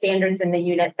the standards in the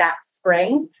unit that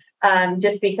spring,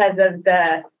 just because of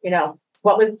the,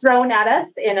 what was thrown at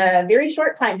us in a very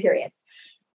short time period.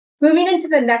 Moving into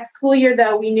the next school year,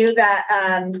 though, we knew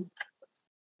that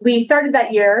we started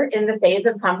that year in the phase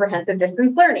of comprehensive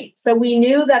distance learning. So we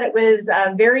knew that it was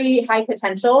very high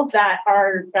potential that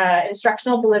our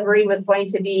instructional delivery was going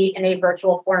to be in a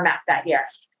virtual format that year.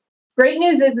 Great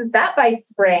news is that by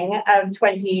spring of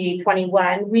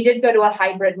 2021, we did go to a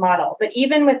hybrid model. But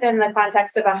even within the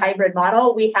context of a hybrid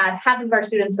model, we had half of our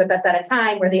students with us at a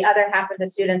time, where the other half of the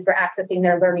students were accessing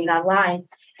their learning online.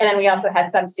 And then we also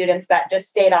had some students that just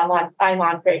stayed online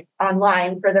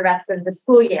for the rest of the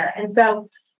school year. And so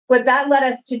what that led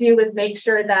us to do was make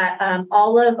sure that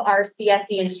all of our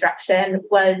CSE instruction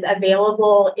was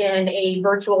available in a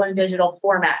virtual and digital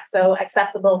format, so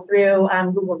accessible through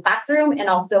Google Classroom and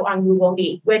also on Google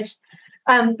Meet, which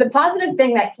the positive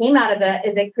thing that came out of it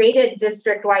is it created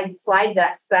district-wide slide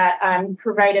decks that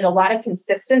provided a lot of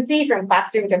consistency from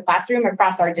classroom to classroom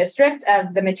across our district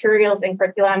of the materials and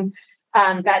curriculum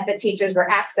that the teachers were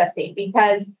accessing,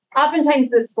 because oftentimes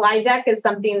the slide deck is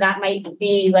something that might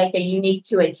be like a unique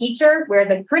to a teacher, where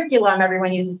the curriculum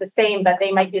everyone uses the same, but they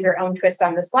might do their own twist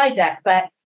on the slide deck. But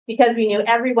because we knew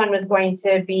everyone was going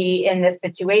to be in this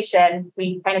situation,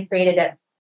 we kind of created a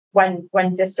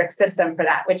one district system for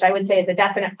that, which I would say is a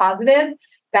definite positive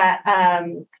that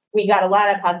we got a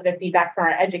lot of positive feedback from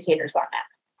our educators on that.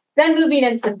 Then moving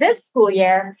into this school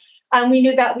year, we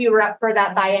knew that we were up for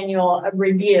that biannual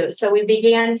review. So we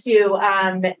began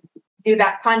to do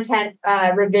that content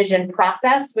revision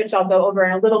process, which I'll go over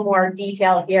in a little more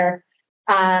detail here,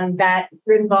 that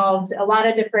involved a lot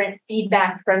of different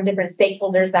feedback from different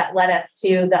stakeholders that led us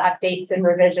to the updates and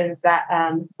revisions that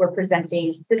we're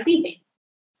presenting this evening.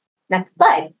 Next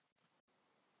slide.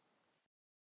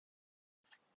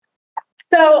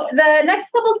 So the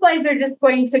next couple slides are just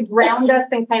going to ground us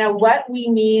in kind of what we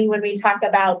mean when we talk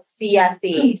about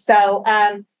CSE. So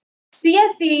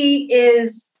CSE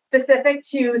is specific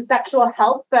to sexual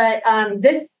health, but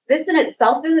this in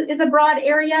itself is a broad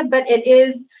area, but it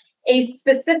is a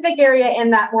specific area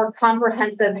in that more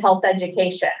comprehensive health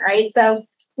education, right? So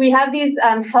we have these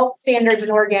health standards in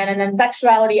Oregon, and then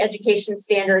sexuality education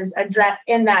standards address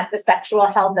in that the sexual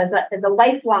health as a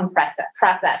lifelong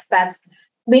process that's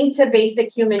linked to basic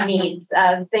human needs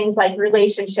of things like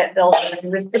relationship building,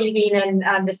 and receiving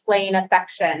and displaying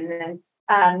affection,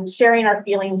 and sharing our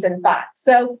feelings and thoughts.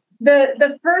 So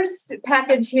the first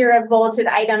package here of bulleted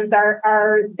items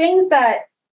are things that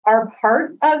are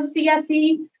part of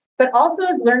CSE, but also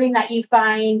is learning that you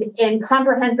find in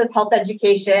comprehensive health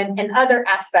education and other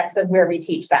aspects of where we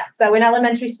teach that. So in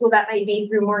elementary school, that might be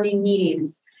through morning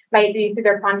meetings, might be through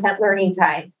their content learning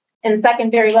time. In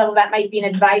secondary level, that might be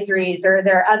in advisories or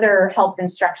their other health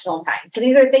instructional times. So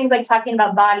these are things like talking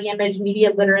about body image,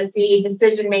 media literacy,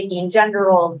 decision-making, gender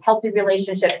roles, healthy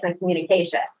relationships, and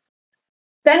communication.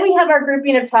 Then we have our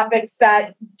grouping of topics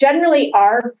that generally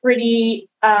are pretty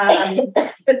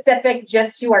specific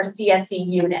just to our CSE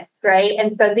units, right?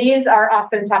 And so these are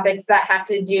often topics that have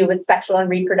to do with sexual and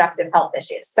reproductive health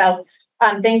issues. So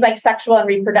things like sexual and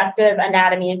reproductive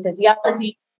anatomy and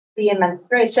physiology, and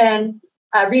menstruation,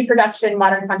 reproduction,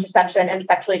 modern contraception, and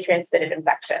sexually transmitted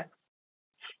infections.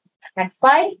 Next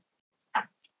slide.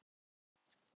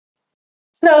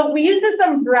 So we use this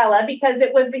umbrella because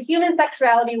it was the human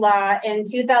sexuality law in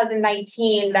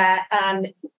 2019 that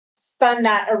spun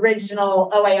that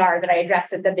original OIR that I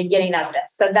addressed at the beginning of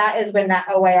this. So that is when that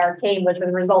OIR came, was as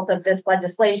a result of this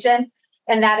legislation.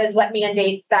 And that is what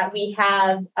mandates that we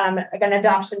have an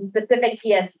adoption specific to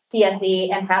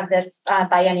CSE and have this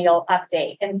biennial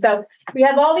update. And so we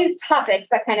have all these topics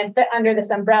that kind of fit under this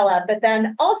umbrella, but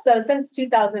then also since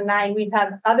 2009, we've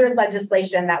had other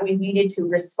legislation that we've needed to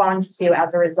respond to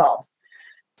as a result.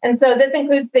 And so this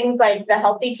includes things like the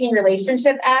Healthy Teen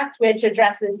Relationship Act, which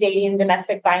addresses dating and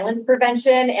domestic violence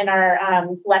prevention in our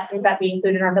lessons that we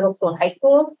include in our middle school and high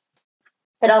schools.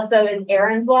 It also is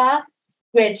Aaron's Law,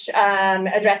 which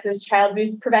addresses child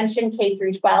abuse prevention K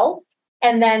through 12.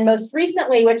 And then most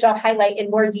recently, which I'll highlight in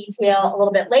more detail a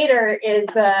little bit later, is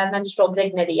the Menstrual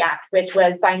Dignity Act, which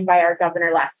was signed by our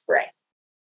governor last spring.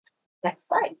 Next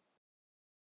slide.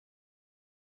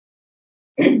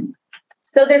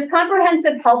 So there's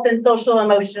comprehensive health and social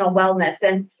emotional wellness,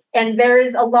 and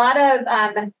there's a lot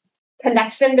of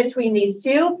connection between these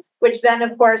two, which then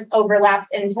of course overlaps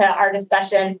into our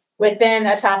discussion within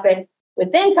a topic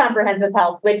within comprehensive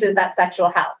health, which is that sexual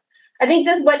health. I think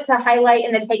just what to highlight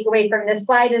and the takeaway from this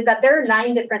slide is that there are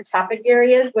 9 different topic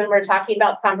areas when we're talking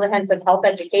about comprehensive health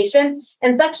education,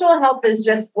 and sexual health is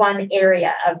just one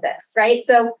area of this, right?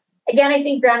 So again, I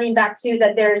think grounding back to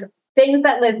that there's things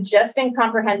that live just in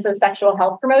comprehensive sexual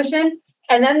health promotion,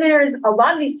 and then there's a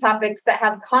lot of these topics that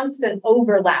have constant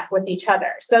overlap with each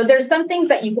other. So there's some things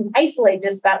that you can isolate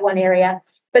just that one area,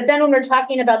 but then when we're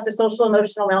talking about the social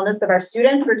emotional wellness of our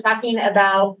students, we're talking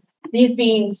about these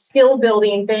being skill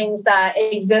building things that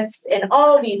exist in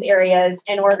all these areas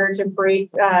in order to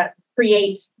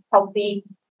create healthy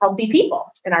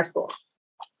people in our schools.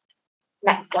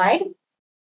 Next slide.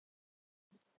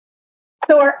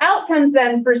 So our outcomes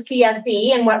then for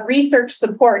CSE and what research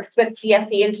supports with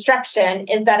CSE instruction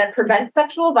is that it prevents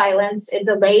sexual violence, it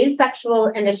delays sexual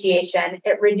initiation,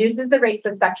 it reduces the rates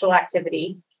of sexual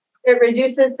activity, it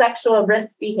reduces sexual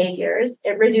risk behaviors,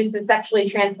 it reduces sexually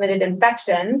transmitted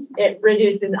infections, it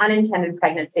reduces unintended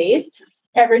pregnancies,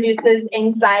 it reduces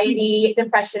anxiety,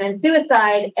 depression, and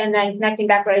suicide, and then connecting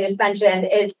back what I just mentioned,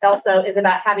 it also is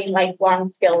about having lifelong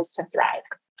skills to thrive.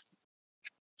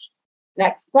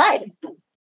 Next slide.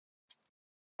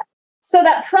 So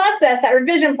that process, that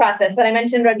revision process that I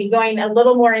mentioned, I'd be going a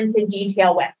little more into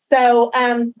detail with. So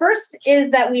first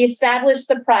is that we establish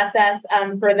the process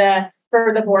for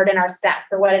the board and our staff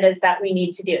for what it is that we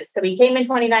need to do. So we came in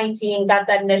 2019, got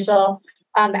that initial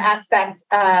aspect,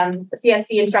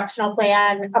 CSC instructional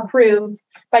plan approved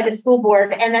by the school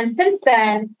board. And then since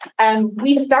then,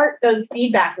 we start those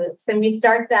feedback loops and we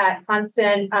start that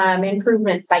constant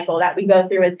improvement cycle that we go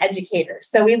through as educators.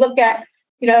 So we look at,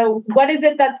 what is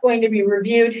it that's going to be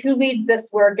reviewed, who leads this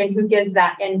work, and who gives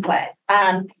that input.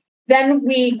 Then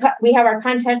we have our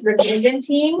content revision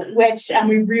team, which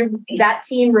that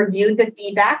team reviewed the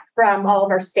feedback from all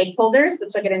of our stakeholders,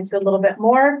 which I'll get into a little bit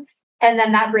more. And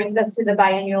then that brings us to the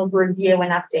biannual review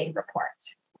and update report.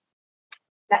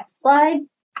 Next slide.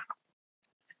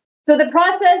 So the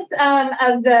process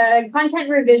of the content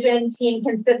revision team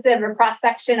consisted of a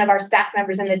cross-section of our staff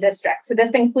members in the district. So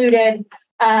this included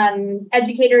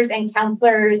educators and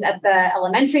counselors at the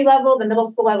elementary level, the middle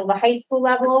school level, the high school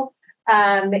level,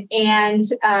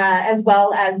 and as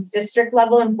well as district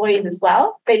level employees as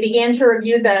well. They began to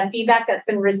review the feedback that's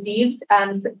been received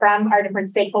from our different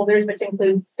stakeholders, which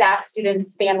includes staff,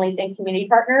 students, families, and community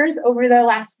partners over the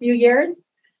last few years.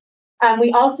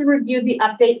 We also reviewed the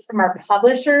updates from our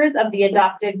publishers of the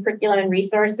adopted curriculum and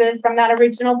resources from that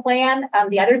original plan.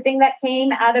 The other thing that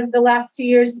came out of the last 2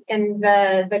 years in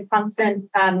the constant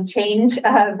change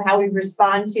of how we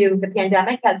respond to the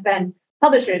pandemic has been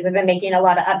publishers have been making a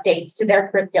lot of updates to their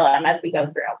curriculum as we go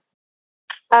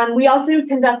through. We also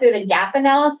conducted a gap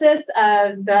analysis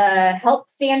of the health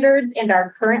standards and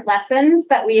our current lessons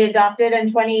that we adopted in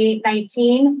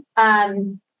 2019.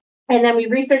 And then we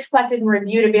research, collected, and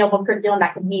reviewed available curriculum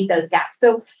that could meet those gaps.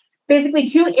 So basically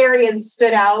 2 areas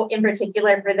stood out in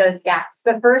particular for those gaps.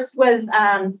 The first was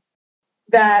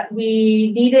that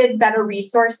we needed better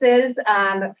resources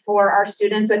for our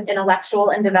students with intellectual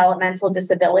and developmental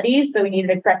disabilities. So we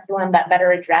needed a curriculum that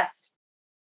better addressed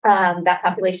that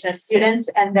population of students.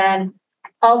 And then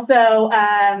also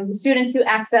students who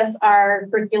access our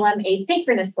curriculum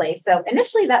asynchronously. So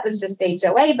initially that was just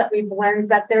HOA, but we've learned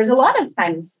that there's a lot of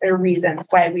times or reasons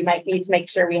why we might need to make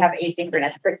sure we have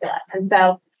asynchronous curriculum. And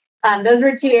so those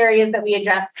were 2 areas that we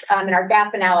addressed in our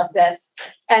gap analysis.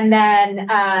 And then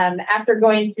after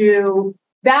going through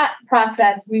that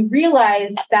process, we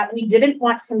realized that we didn't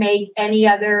want to make any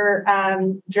other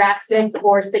drastic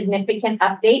or significant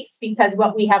updates, because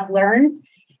what we have learned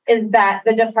is that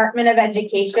the Department of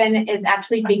Education is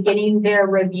actually beginning their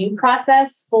review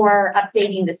process for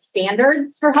updating the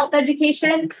standards for health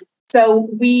education. So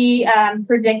we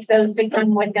predict those to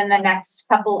come within the next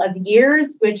couple of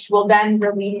years, which will then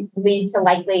really lead to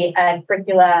likely a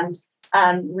curriculum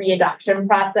readoption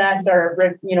process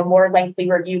or more lengthy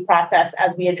review process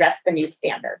as we address the new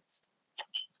standards.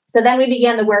 So then we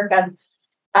began the work of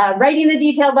writing the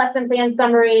detailed lesson plan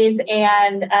summaries.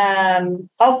 And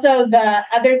also the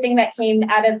other thing that came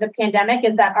out of the pandemic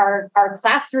is that our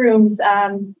classrooms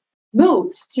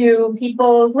moved to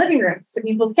people's living rooms, to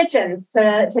people's kitchens,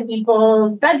 to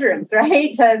people's bedrooms,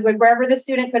 right? To wherever the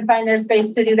student could find their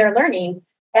space to do their learning.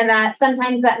 And that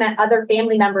sometimes that meant other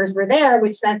family members were there,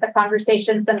 which meant the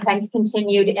conversation sometimes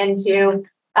continued into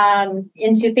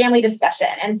family discussion.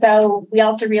 And so we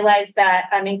also realized that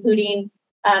including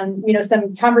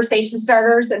some conversation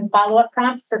starters and follow-up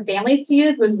prompts for families to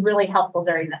use was really helpful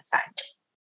during this time.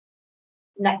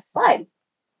 Next slide.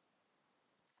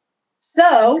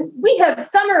 So we have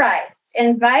summarized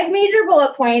in 5 major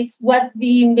bullet points what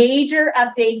the major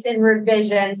updates and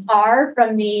revisions are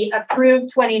from the approved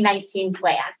 2019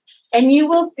 plan. And you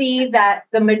will see that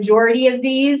the majority of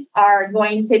these are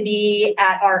going to be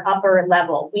at our upper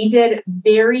level. We did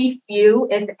very few,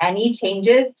 if any,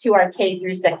 changes to our K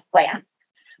through 6 plan.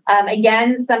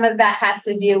 Again, some of that has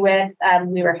to do with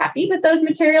we were happy with those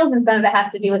materials, and some of it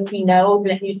has to do with we know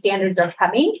that new standards are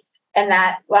coming, and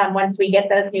that once we get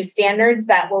those new standards,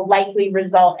 that will likely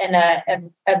result in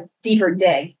a deeper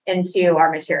dig into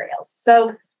our materials.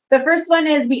 So the first one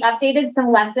is we updated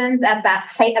some lessons at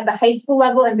the high school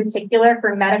level, in particular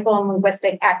for medical and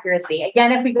linguistic accuracy.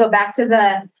 Again, if we go back to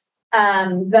the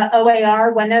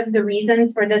OAR, one of the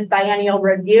reasons for this biennial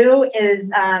review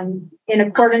is in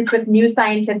accordance with new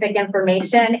scientific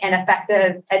information and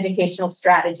effective educational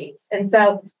strategies. And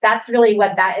so that's really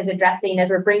what that is addressing, is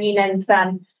we're bringing in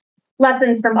some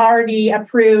lessons from already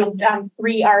approved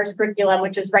 3 R's curriculum,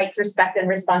 which is rights, respect, and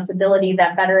responsibility,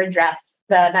 that better address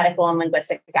the medical and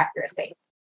linguistic accuracy.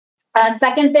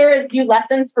 Second, there is new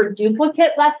lessons for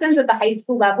duplicate lessons at the high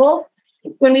school level.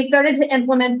 When we started to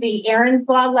implement the Aaron's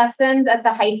Law lessons at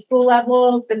the high school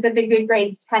level, specifically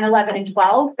grades 10, 11, and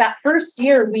 12, that first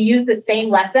year we used the same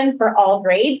lesson for all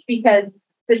grades because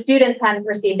the students hadn't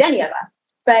received any of them.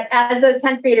 But as those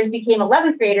 10th graders became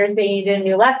 11th graders, they needed a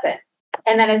new lesson.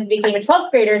 And then as it became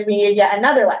 12th graders, we needed yet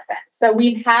another lesson. So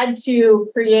we've had to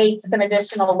create some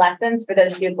additional lessons for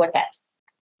those duplicates.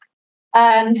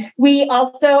 We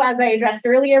also, as I addressed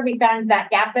earlier, we found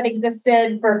that gap that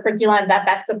existed for curriculum that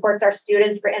best supports our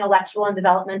students for intellectual and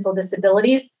developmental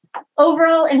disabilities.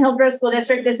 Overall, in Hillsboro School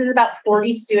District, this is about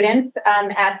 40 students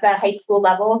at the high school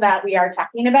level that we are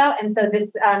talking about. And so this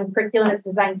curriculum is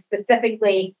designed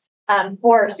specifically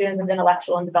for students with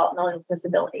intellectual and developmental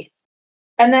disabilities.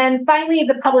 And then finally,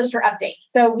 the publisher update.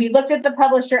 So we looked at the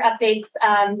publisher updates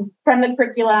from the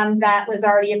curriculum that was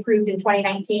already approved in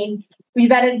 2019. We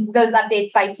vetted those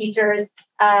updates by teachers.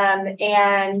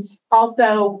 And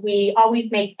also, we always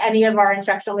make any of our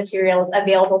instructional materials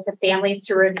available to families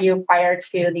to review prior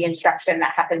to the instruction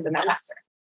that happens in the classroom.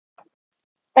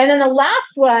 And then the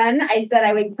last one, I said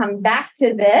I would come back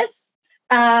to this,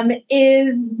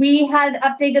 is we had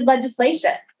updated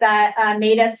legislation that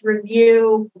made us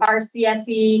review our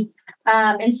CSE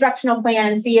instructional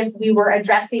plan and see if we were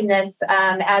addressing this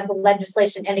as the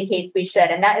legislation indicates we should.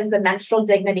 And that is the Menstrual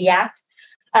Dignity Act.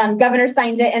 Governor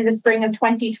signed it in the spring of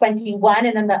 2021,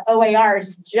 and then the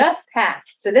OARs just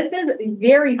passed. So this is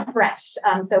very fresh.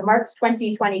 So March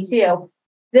 2022.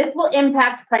 This will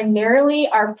impact primarily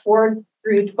our 4th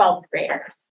through 12th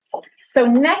graders. So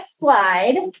next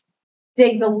slide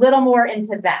digs a little more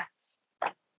into that.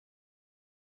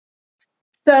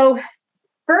 So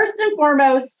first and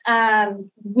foremost,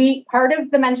 part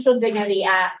of the Menstrual Dignity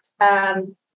Act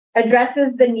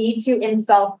addresses the need to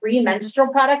install free menstrual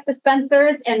product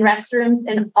dispensers in restrooms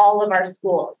in all of our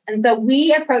schools. And so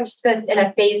we approached this in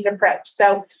a phased approach.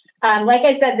 So like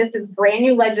I said, this is brand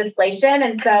new legislation.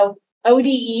 And so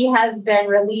ODE has been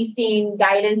releasing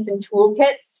guidance and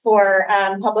toolkits for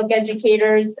public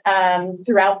educators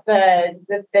throughout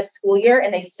this school year,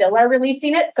 and they still are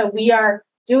releasing it. So we are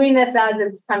doing this as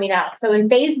it's coming out. So in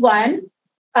phase 1,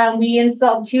 we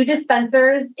installed 2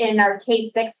 dispensers in our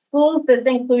K-6 schools. This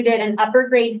included an upper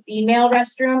grade female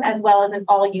restroom as well as an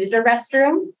all-user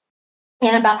restroom,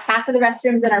 and about half of the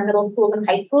restrooms in our middle schools and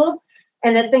high schools.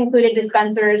 And this included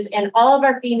dispensers in all of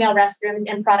our female restrooms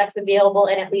and products available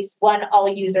in at least 1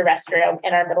 all-user restroom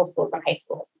in our middle schools and high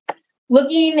schools.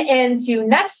 Looking into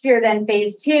next year, then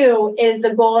phase 2 is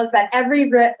the goal is that every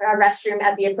restroom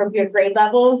at the appropriate grade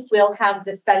levels will have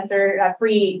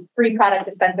free product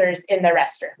dispensers in their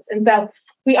restrooms. And so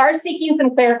we are seeking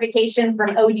some clarification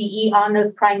from ODE on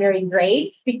those primary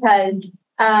grades, because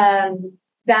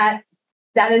that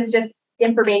is just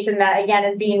information that, again,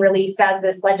 is being released as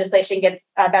this legislation gets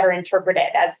better interpreted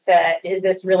as to, is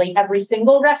this really every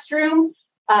single restroom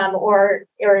or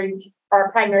our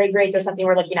primary grades are something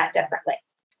we're looking at differently.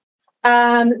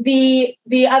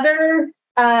 The other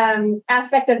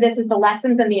aspect of this is the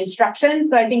lessons and the instruction.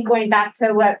 So I think going back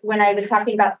to when I was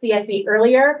talking about CSE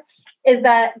earlier, is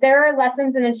that there are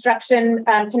lessons and instruction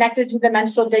connected to the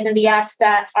Menstrual Dignity Act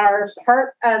that are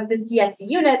part of the CSE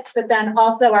units, but then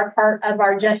also are part of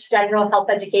our just general health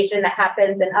education that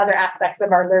happens in other aspects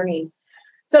of our learning.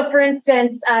 So for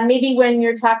instance, maybe when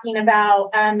you're talking about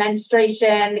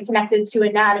menstruation connected to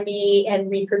anatomy and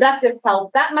reproductive health,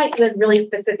 that might live really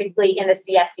specifically in a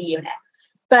CSE unit.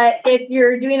 But if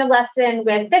you're doing a lesson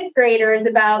with 5th graders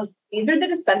about these are the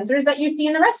dispensers that you see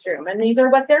in the restroom, and these are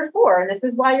what they're for, and this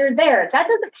is why you're there. That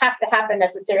doesn't have to happen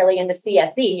necessarily in the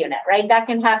CSE unit, right? That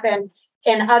can happen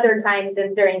in other times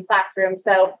during classrooms.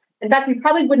 So in fact, we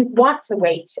probably wouldn't want to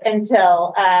wait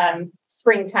until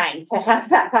springtime to have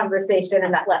that conversation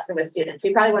and that lesson with students.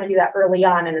 We probably want to do that early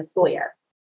on in the school year.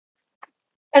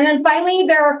 And then finally,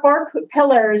 there are 4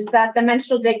 pillars that the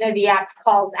Menstrual Dignity Act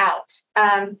calls out.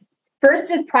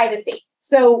 First is privacy.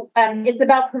 So it's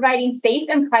about providing safe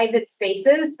and private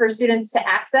spaces for students to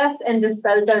access and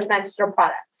dispose of menstrual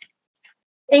products.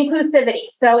 Inclusivity.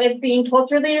 So it's being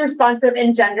culturally responsive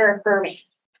and gender affirming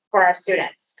for our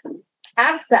students.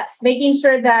 Access, making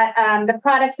sure that the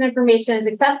products and information is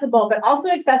accessible, but also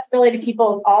accessibility to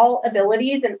people of all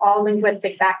abilities and all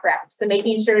linguistic backgrounds. So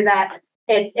making sure that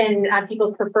it's in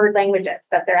people's preferred languages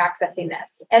that they're accessing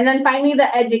this. And then finally,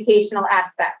 the educational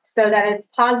aspect, so that it's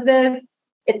positive,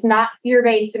 it's not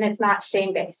fear-based, and it's not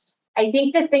shame-based. I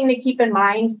think the thing to keep in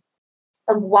mind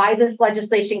of why this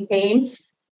legislation came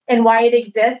and why it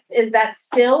exists is that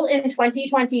still in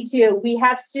 2022, we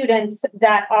have students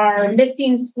that are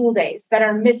missing school days, that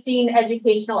are missing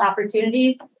educational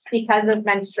opportunities because of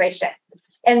menstruation.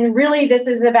 And really, this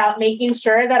is about making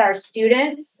sure that our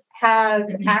students have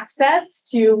access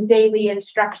to daily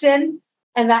instruction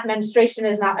and that menstruation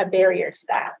is not a barrier to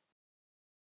that.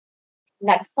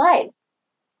 Next slide.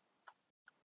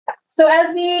 So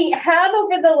as we have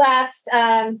over the last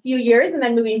few years and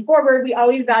then moving forward, we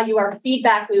always value our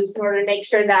feedback loops in order to make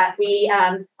sure that we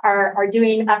are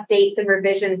doing updates and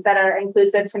revisions that are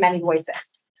inclusive to many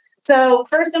voices. So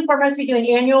first and foremost, we do an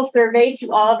annual survey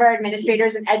to all of our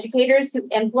administrators and educators who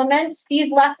implement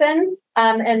these lessons.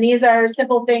 And these are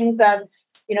simple things of,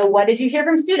 you know, what did you hear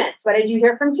from students? What did you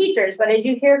hear from teachers? What did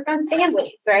you hear from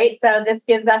families, right? So this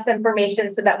gives us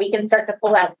information so that we can start to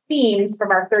pull out themes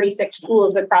from our 36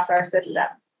 schools across our system.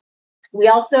 We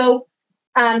also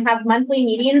have monthly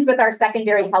meetings with our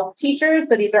secondary health teachers.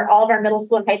 So these are all of our middle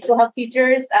school and high school health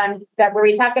teachers where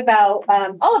we talk about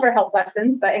all of our health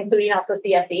lessons, but including also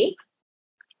CSE.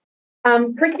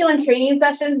 Curriculum training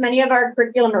sessions, many of our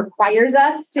curriculum requires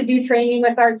us to do training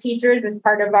with our teachers as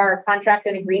part of our contract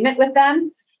and agreement with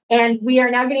them. And we are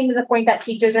now getting to the point that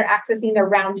teachers are accessing their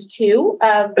round 2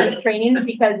 of training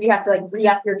because you have to like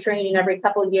re-up your training every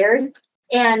couple of years.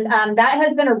 And that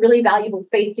has been a really valuable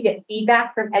space to get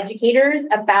feedback from educators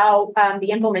about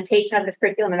the implementation of this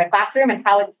curriculum in the classroom and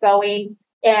how it's going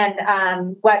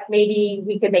and what maybe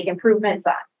we could make improvements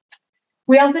on.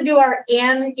 We also do our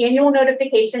annual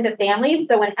notification to families.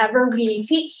 So whenever we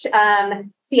teach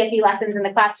CSE lessons in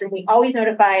the classroom, we always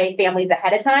notify families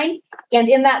ahead of time. And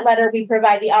in that letter, we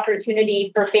provide the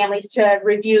opportunity for families to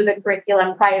review the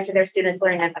curriculum prior to their students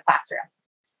learning in the classroom,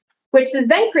 which has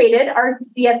then created our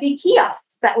CSE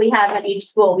kiosks that we have at each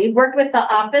school. We've worked with the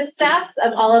office staffs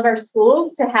of all of our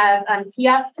schools to have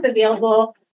kiosks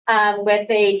available with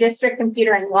a district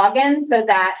computer and login so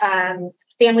that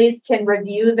families can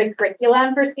review the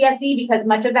curriculum for CSE because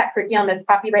much of that curriculum is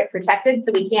copyright protected,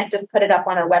 so we can't just put it up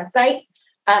on our website.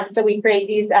 So we create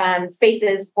these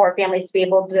spaces for families to be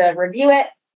able to review it.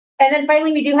 And then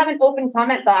finally, we do have an open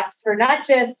comment box for not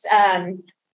just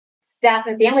staff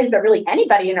and families, but really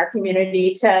anybody in our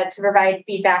community to provide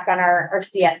feedback on our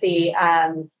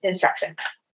CSE instruction.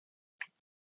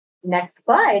 Next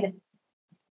slide.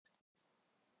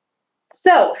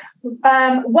 So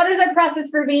what is our process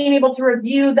for being able to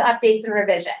review the updates and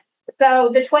revisions?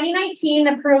 So the 2019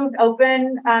 approved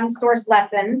open source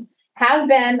lessons have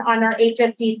been on our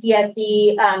HSD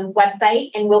CSE website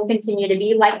and will continue to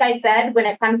be. Like I said, when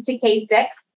it comes to K-6,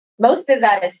 most of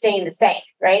that is staying the same,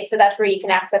 right? So that's where you can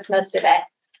access most of it.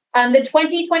 The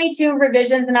 2022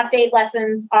 revisions and update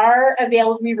lessons are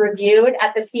available to be reviewed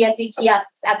at the CSE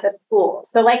kiosks at the school.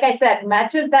 So like I said,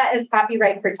 much of that is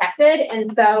copyright protected.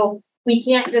 And so we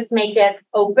can't just make it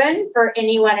open for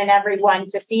anyone and everyone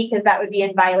to see because that would be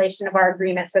in violation of our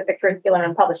agreements with the curriculum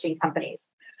and publishing companies.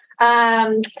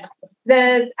 After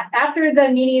the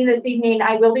meeting this evening,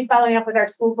 I will be following up with our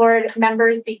school board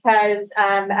members because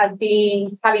of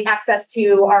having access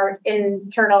to our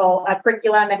internal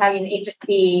curriculum and having an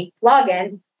HSD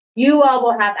login. You all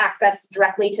will have access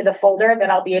directly to the folder that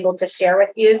I'll be able to share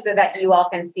with you so that you all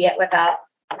can see it without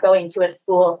going to a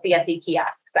school CSE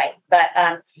kiosk site. But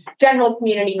general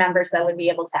community members that would be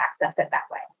able to access it that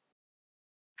way.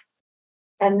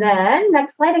 And then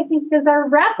next slide, I think, is our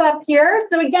wrap up here.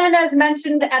 So again, as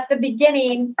mentioned at the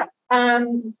beginning,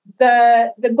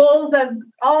 the goals of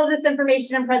all of this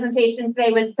information and presentation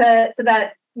today was so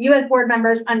that you as board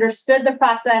members understood the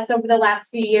process over the last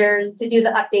few years to do the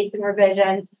updates and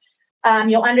revisions.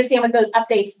 You'll understand what those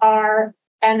updates are.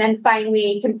 And then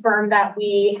finally confirm that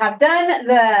we have done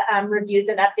the reviews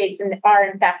and updates and are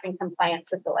in fact in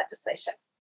compliance with the legislation.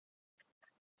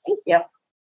 Thank you.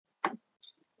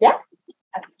 Yeah.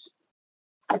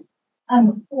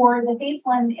 For the phase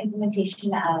 1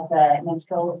 implementation of the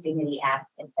Menstrual Dignity Act,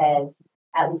 it says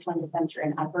at least one dispenser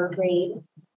in upper grade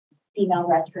female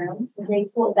restrooms in grade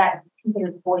school. Is that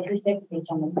considered 4 through 6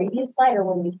 based on the previous slide, or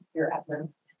what do you consider upper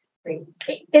grade?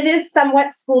 It is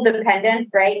somewhat school dependent,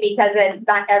 right? Because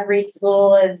not every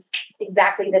school is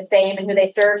exactly the same in who they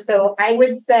serve. So I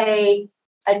would say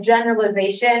a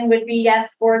generalization would be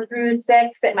yes, 4 through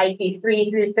 6. It might be 3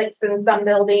 through 6 in some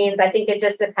buildings. I think it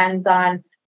just depends on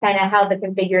kind of how the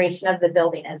configuration of the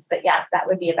building is. But yeah, that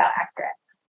would be about accurate.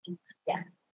 Yeah.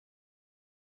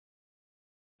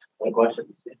 Any questions?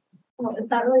 Well,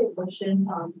 it's not really a question,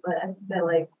 but I feel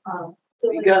like,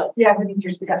 so You go. yeah, we need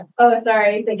to speak up. Oh,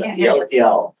 sorry, they can't hear Yell you. at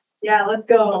y'all. Yeah, let's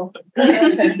go.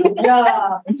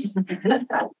 Yeah.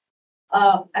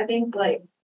 I think like,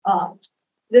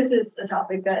 this is a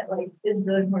topic that like is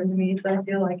really important to me, so I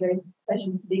feel like I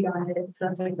should speak on it and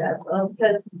stuff like that.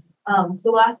 Because,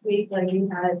 so last week, like we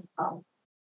had,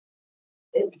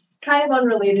 it's kind of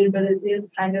unrelated, but it is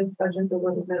kind of touches a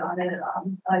little bit on it.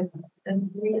 And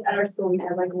we at our school we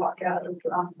had like a walkout of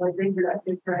like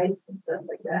reproductive rights and stuff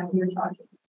like that. And we were talking,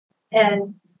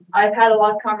 and I've had a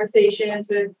lot of conversations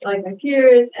with like my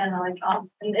peers, and like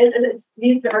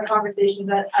these are conversations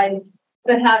that I've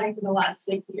been having for the last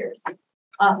 6 years.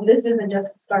 This isn't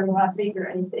just starting last week or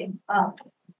anything.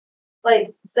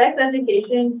 Like sex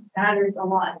education matters a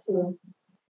lot to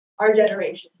our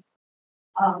generation.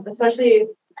 Especially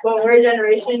when we're a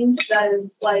generation that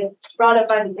is like brought up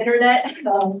by the internet.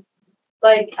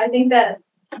 Like I think that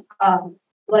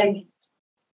like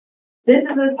this is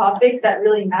a topic that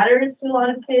really matters to a lot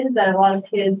of kids, that a lot of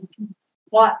kids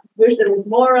wish there was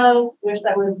more of, wish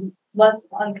that was less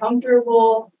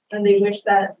uncomfortable, and they wish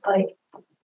that like,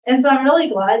 and so I'm really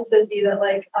glad to see that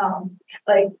like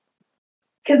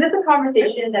because it's a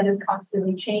conversation that is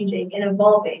constantly changing and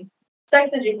evolving.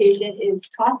 Sex education is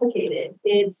complicated,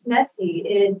 it's messy,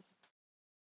 it's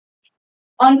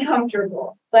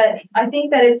uncomfortable, but I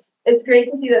think that it's great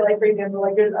to see that, like, for example,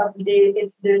 like there's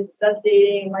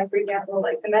updating, like, for example,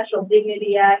 like the Menstrual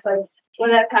Dignity Act, like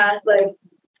when that passed, like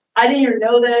I didn't even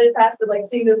know that it passed, but like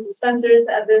seeing those dispensers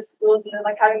at those schools and then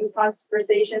like having these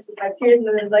conversations with my peers, and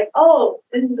then it's like, oh,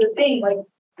 this is a thing. Like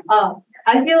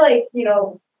I feel like, you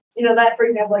know, that, for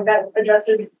example, like that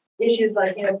addresses issues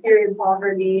like, you know, period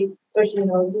poverty, which, you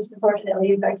know,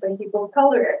 disproportionately affects like people of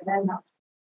color. And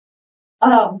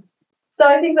so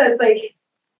I think that's like,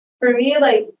 for me,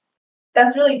 like,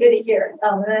 that's really good to hear.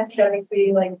 And that makes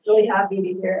me like really happy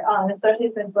to hear,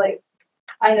 especially since like,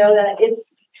 I know that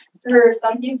it's, for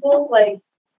some people, like,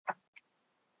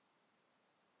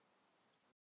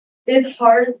 it's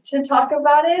hard to talk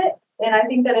about it. And I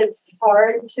think that it's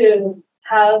hard to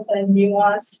have a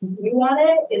nuanced view on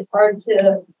it. It's hard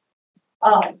to,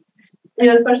 you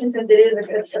know, especially since it is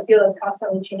a field that's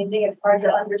constantly changing, it's hard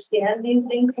to understand these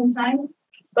things sometimes.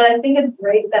 But I think it's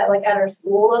great that, like, at our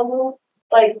school level,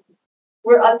 like,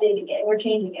 we're updating it, we're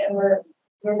changing it, and we're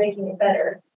making it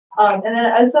better. And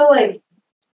then also, like,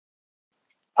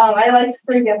 I like,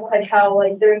 for example, like how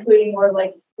like they're including more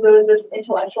like those with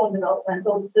intellectual and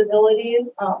developmental disabilities.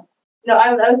 You know,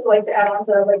 I would also like to add on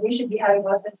to that, like, we should be having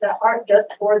lessons that aren't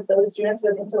just for those students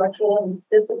with intellectual and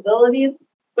disabilities,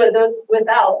 but those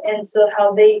without, and so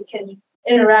how they can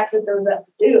interact with those that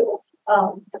do.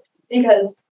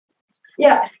 Because,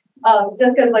 yeah,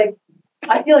 just because, like,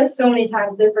 I feel like so many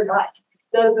times they forgot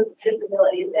those with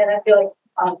disabilities, and I feel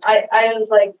like I was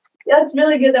like, yeah, it's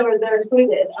really good that they're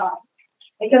included.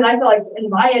 Because I feel like in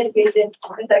my education,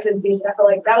 in sex education, I feel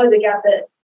like that was a gap that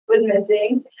was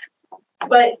missing.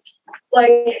 But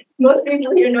like most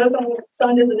people here know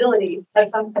some disability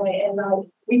at some point, and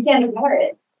we can't ignore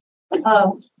it.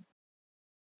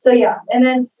 So yeah, and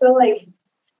then so like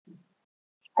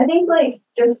I think like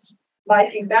just my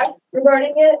feedback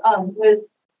regarding it was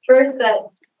first that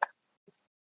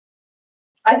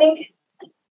I think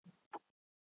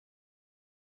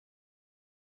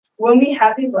when we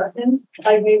have these lessons,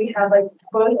 like maybe have like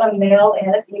both a male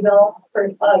and a female,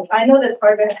 like I know that's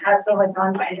hard to have some like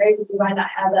non-binary because we might not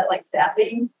have that like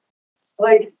staffing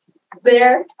like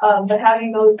there, but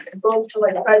having those both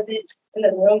like present in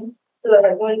the room so that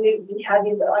like when we have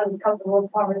these uncomfortable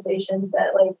conversations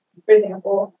that, like, for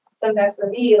example, sometimes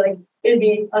for me, like it'd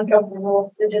be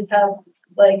uncomfortable to just have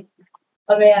like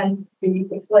a man be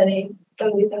explaining some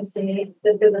of these things to me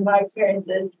just because of my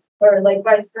experiences, or like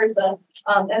vice versa.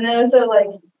 And then also like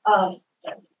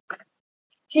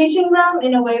teaching them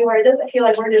in a way where it doesn't feel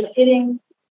like we're just hitting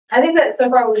I think that so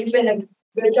far we've been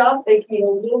a good job. They can be a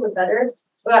little bit better.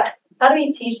 But how do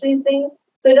we teach these things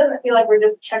so it doesn't feel like we're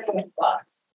just checking a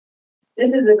box?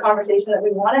 This is the conversation that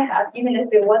we want to have, even if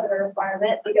it wasn't a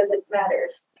requirement, because it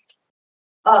matters.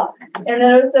 And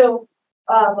then also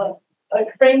a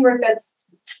framework that's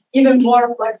even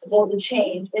more flexible to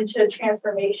change into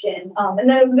transformation. And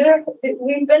then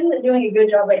we've been doing a good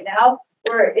job right now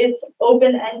where it's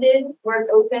open-ended, where it's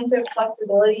open to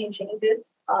flexibility and changes,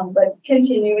 but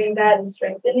continuing that and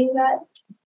strengthening that.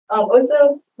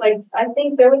 Also, like, I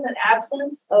think there was an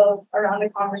absence of around the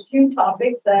conference 2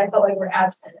 topics that I felt like were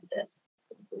absent in this.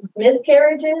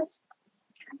 Miscarriages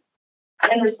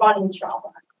and responding to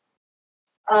trauma.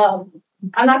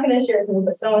 I'm not going to share who,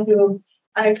 but someone who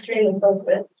I'm extremely close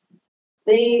with.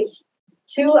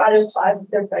 2 out of 5 of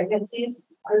their pregnancies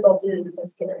resulted in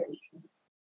miscarriage.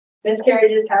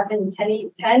 Miscarriages happen 10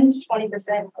 to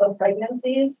 20% of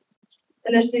pregnancies,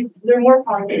 and they're more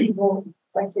common than people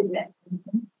like to admit.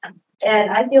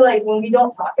 And I feel like when we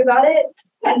don't talk about it,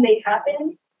 when they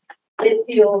happen, it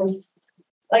feels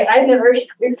like I've never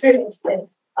experienced it,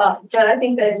 but I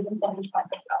think that it's important to talk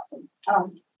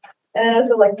about. And then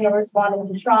also, like,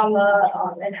 responding to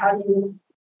trauma, and how do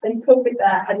you cope with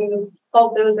that? How do you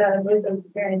help those that have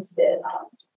experienced it?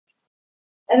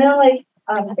 And then, like,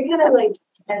 to kind of like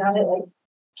end on it, like,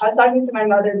 I was talking to my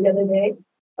mother the other day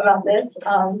about this.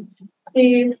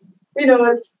 She,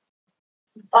 was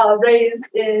raised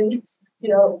in,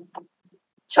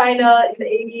 China in the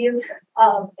 80s,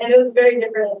 and it was very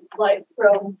different, like,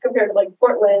 compared to like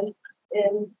Portland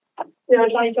in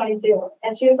 2022.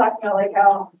 And she was talking about like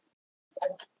how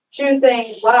she was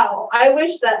saying, wow, I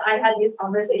wish that I had these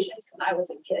conversations when I was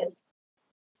a kid.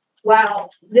 Wow,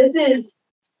 this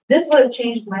would have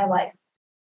changed my life.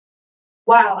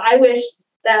 Wow, I wish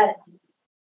that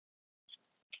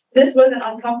this wasn't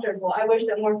uncomfortable. I wish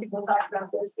that more people talked about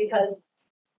this, because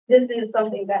this is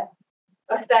something that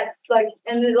affects, like,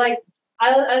 and like,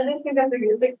 I just think that's a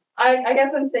good thing. I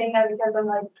guess I'm saying that because I'm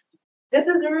like, this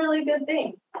is a really good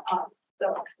thing.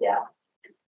 So yeah.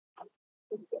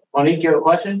 Monique, you have a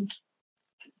question?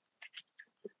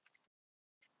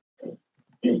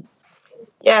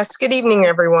 Yes, good evening,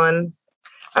 everyone.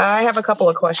 I have a couple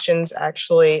of questions,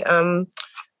 actually.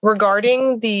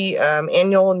 Regarding the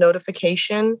annual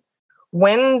notification,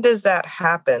 when does that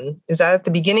happen? Is that at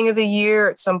the beginning of the year,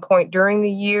 at some point during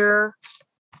the year?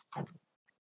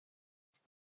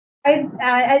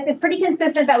 It's pretty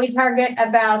consistent that we target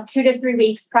about 2 to 3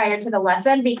 weeks prior to the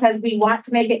lesson, because we want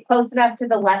to make it close enough to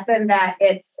the lesson that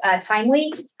it's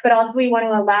timely, but also we want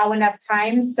to allow enough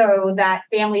time so that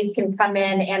families can come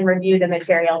in and review the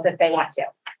materials if they want to.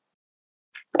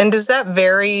 And does that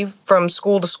vary from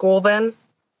school to school then?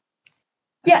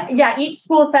 Yeah, each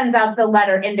school sends out the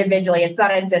letter individually. It's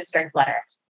not a district letter.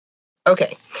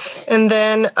 Okay. And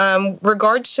then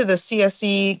regards to the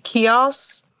CSE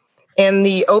kiosks and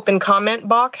the open comment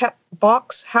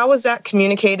box, how is that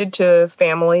communicated to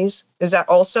families? Is that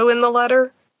also in the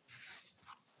letter?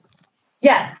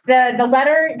 Yes, the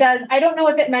letter does. I don't know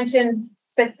if it mentions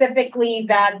specifically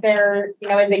that there,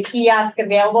 is a kiosk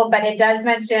available, but it does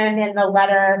mention in the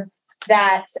letter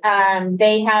that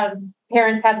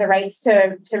parents have the rights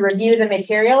to review the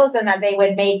materials, and that they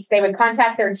would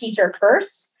contact their teacher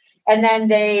first, and then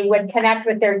they would connect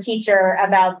with their teacher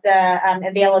about the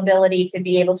availability to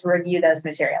be able to review those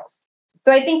materials.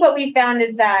 So I think what we found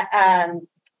is that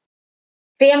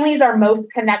families are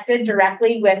most connected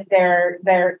directly with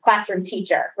their classroom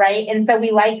teacher, right? And so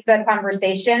we like the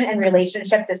conversation and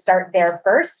relationship to start there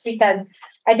first, because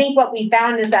I think what we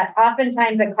found is that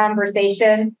oftentimes a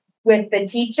conversation with the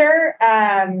teacher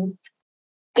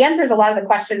answers a lot of the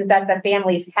questions that the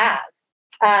families have.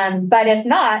 But if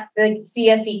not, the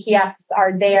CSE kiosks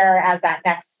are there as that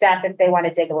next step if they want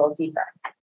to dig a little deeper.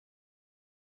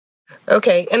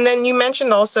 Okay, and then you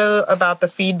mentioned also about the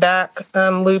feedback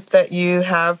loop that you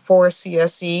have for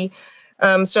CSE.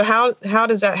 So how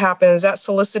does that happen? Is that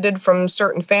solicited from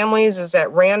certain families? Is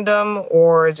that random,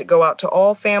 or does it go out to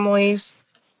all families?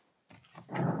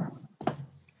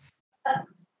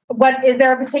 What is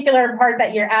there a particular part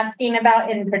that you're asking about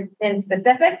in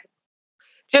specific?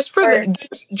 Just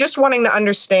wanting to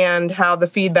understand how the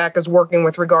feedback is working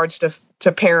with regards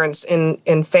to parents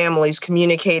and families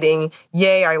communicating,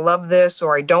 yay, I love this,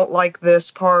 or I don't like this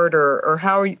part, or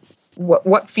how,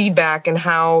 what feedback and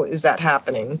how is that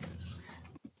happening?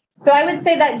 So I would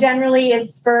say that generally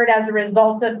is spurred as a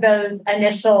result of those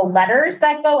initial letters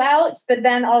that go out, but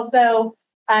then also,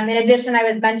 in addition, I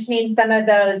was mentioning some of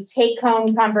those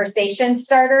take-home conversation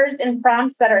starters and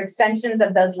prompts that are extensions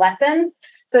of those lessons.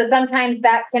 So sometimes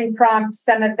that can prompt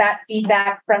some of that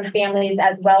feedback from families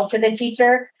as well to the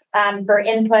teacher, for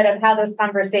input of how those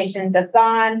conversations have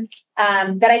gone,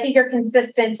 that I think are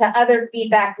consistent to other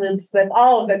feedback loops with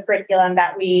all of the curriculum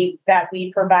that we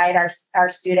provide our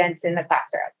students in the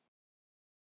classroom.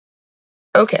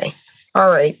 Okay. All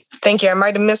right. Thank you. I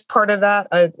might have missed part of that.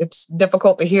 It's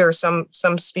difficult to hear some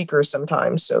speakers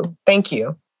sometimes. So thank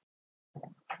you.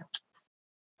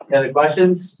 Any other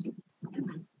questions?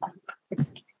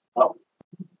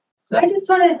 I just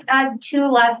want to add two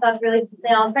last thoughts really quickly.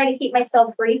 I'll try to keep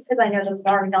myself brief because I know that we've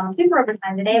already gone super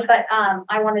overtime today, but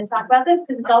I want to talk about this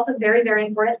because it's also very, very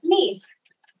important to me.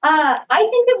 I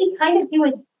think that we kind of do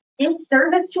a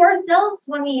disservice to ourselves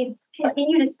when we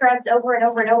continue to stress over and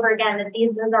over and over again that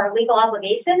these are our legal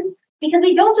obligations, because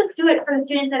we don't just do it for the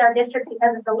students in our district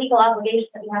because it's a legal obligation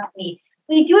that we have to meet.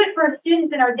 We do it for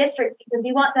students in our district because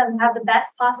we want them to have the best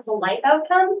possible life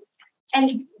outcomes.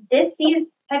 And this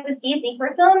type of CSE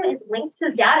curriculum is linked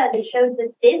to data that shows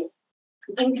that this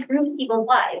improves people's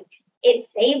lives. It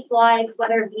saves lives,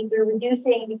 whether it be through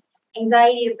reducing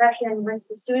anxiety, depression, risk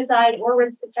of suicide, or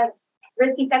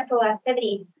risky sexual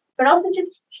activity, but also just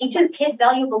teaches kids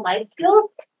valuable life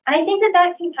skills. And I think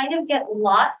that can kind of get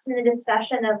lost in the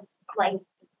discussion of like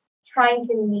trying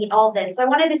to meet all this. So I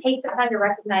wanted to take some time to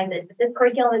recognize it, that this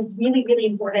curriculum is really, really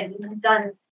important. We've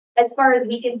done, as far as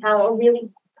we can tell,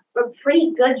 a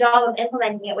pretty good job of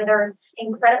implementing it with our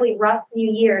incredibly rough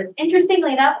few years.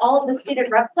 Interestingly enough, all of the student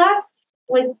rep class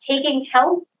was taking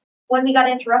health when we got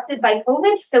interrupted by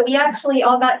COVID. So we actually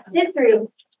all got to sit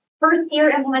through first year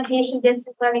implementation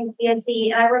distance learning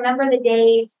CSE. And I remember the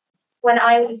day when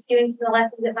I was doing some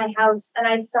lessons at my house and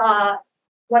I saw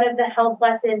one of the health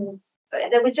lessons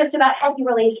that was just about healthy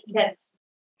relationships.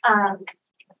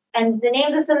 And the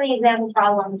names of some of the example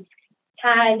problems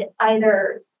had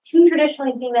either two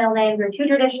traditionally female names or two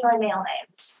traditionally male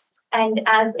names. And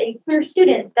as a queer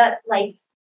student, that like,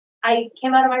 I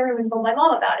came out of my room and told my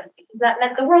mom about it because that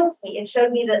meant the world to me. It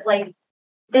showed me that like,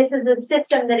 this is a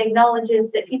system that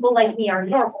acknowledges that people like me are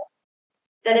normal,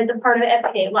 that is a part of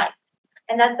everyday life.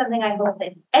 And that's something I hope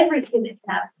that every student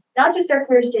can have, not just our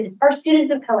queer students, our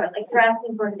students of color, like you're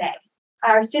asking for today,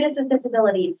 our students with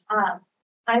disabilities.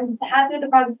 I'm happy with the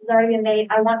progress that's already been made.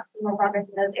 I want to see more progress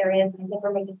in those areas, and I think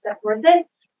we're making steps towards it.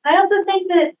 I also think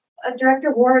that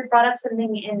Director Ward brought up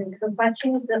something in the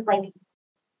questions that like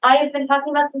I have been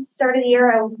talking about since the start of the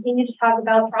year. I will continue to talk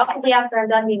about probably after I'm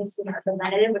done being a student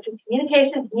representative, which is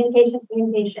communication.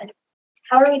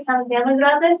 How are we telling families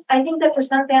about this? I think that for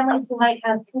some families who might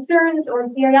have concerns or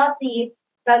curiosity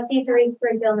about CSE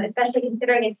curriculum, especially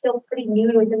considering it's still pretty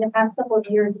new within the past couple of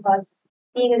years of us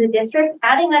being in the district,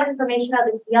 adding that information about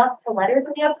the kiosk to letters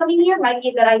in the upcoming year might be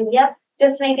a good idea.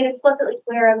 Just to make it explicitly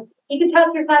clear of you can talk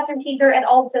to your classroom teacher and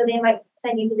also they might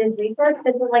send you to this resource.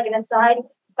 This is like an aside,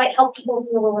 might help people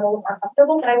feel a little more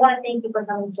comfortable, but I want to thank you for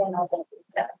coming to all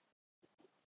this.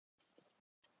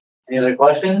 Any other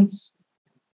questions?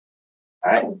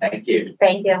 All right, thank you.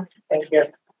 Thank you. Thank you.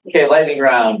 Okay, lightning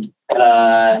round.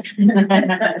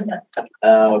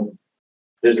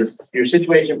 Your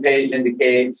situation page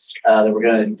indicates that we're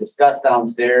going to discuss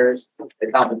downstairs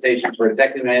the compensation for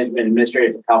executive management,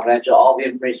 administrative, confidential. All the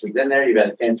information is in there. You've had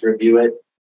a chance to review it.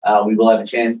 We will have a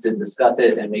chance to discuss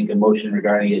it and make a motion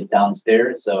regarding it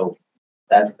downstairs. So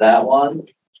that's that one.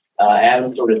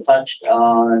 Adam sort of touched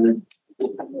on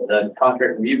the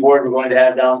contract review board we're going to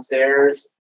have downstairs,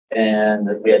 and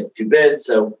we had 2 bids.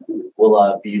 So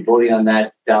we'll be voting on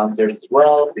that downstairs as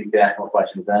well. So you can ask more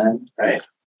questions then, right?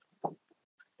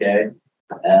 Okay.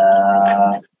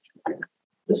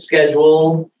 The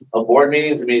schedule of board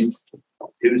meetings, I mean, it's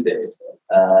Tuesdays.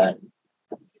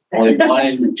 Only one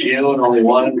in June, only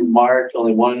one in March,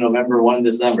 only one in November, one in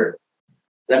December.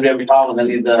 Does anybody have a problem with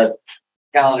any of the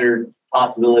calendar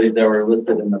possibilities that were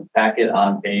listed in the packet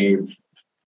on page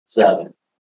 7?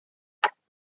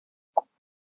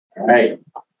 All right.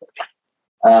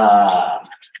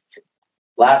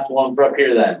 Last one for up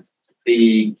here then.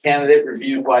 The candidate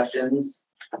review questions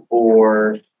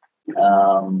for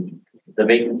the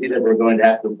vacancy that we're going to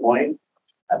have to appoint.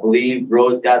 I believe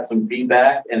Rose got some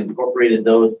feedback and incorporated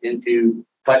those into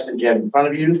questions you have in front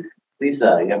of you.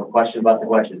 Lisa, you have a question about the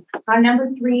question? On number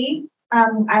 3,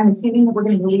 I'm assuming that we're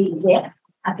going to delete with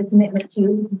after commitment to,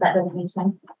 because that doesn't make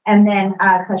sense. And then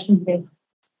question 6,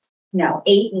 no,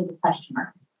 8 needs a question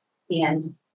mark. The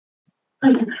end.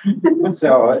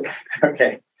 So,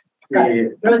 okay.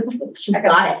 Rose, she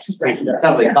got it. She's right.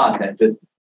 Probably content, just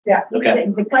yeah. Okay.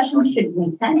 The question should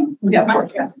make sense. Yeah, of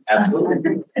course. Yes,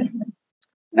 absolutely. And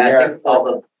I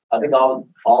think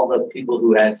all the people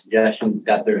who had suggestions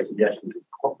got their suggestions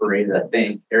incorporated. I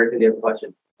think. Erica, do you have a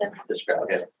question?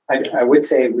 Okay. I would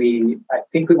say I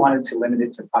think we wanted to limit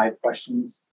it to 5 questions.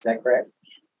 Is that correct?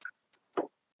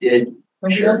 Did,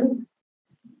 sure.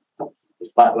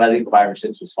 I think 5 or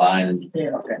 6 was fine.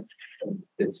 Yeah, okay.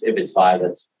 If it's 5,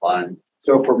 that's fine.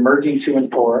 So if we're merging 2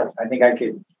 and 4, I think I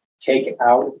could take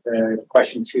out the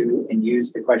question 2 and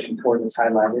use the question 4 that's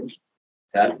highlighted.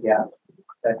 Yeah. Yeah.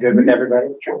 That good with everybody?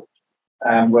 Sure.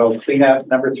 We'll clean up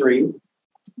number 3.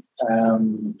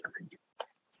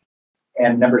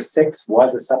 And number 6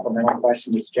 was a supplemental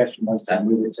question. The suggestion was to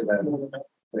move it to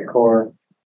the core.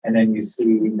 And then you see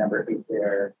number 8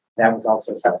 there. That was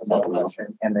also a supplemental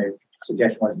question. And the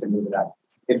suggestion was to move it up.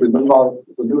 If we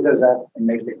move those up and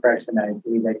make the correction, I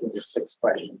believe that gives us 6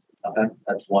 questions. Okay,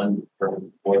 that's 1 for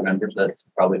board members. That's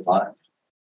probably fine.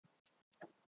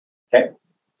 Okay.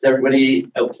 Is everybody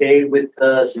okay with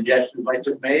the suggestions I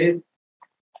just made?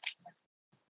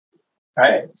 All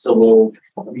right, so we'll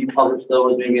republish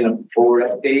those maybe in a forward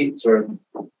updates or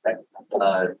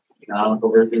economical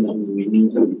version of the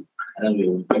meetings, and then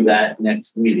we'll do that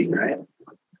next meeting, right?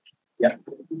 Yeah.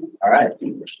 All right,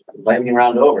 lightning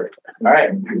round over. All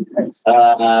right,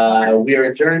 we are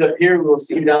adjourned up here. We'll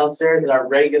see you downstairs in our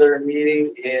regular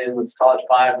meeting in, let's call it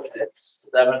 5 minutes,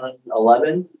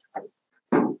 7:11.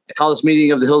 I call this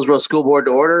meeting of the Hillsboro School Board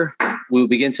to order. We will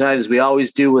begin tonight as we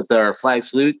always do with our flag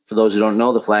salute. For those who don't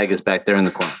know, the flag is back there in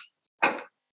the corner. I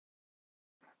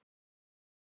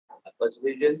pledge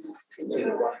allegiance to the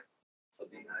flag of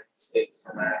the United States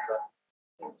of America,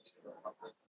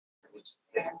 which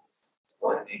stands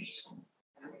one nation,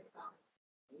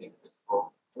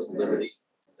 indivisible, with liberty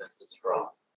and justice for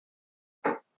all.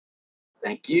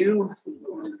 Thank you.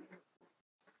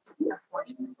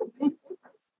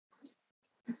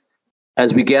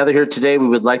 As we gather here today, we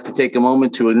would like to take a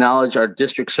moment to acknowledge our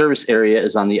district service area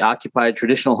is on the occupied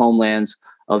traditional homelands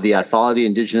of the Atfaldi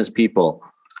indigenous people,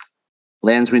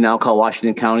 lands we now call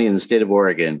Washington County in the state of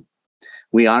Oregon.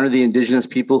 We honor the indigenous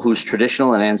people whose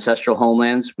traditional and ancestral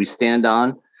homelands we stand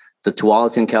on, the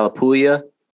Tualatin Kalapuya,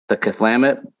 the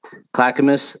Kathlamet,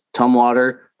 Clackamas,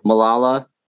 Tumwater, Malala,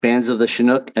 bands of the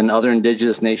Chinook, and other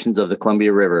indigenous nations of the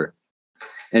Columbia River.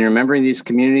 In remembering these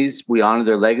communities, we honor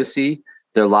their legacy,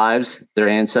 their lives, their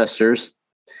ancestors.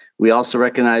 We also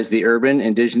recognize the urban,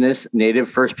 indigenous, native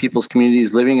First Peoples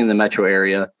communities living in the metro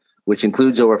area, which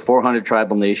includes over 400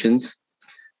 tribal nations.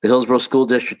 The Hillsboro School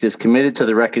District is committed to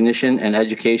the recognition and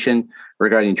education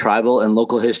regarding tribal and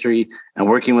local history and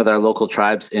working with our local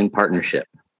tribes in partnership.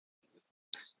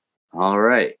 All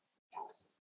right.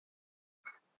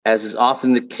 As is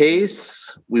often the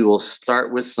case, we will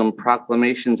start with some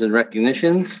proclamations and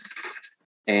recognitions.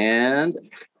 And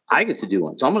I get to do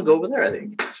one. So I'm going to go over there, I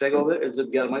think. Should I go over there? Is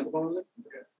it got a microphone over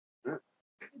there?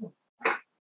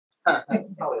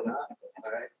 Probably not.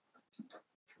 All right.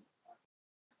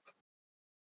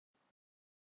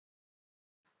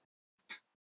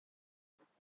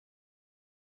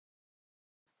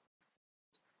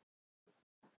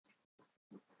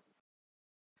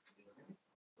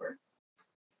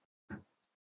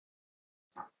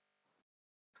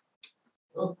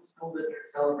 Hillsboro School District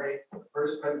celebrates the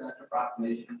first presidential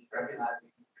proclamation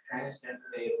recognizing Transgender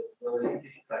Day of Disability and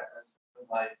Spectrum of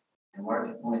Life in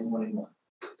March of 2021.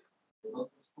 The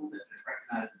local school district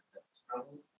recognizes that the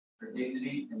struggle for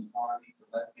dignity and equality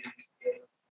for lesbian, gay,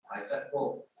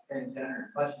 bisexual, transgender,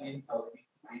 and questioning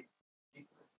LGBT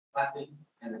people, plastic,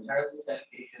 and the tireless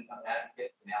dedication of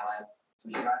advocates and allies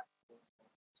to strive for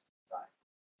society.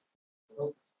 The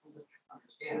local school district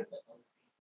understands that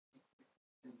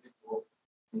individuals,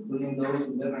 including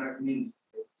those who live in our community,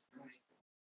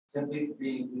 simply for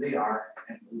being who they are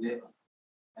and who they are.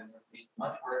 And there will be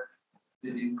much work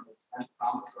to do to extend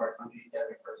promise to our country to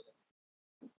every person.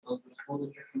 The local school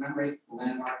district commemorates the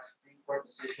landmark Supreme Court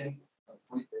decision of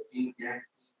 2015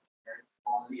 guaranteeing marriage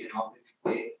equality in all 50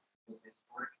 states with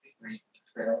historic victory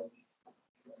for LGBT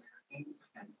Americans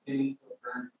and continuing to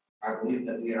affirm our belief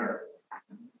that we are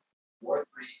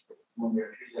war-free when we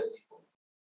are treated as equal.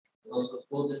 The local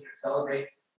school district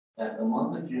celebrates that the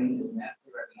month of June is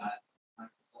nationally recognized to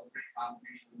celebrate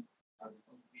contributions of the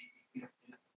LGBTQ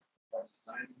by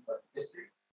society but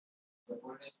history. The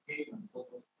Board of Education of the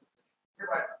local school district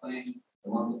hereby proclaim the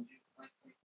month of June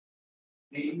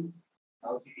 2023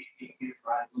 LGBTQ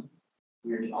Pride Month.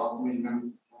 We urge all community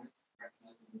members to join us in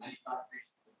recognizing the many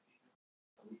contributions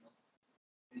of the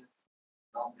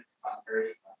development and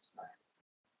prosperity of society.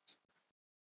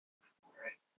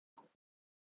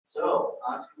 So,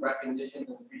 on to recognition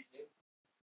and appreciation.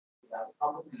 We have a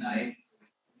couple tonight.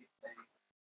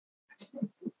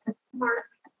 Mark,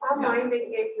 online they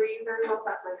gave you very well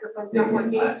that microphone's not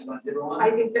working.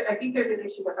 I think there's an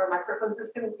issue with our microphone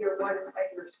system. If you're going to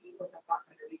type your speed with the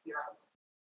button underneath your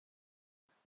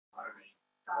arm.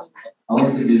 I'll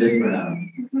also do this for now.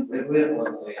 We have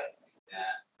one way.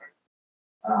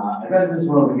 I read this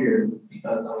one over here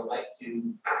because I would like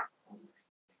to.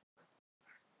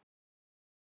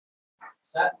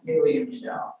 Seth, Haley, and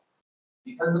Michelle.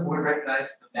 Because the board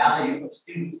recognizes the value of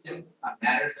students' input on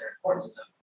matters that are important to them,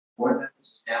 board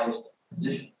members established the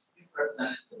position of student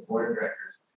representative to the board of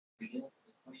directors beginning with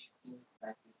the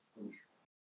 2018-19 school year.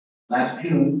 Last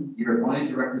June, you were appointed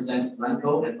to represent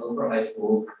Glencoe and Hillsboro High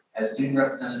Schools as student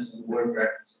representatives to the board of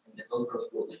directors in the Hillsboro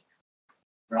School District.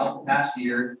 Throughout the past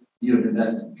year, you have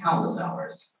invested countless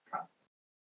hours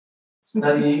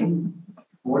studying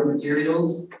board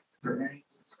materials, preparing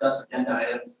to discuss agenda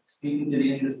items, speaking to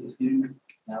the interests of students,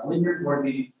 not only during board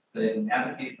meetings, but in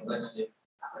advocating for legislation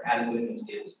for adequate and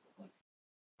stable schooling,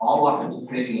 all while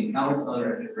participating in countless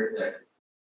other extracurricular activities.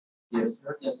 You have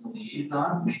served as a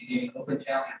liaison, maintaining open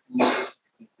channel communication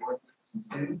between board members and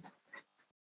students.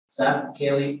 Seth,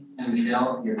 Kaylee, and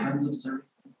Michelle, your terms of service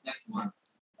next month.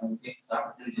 I will take this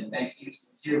opportunity to thank you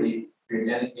sincerely for your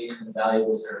dedication and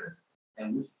valuable service,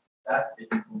 and wish you the best as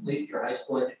you complete your high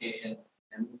school education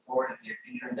and move forward in your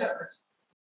future endeavors.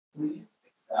 Please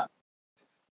accept.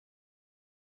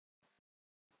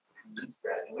 Please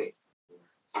graduate.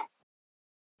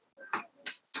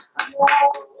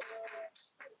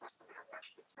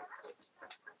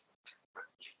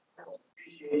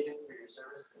 Appreciation for your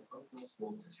service to the local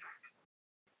school district.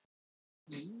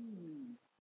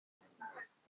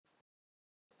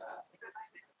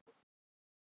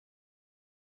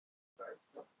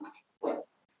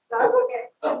 That's okay.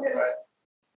 Oh, right.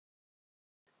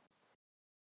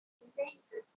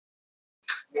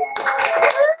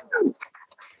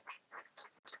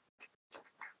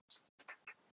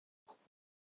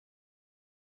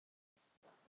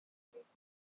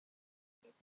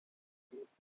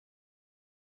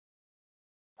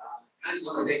 I just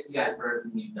want to thank you guys for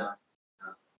everything you've done.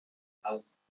 I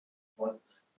was one of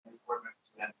the board members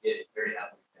who advocated very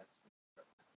heavily.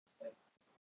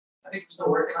 I think we're still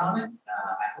working on it.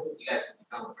 I hope you guys have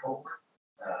become a cohort.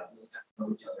 Really got to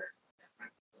know each other.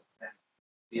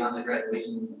 Beyond the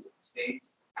graduation stage,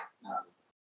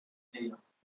 you know,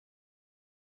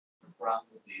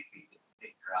 probably we could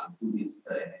take around 2 weeks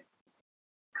today.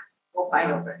 We'll fight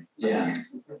over it. Yeah,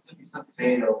 there'll be some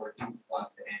debate over who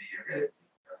wants to hand your graduation.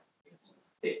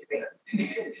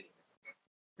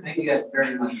 Thank you guys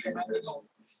very much.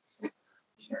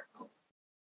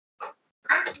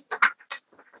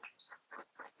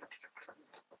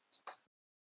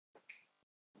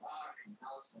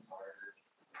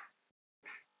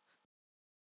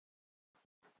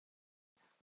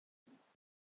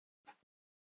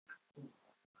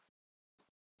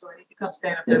 So I need to come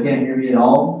stand up You there. can't hear me at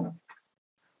all?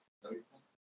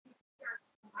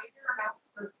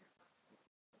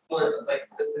 Well, it's like,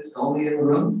 this is only in the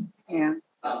room? Yeah.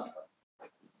 Um,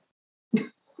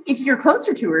 If you're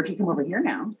closer to her, if you come over here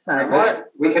now, so.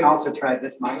 We can also try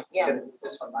this mic, Yeah. because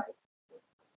this one might.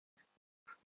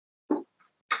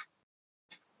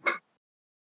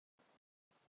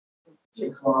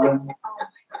 Come on.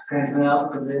 Transmit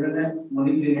out for the internet.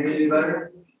 Monique, can you hear me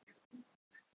better?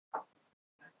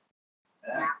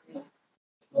 Yeah. I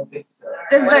don't think so.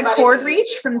 Does the cord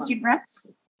reach from the student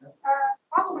reps?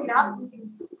 Probably not.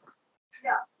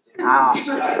 Yeah.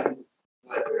 Oh.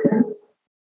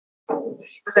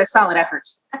 It was a solid effort.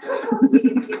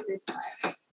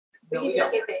 No, we don't.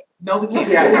 Skip it. No, we can't.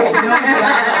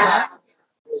 Yeah.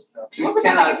 You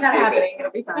cannot It's not skip it. happening,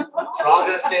 it'll be fine. We're all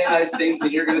gonna say nice things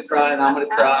and you're gonna try and I'm gonna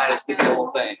try. Let's get the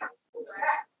whole thing.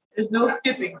 There's no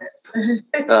skipping this.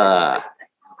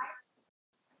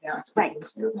 Yeah, right.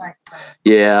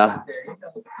 Yeah. There you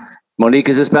go. Monique,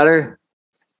 is this better?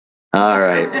 All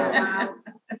right.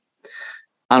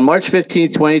 On March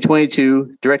 15th,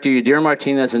 2022, Director Yadira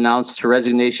Martinez announced her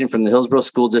resignation from the Hillsboro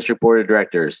School District Board of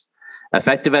Directors.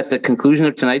 Effective at the conclusion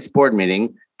of tonight's board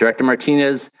meeting, Director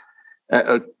Martinez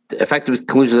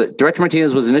Director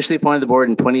Martinez was initially appointed to the board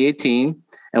in 2018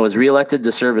 and was reelected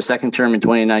to serve a second term in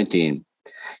 2019.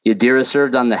 Yadira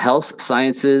served on the Health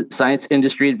Science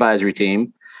Industry Advisory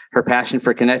Team. Her passion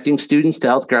for connecting students to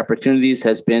healthcare opportunities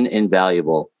has been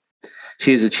invaluable.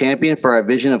 She is a champion for our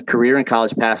vision of career and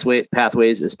college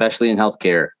pathways, especially in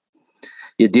healthcare.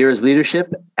 Yadira's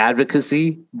leadership,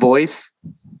 advocacy, voice,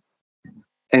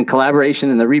 and collaboration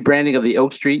in the rebranding of the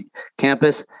Oak Street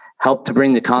campus helped to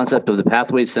bring the concept of the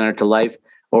Pathways Center to life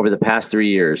over the past 3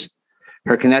 years.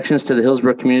 Her connections to the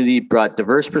Hillsboro community brought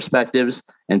diverse perspectives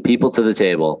and people to the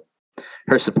table.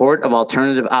 Her support of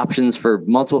alternative options for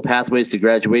multiple pathways to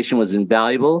graduation was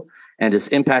invaluable and has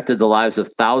impacted the lives of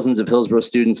thousands of Hillsboro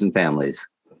students and families.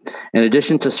 In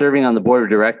addition to serving on the board of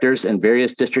directors and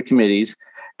various district committees,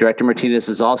 Director Martinez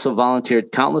has also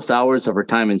volunteered countless hours of her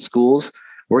time in schools,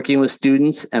 working with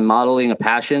students, and modeling a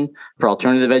passion for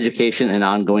alternative education and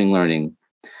ongoing learning.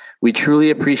 We truly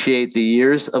appreciate the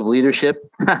years of leadership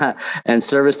and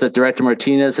service that Director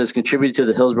Martinez has contributed to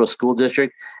the Hillsboro School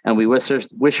District, and we wish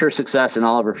her success in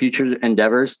all of her future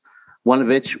endeavors, one of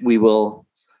which we will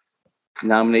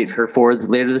nominate her for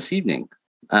later this evening.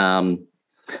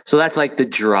 So that's like the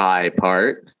dry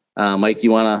part. Mike,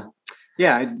 you want to?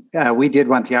 Yeah, we did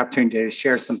want the opportunity to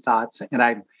share some thoughts, and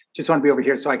I just want to be over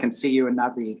here so I can see you and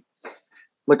not be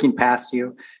looking past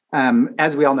you.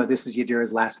 As we all know, this is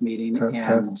Yadira's last meeting,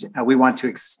 and we want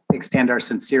to extend our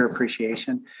sincere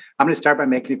appreciation. I'm going to start by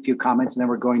making a few comments, and then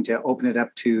we're going to open it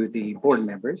up to the board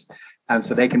members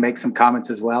so they can make some comments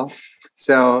as well.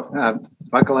 So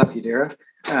buckle up, Yadira.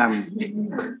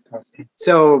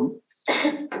 So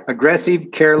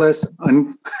aggressive, careless,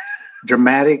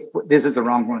 dramatic. This is the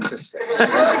wrong one.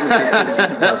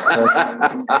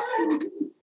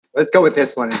 Let's go with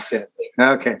this one instead.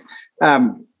 Okay.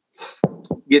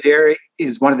 Yadira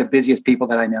is one of the busiest people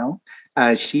that I know.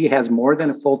 She has more than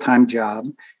a full-time job,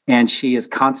 and she is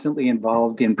constantly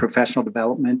involved in professional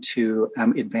development to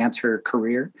advance her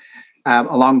career.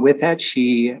 Along with that,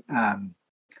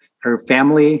 her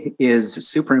family is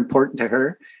super important to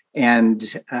her, and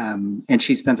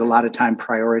she spends a lot of time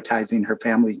prioritizing her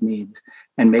family's needs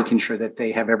and making sure that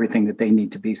they have everything that they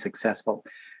need to be successful.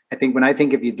 I think when I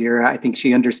think of Yadira, I think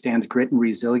she understands grit and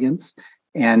resilience,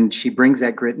 and she brings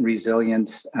that grit and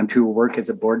resilience to her work as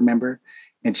a board member,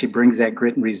 and she brings that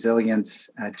grit and resilience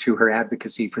to her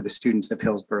advocacy for the students of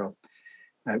Hillsboro.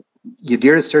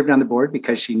 Yadira served on the board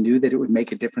because she knew that it would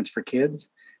make a difference for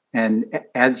kids. And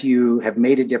as you have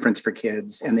made a difference for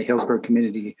kids and the Hillsboro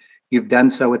community, you've done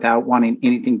so without wanting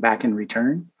anything back in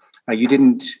return. You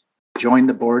didn't join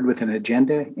the board with an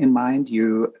agenda in mind.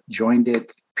 You joined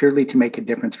it purely to make a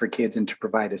difference for kids and to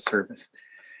provide a service.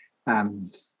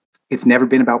 It's never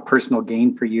been about personal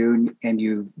gain for you, and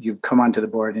you've come onto the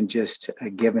board and just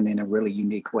given in a really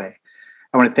unique way.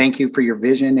 I want to thank you for your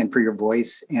vision and for your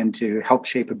voice and to help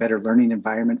shape a better learning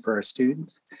environment for our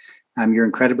students. You're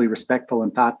incredibly respectful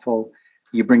and thoughtful.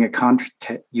 You've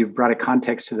brought a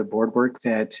context to the board work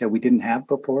that we didn't have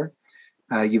before.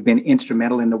 You've been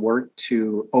instrumental in the work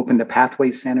to open the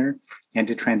Pathway Center and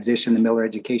to transition the Miller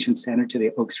Education Center to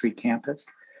the Oak Street campus.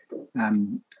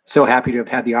 I'm so happy to have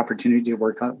had the opportunity to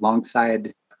work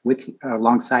alongside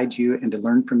you and to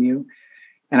learn from you.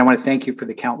 And I want to thank you for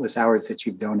the countless hours that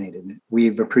you've donated.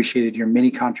 We've appreciated your many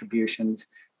contributions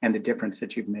and the difference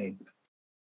that you've made.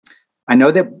 I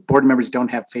know that board members don't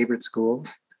have favorite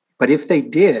schools, but if they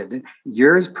did,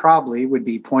 yours probably would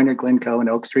be Poynter, Glencoe, and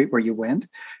Oak Street where you went,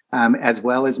 as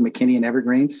well as McKinney and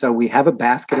Evergreen. So we have a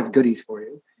basket of goodies for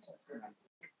you.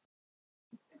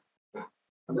 It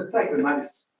looks like we might have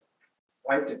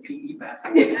swiped a PE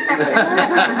basket.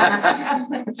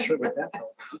 Sure what that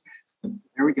felt.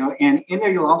 There we go. And in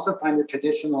there, you'll also find the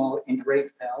traditional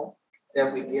engraved bell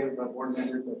that we give board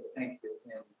members as a thank you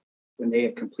when they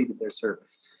have completed their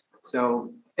service.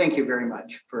 So thank you very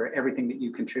much for everything that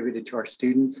you contributed to our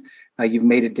students. You've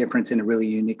made a difference in a really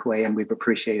unique way, and we've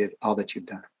appreciated all that you've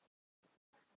done.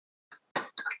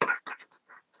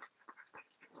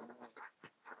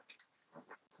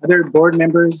 Other board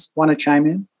members want to chime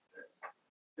in?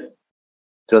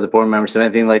 Do other board members have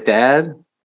anything like to add?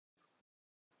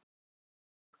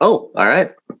 Oh, all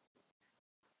right.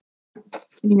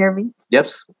 Can you hear me? Yep.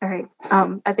 All right.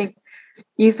 I think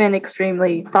you've been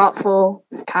extremely thoughtful,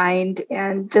 kind,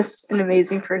 and just an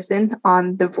amazing person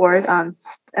on the board. And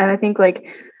I think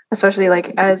especially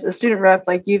as a student rep,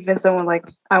 you've been someone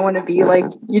I want to be like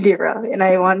Yadira, and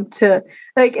I want to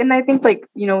and I think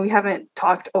we haven't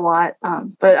talked a lot,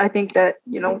 but I think that,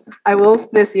 I will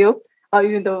miss you,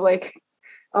 even though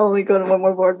I'll only go to one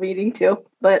more board meeting too.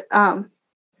 But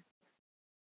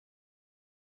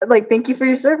thank you for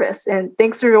your service, and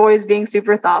thanks for always being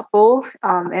super thoughtful.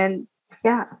 And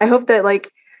yeah, I hope that I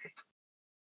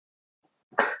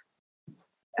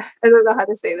don't know how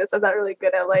to say this. I'm not really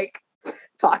good at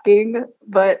talking,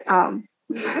 but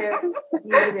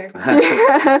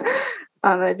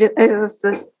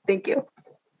just thank you.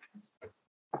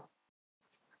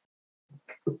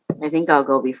 I think I'll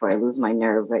go before I lose my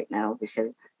nerve right now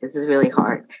because this is really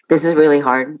hard. This is really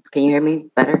hard. Can you hear me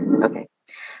better? Okay.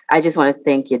 I just want to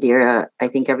thank Yadira. I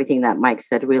think everything that Mike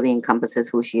said really encompasses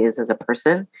who she is as a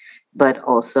person, but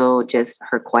also just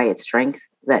her quiet strength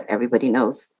that everybody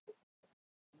knows.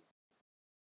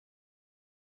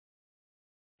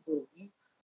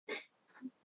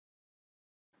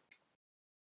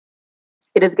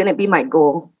 It is going to be my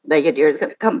goal that Yadira is going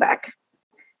to come back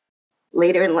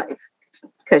later in life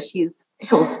because she's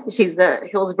a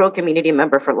Hillsboro community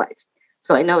member for life.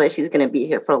 So I know that she's going to be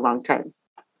here for a long time.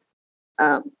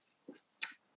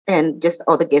 And just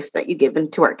all the gifts that you've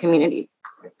given to our community.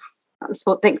 I'm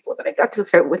so thankful that I got to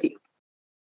serve with you.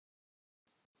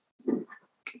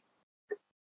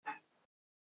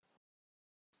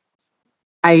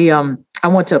 I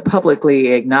want to publicly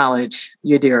acknowledge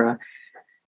Yadira.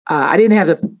 I didn't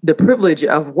have the privilege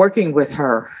of working with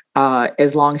her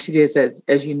as long as she did.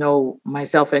 As you know,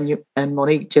 myself and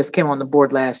Monique just came on the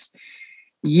board last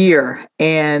year,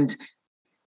 and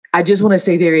I just want to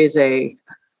say there is a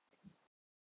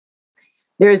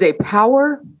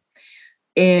power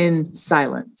in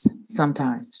silence.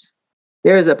 Sometimes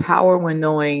there is a power when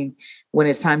knowing when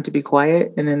it's time to be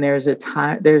quiet, and then there's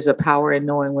a power in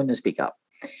knowing when to speak up.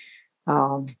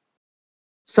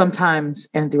 Sometimes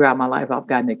and throughout my life, I've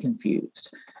gotten it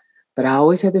confused, but I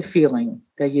always had the feeling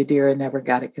that Yadira never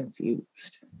got it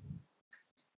confused.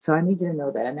 So I need you to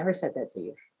know that I never said that to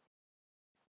you.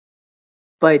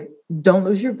 But don't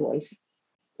lose your voice.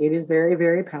 It is very,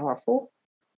 very powerful.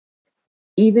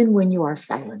 Even when you are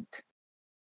silent,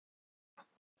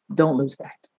 don't lose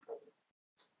that.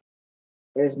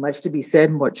 There's much to be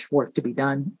said, much work to be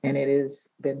done, and it has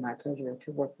been my pleasure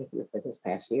to work with you for this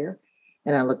past year.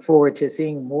 And I look forward to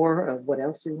seeing more of what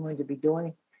else you're going to be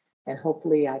doing. And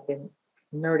hopefully I can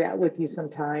nerd out with you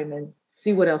sometime and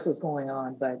see what else is going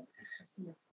on. But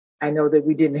I know that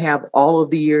we didn't have all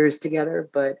of the years together,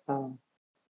 but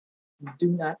do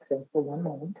not think for one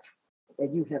moment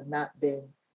that you have not been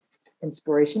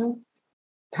inspirational,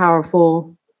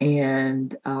 powerful,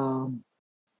 and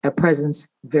a presence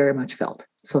very much felt.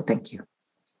 So thank you.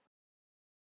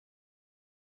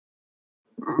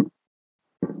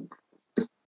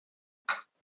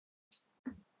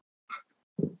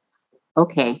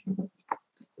 Okay.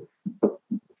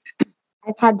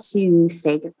 I've had to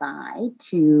say goodbye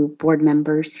to board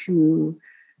members who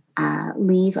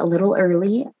leave a little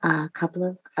early a couple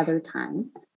of other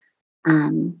times.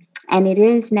 And it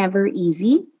is never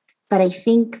easy, but I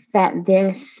think that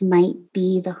this might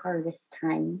be the hardest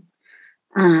time.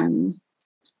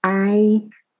 I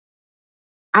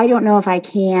don't know if I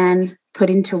can put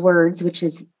into words, which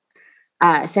is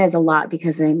says a lot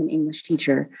because I'm an English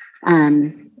teacher,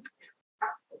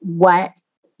 what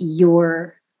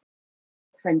your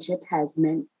friendship has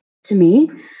meant to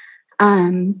me,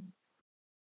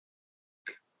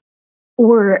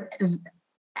 or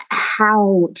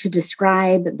how to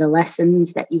describe the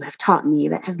lessons that you have taught me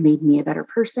that have made me a better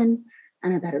person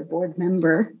and a better board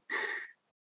member.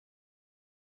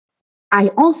 I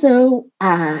also,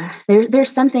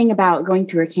 there's something about going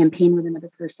through a campaign with another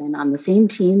person on the same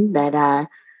team that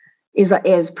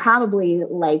is probably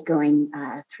like going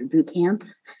through boot camp.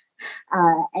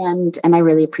 And I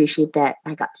really appreciate that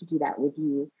I got to do that with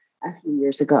you a few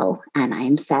years ago. And I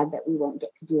am sad that we won't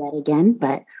get to do that again,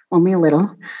 but only a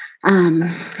little.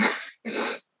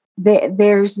 There's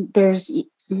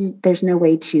no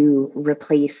way to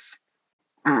replace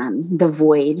the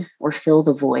void or fill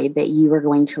the void that you are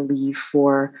going to leave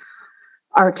for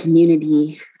our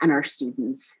community and our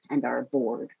students and our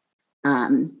board.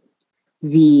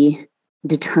 The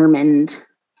determined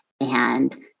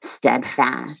and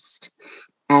steadfast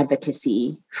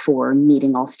advocacy for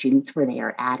meeting all students where they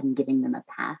are at and giving them a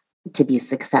path to be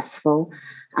successful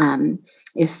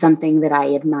is something that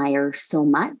I admire so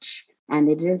much. And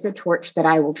it is a torch that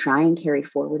I will try and carry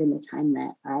forward in the time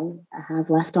that I have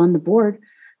left on the board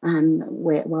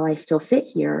while I still sit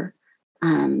here. I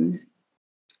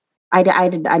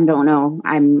don't know.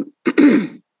 I'm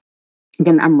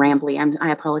rambling.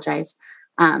 I apologize.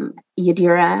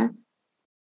 Yadira,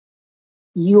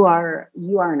 you are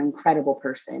an incredible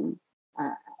person.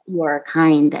 You are a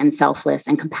kind and selfless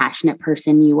and compassionate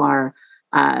person. You are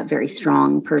a very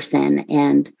strong person.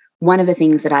 And one of the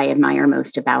things that I admire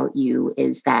most about you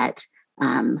is that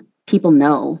people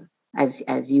know,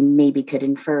 as you maybe could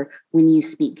infer, when you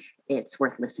speak, it's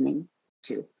worth listening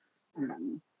to.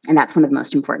 And that's one of the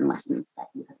most important lessons that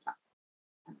you have taught.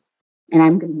 And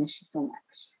I'm going to miss you so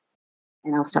much.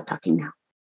 And I'll stop talking now.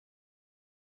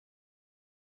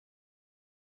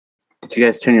 Did you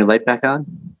guys turn your light back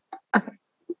on? Okay.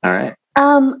 All right.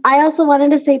 I also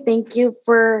wanted to say thank you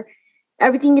for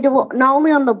everything you do, not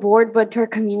only on the board, but to our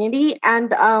community.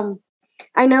 And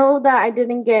I know that I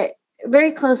didn't get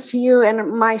very close to you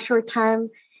in my short time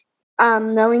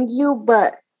knowing you,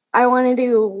 but I wanted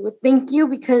to thank you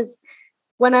because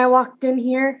when I walked in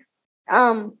here,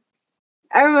 I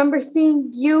remember seeing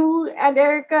you and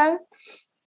Erica,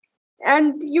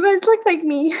 and you guys look like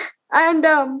me. And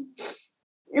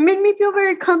it made me feel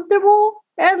very comfortable,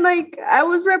 and like I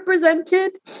was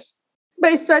represented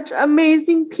by such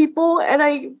amazing people. And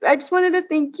I just wanted to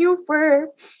thank you for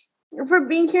for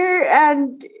being here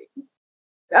and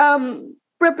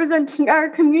representing our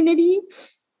community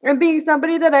and being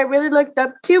somebody that I really looked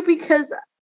up to, because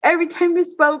every time you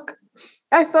spoke,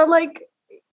 I felt like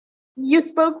you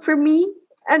spoke for me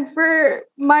and for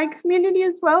my community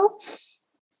as well.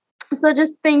 So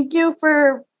just thank you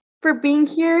for being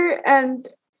here and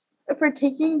for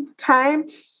taking time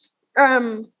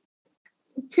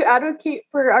to advocate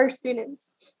for our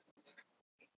students.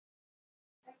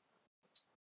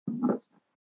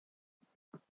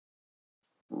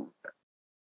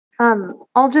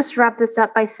 I'll just wrap this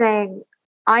up by saying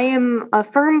I am a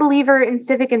firm believer in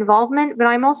civic involvement, but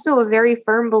I'm also a very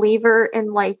firm believer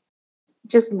in like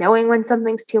just knowing when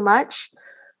something's too much.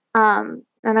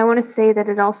 And I want to say that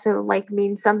it also like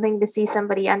means something to see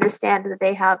somebody understand that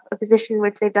they have a position in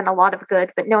which they've done a lot of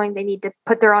good, but knowing they need to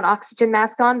put their own oxygen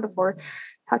mask on before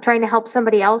trying to help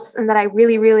somebody else, and that I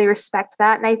really, really respect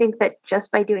that. And I think that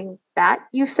just by doing that,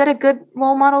 you've set a good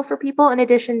role model for people in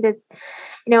addition to,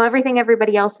 you know, everything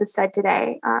everybody else has said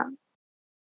today.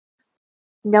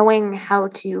 Knowing how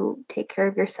to take care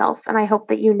of yourself. And I hope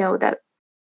that you know that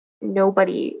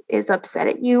nobody is upset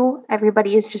at you.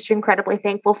 Everybody is just incredibly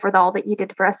thankful for all that you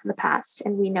did for us in the past.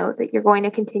 And we know that you're going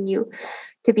to continue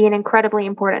to be an incredibly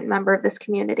important member of this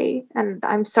community. And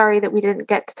I'm sorry that we didn't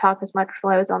get to talk as much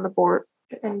while I was on the board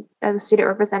and as a student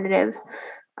representative.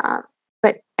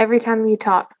 But every time you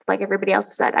talked, like everybody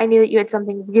else said, I knew that you had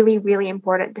something really, really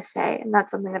important to say. And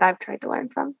that's something that I've tried to learn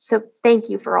from. So thank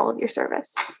you for all of your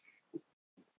service.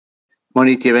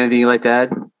 Monique, do you have anything you'd like to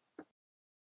add?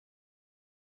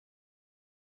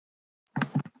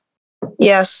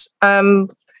 Yes,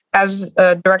 as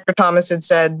Director Thomas had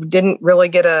said, we didn't really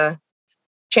get a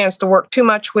chance to work too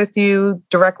much with you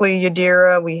directly,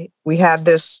 Yadira. We had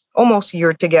this almost a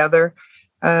year together.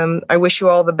 I wish you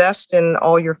all the best in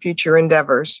all your future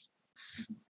endeavors.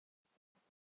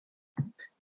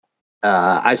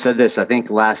 I said this, I think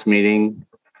last meeting,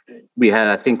 we had,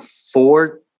 I think,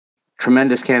 4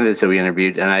 tremendous candidates that we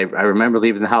interviewed. And I remember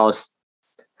leaving the house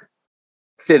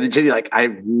saying to Ginny, like, I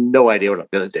have no idea what I'm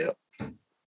going to do.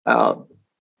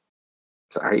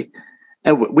 Sorry.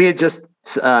 And we had just,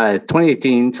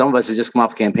 2018, some of us had just come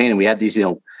off a campaign and we had these, you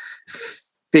know,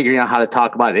 figuring out how to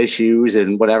talk about issues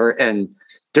and whatever. And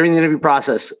during the interview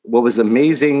process, what was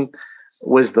amazing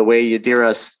was the way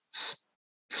Yadira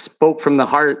spoke from the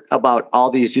heart about all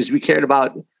the issues we cared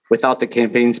about without the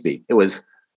campaign speak. It was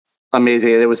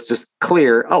amazing. It was just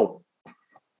clear. Oh,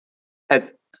 I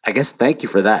guess thank you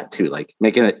for that too. Like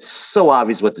making it so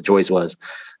obvious what the choice was,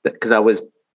 because I was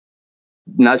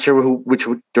not sure which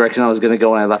direction I was going to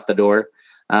go when I left the door.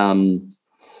 And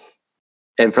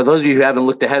for those of you who haven't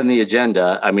looked ahead in the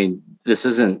agenda, I mean, this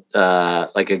isn't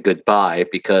like a goodbye,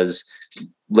 because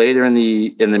later in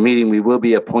the meeting, we will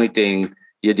be appointing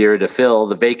Yadira to fill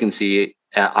the vacancy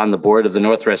on the board of the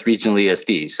Northwest Regional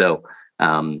ESD. So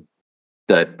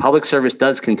the public service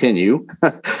does continue.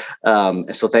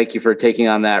 So thank you for taking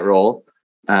on that role.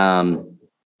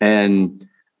 And,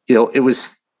 you know, it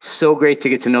was so great to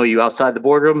get to know you outside the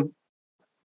boardroom.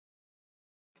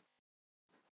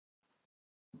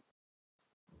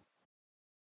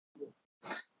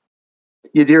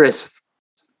 Yadira is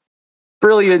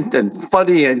brilliant and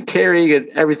funny and caring and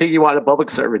everything you want a public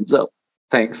servant. So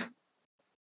thanks.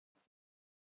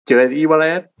 Do you have anything you want to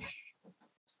add?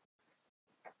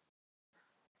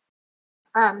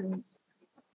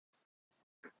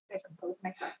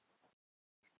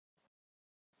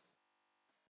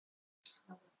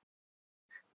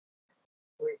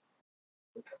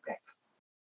 It's okay.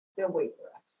 They'll wait for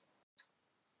us.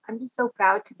 I'm just so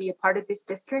proud to be a part of this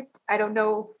district. I don't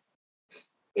know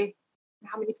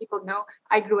how many people know.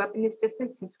 I grew up in this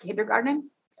district since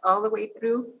kindergarten all the way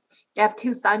through. I have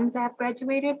 2 sons that have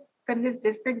graduated from this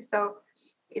district, so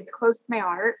it's close to my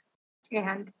heart.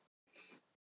 And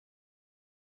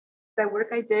the work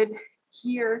I did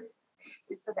here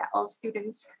is so that all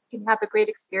students can have a great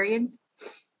experience.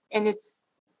 And it's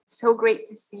so great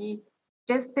to see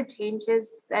just the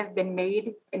changes that have been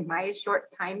made in my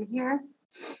short time here.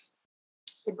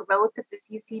 The growth of the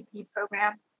CCP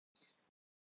program,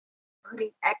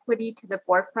 putting equity to the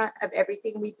forefront of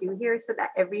everything we do here so that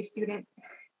every student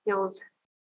feels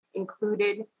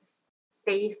included,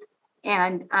 safe,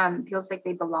 and feels like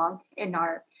they belong in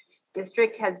our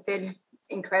district has been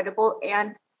incredible.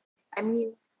 And I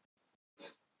mean,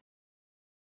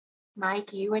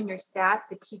 Mike, you and your staff,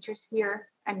 the teachers here,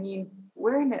 I mean,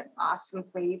 we're in an awesome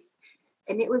place.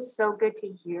 And it was so good to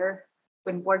hear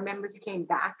when board members came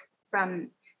back from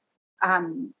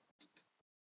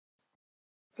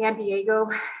San Diego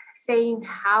saying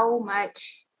how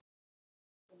much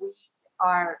we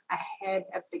are ahead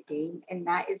of the game, and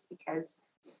that is because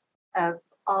of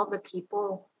all the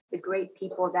people, the great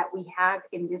people that we have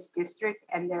in this district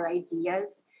and their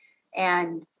ideas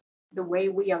and the way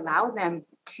we allow them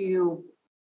to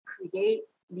create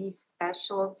these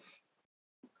special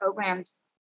programs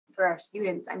for our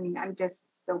students. I mean, I'm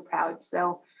just so proud.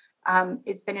 So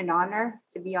it's been an honor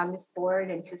to be on this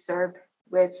board and to serve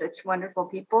with such wonderful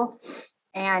people.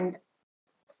 And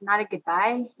it's not a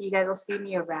goodbye. You guys will see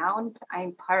me around.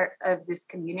 I'm part of this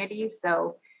community.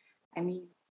 So, I mean,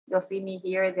 you'll see me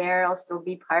here or there. I'll still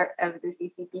be part of the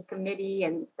CCP committee.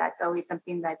 And that's always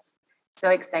something that's so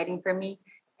exciting for me.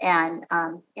 And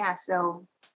yeah, so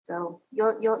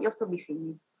you'll still be seeing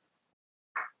me.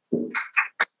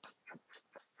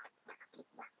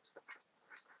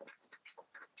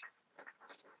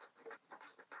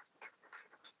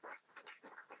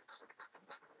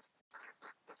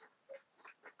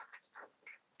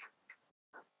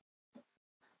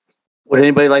 Would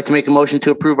anybody like to make a motion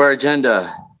to approve our agenda?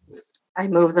 I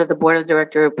move that the board of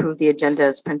director approve the agenda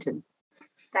as printed.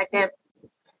 Second.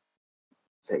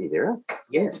 Is that you there?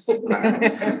 Yes.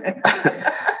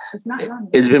 It's not wrong.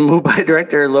 It's been moved by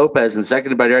Director Lopez and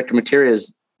seconded by Director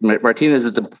Martinez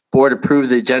that the board approve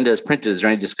the agenda as printed. Is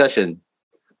there any discussion?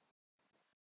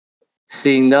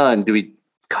 Seeing none, do we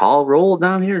call roll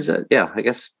down here? Is that, yeah, I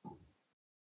guess.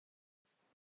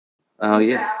 Oh,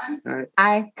 yeah. All right.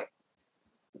 Aye.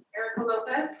 Erica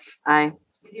Lopez, Aye.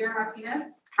 Yadira Martinez,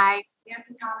 Hi.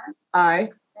 Nancy Thomas, Aye.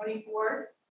 Monique Ward,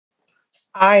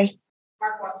 Aye.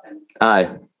 Mark Watson.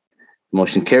 Aye.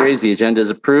 Motion carries. The agenda is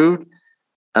approved.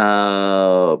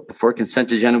 Before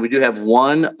consent agenda, we do have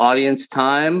one audience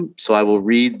time, so I will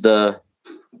read the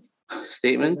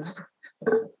statement.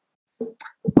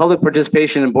 Public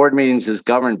participation in board meetings is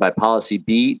governed by policy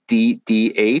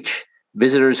BDDH.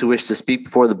 Visitors who wish to speak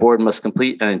before the board must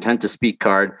complete an intent to speak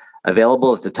card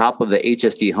available at the top of the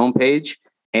HSD homepage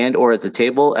and or at the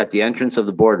table at the entrance of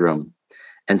the boardroom,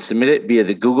 and submit it via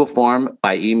the Google form,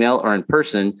 by email, or in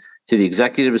person to the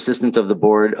executive assistant of the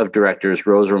board of directors,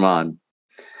 Rose Rahman.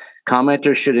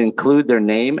 Commenters should include their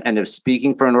name and, if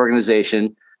speaking for an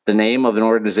organization, the name of the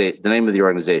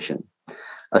organization.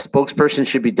 A spokesperson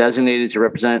should be designated to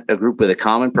represent a group with a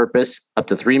common purpose. Up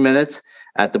to 3 minutes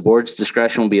at the board's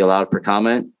discretion will be allowed per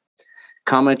comment.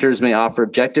 Commenters may offer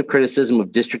objective criticism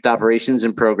of district operations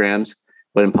and programs,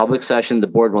 but in public session, the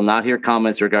board will not hear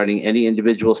comments regarding any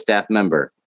individual staff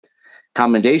member.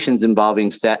 Commendations involving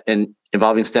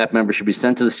staff members should be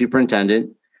sent to the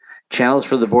superintendent. Channels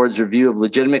for the board's review of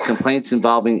legitimate complaints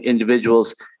involving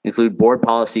individuals include board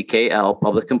policy KL,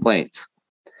 public complaints.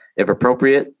 If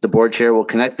appropriate, the board chair will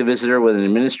connect the visitor with an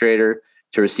administrator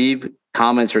to receive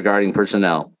comments regarding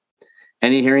personnel.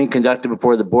 Any hearing conducted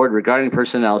before the board regarding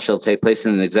personnel shall take place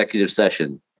in an executive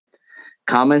session.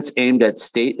 Comments aimed at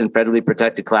state and federally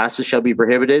protected classes shall be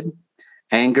prohibited.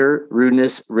 Anger,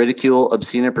 rudeness, ridicule,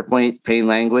 obscene or profane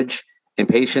language,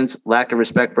 impatience, lack of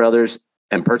respect for others,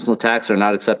 and personal attacks are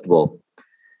not acceptable.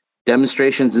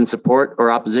 Demonstrations in support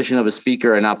or opposition of a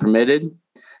speaker are not permitted.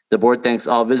 The board thanks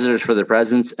all visitors for their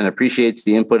presence and appreciates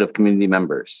the input of community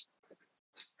members.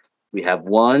 We have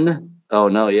one. Oh,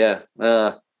 no, yeah.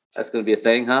 That's going to be a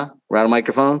thing, huh? We're out of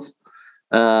microphones.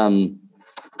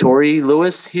 Tori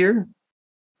Lewis here.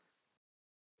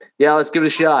 Yeah, let's give it a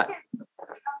shot.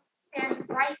 Stand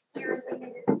right here.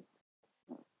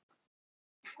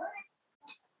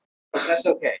 That's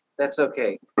okay. That's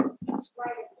okay.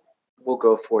 We'll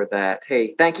go for that.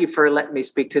 Hey, thank you for letting me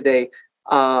speak today.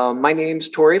 My name's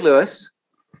Tori Lewis.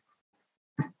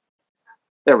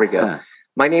 There we go.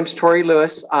 My name's Tori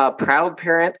Lewis, proud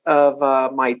parent of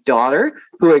my daughter,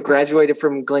 who had graduated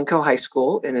from Glencoe High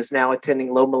School and is now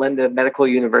attending Loma Linda Medical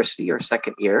University, her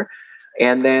second year.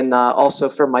 And then also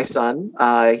for my son,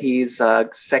 he's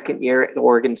second year at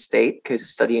Oregon State,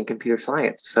 studying computer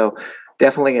science. So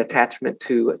definitely an attachment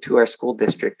to our school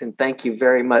district. And thank you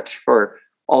very much for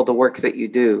all the work that you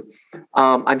do.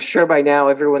 I'm sure by now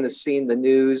everyone has seen the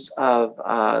news of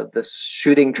the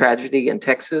shooting tragedy in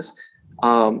Texas.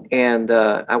 And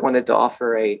I wanted to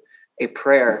offer a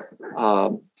prayer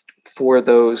for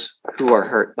those who are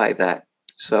hurt by that.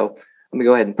 So let me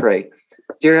go ahead and pray.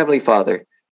 Dear Heavenly Father,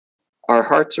 our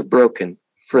hearts are broken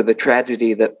for the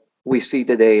tragedy that we see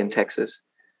today in Texas.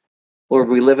 Lord,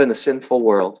 we live in a sinful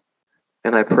world,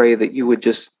 and I pray that you would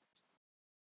just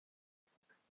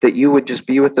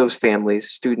be with those families,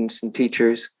 students and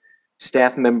teachers,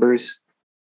 staff members,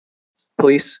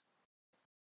 policemen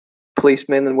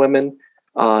and women,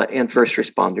 and first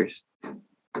responders.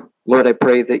 Lord, I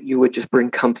pray that you would just bring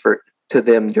comfort to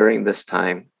them during this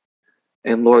time.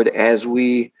 And Lord, as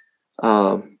we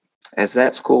as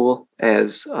that school,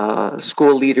 as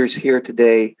school leaders here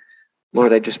today,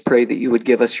 Lord, I just pray that you would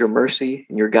give us your mercy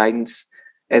and your guidance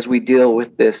as we deal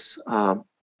with this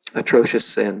atrocious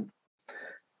sin.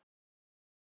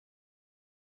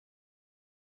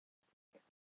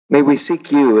 May we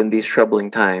seek you in these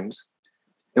troubling times.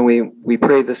 And we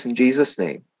pray this in Jesus'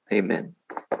 name. Amen.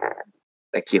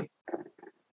 Thank you.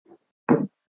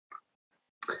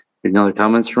 Any other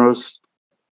comments, Rose?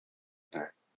 All right.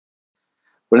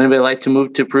 Would anybody like to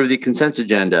move to approve the consent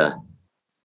agenda?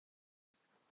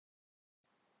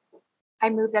 I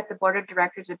move that the Board of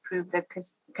Directors approve the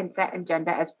consent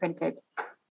agenda as printed.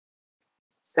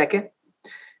 Second.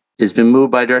 It's been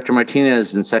moved by Director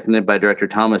Martinez and seconded by Director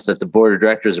Thomas that the Board of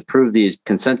Directors approve the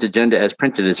consent agenda as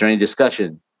printed. Is there any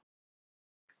discussion?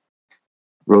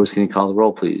 Rose, can you call the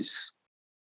roll, please?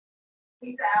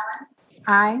 Lisa Allen,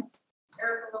 Aye.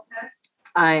 Erica Lopez,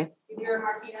 Aye. Yadira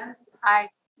Martinez, Aye.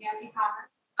 Nancy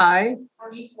Thomas, Aye.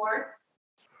 Monique Ward,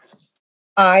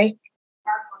 Aye.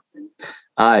 Mark Wilson.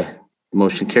 Aye.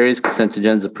 Motion carries. Consent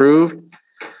agenda is approved.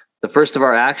 The first of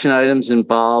our action items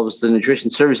involves the Nutrition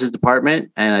Services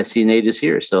Department, and I see Nate is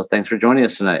here, so thanks for joining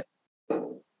us tonight.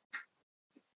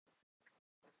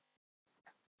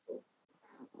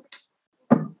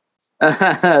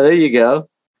 There you go.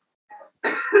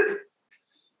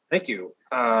 Thank you.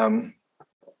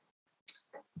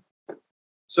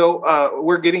 So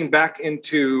we're getting back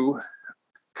into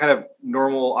kind of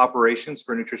normal operations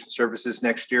for nutrition services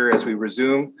next year as we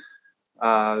resume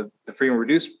the free and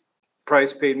reduced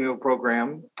price paid meal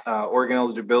program, organ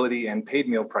eligibility, and paid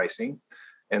meal pricing.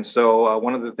 And so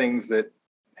one of the things that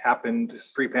happened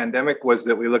pre-pandemic was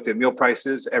that we looked at meal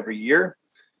prices every year.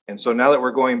 And so now that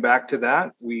we're going back to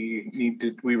that, we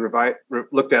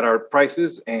looked at our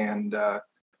prices, and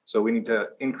so we need to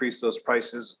increase those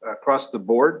prices across the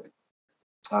board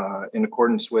in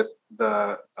accordance with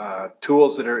the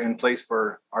tools that are in place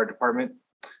for our department.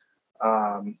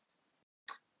 And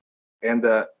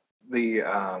the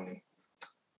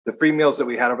free meals that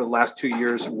we had over the last 2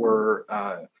 years were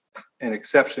an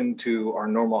exception to our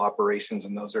normal operations,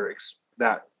 and those are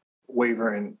that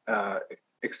waiver and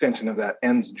extension of that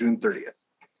ends June 30th.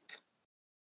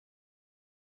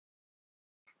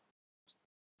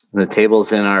 The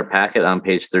table's in our packet on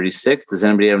page 36. Does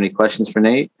anybody have any questions for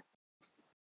Nate?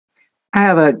 I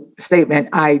have a statement.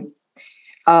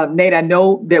 Nate, I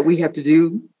know that we have to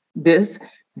do this,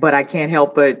 but I can't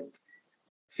help but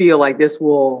feel like this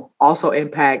will also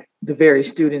impact the very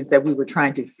students that we were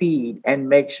trying to feed and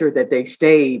make sure that they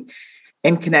stayed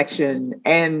in connection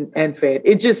and fed.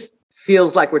 It just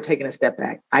feels like we're taking a step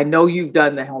back. I know you've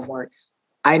done the homework.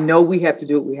 I know we have to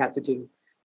do what we have to do,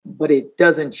 but it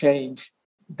doesn't change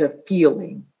the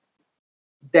feeling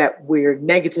that we're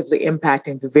negatively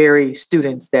impacting the very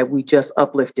students that we just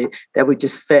uplifted, that we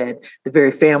just fed, the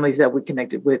very families that we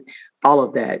connected with, all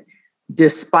of that,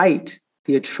 despite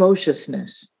the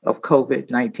atrociousness of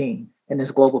COVID-19 and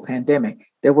this global pandemic.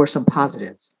 There were some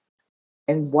positives.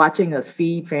 And watching us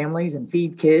feed families and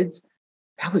feed kids,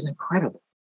 that was incredible.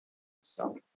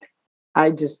 So I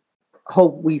just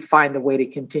hope we find a way to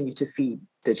continue to feed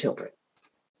the children.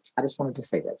 I just wanted to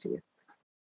say that to you.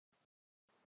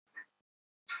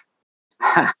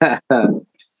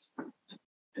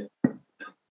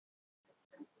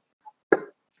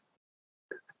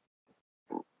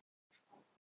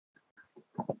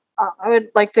 I would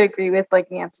like to agree with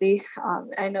like Nancy.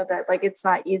 I know that like it's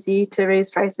not easy to raise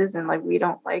prices and like we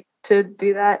don't like to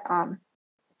do that.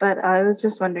 But I was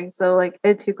just wondering, so like I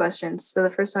had two questions. So the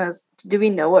first one is, do we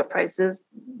know what prices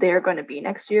they're going to be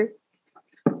next year?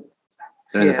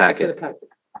 They're in the packet.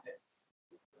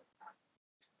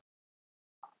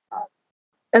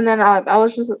 And then I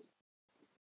was just,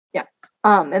 yeah.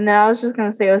 And then I was just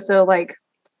gonna say also like,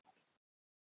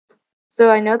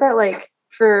 so I know that like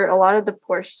for a lot of the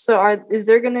portions, so is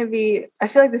there gonna be? I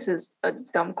feel like this is a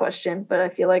dumb question, but I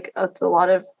feel like it's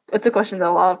a question that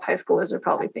a lot of high schoolers are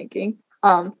probably thinking.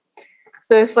 So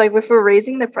if we're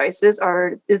raising the prices,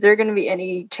 is there gonna be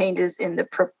any changes in the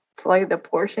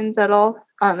portions at all?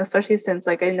 Especially since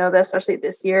like I know that especially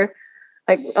this year,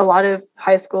 like a lot of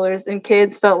high schoolers and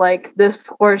kids felt like this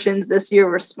portions this year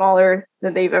were smaller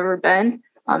than they've ever been,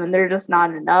 and they're just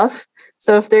not enough.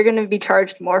 So if they're going to be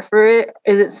charged more for it,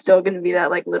 is it still going to be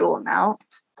that like little amount?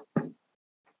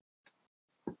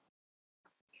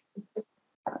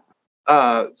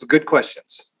 It's good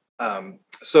questions.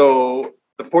 So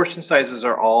the portion sizes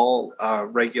are all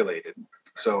regulated.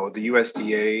 So the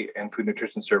USDA and Food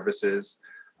Nutrition Services,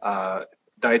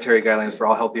 dietary guidelines for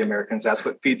all healthy Americans, that's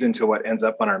what feeds into what ends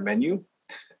up on our menu.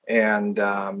 And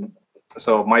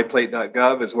so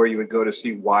myplate.gov is where you would go to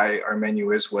see why our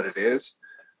menu is what it is.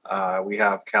 We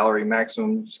have calorie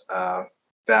maximums,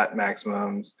 fat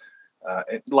maximums,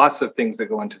 lots of things that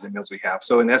go into the meals we have.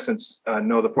 So in essence,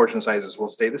 no, the portion sizes will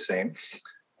stay the same.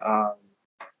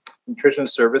 Nutrition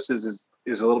services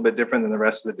is a little bit different than the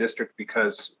rest of the district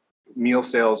because meal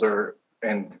sales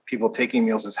and people taking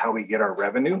meals is how we get our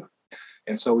revenue.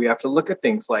 And so we have to look at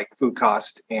things like food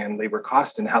cost and labor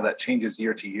cost and how that changes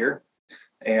year to year.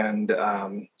 And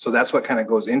so that's what kind of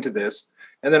goes into this.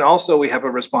 And then also we have a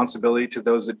responsibility to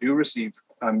those that do receive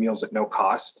meals at no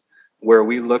cost, where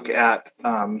we look at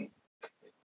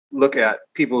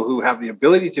people who have the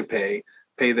ability to pay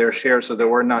their share so that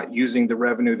we're not using the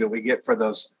revenue that we get for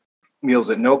those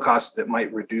meals at no cost that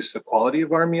might reduce the quality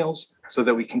of our meals so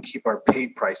that we can keep our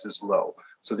paid prices low.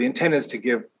 So the intent is to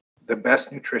give the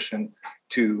best nutrition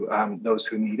to those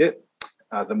who need it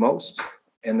the most,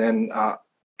 and then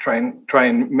try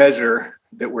and measure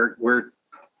that we're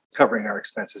covering our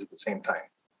expenses at the same time.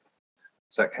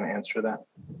 Does that kind of answer that?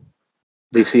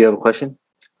 Lisa, you have a question?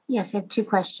 Yes, I have two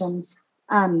questions.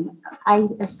 I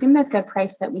assume that the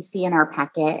price that we see in our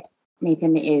packet,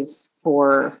 Nathan, is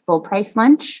for full price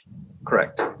lunch.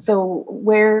 Correct. So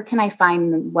where can I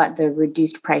find what the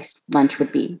reduced price lunch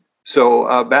would be?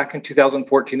 So back in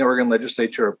 2014, the Oregon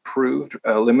legislature approved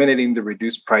eliminating the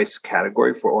reduced price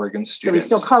category for Oregon students.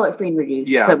 So we still call it free and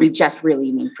reduced, yeah, but we just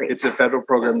really mean free. It's a federal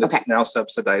program that's okay. now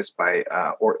subsidized by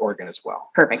Oregon as well.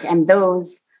 Perfect. And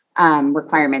those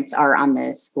requirements are on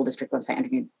the school district website under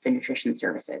the nutrition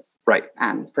services. Right.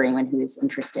 For anyone who is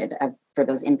interested for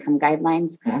those income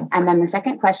guidelines. Mm-hmm. And then the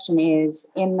second question is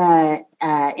in the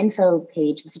info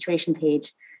page, the situation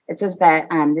page, it says that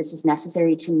this is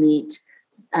necessary to meet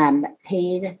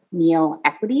paid meal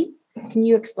equity. Can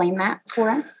you explain that for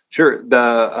us? Sure.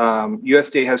 The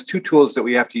USDA has two tools that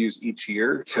we have to use each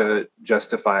year to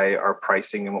justify our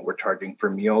pricing and what we're charging for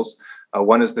meals.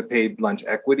 One is the paid lunch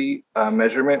equity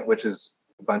measurement, which is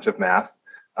a bunch of math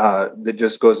that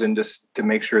just goes into to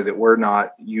make sure that we're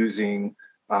not using,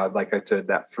 like I said,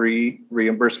 that free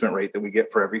reimbursement rate that we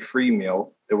get for every free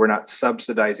meal, that we're not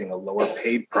subsidizing a lower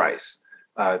paid price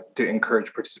to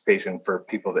encourage participation for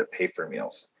people that pay for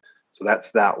meals. So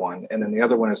that's that one. And then the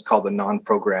other one is called the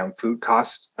non-program food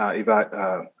cost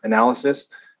analysis,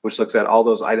 which looks at all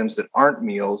those items that aren't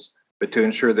meals, but to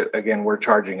ensure that, again, we're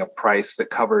charging a price that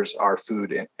covers our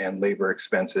food and labor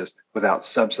expenses without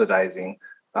subsidizing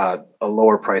a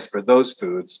lower price for those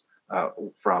foods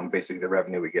from basically the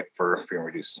revenue we get for free and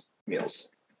reduced meals.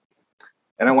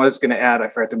 And I was going to add, I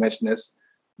forgot to mention this,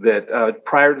 that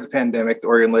prior to the pandemic, the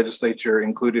Oregon legislature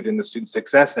included in the Student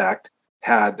Success Act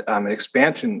had an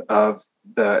expansion of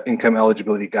the income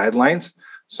eligibility guidelines.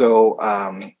 So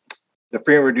the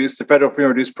federal free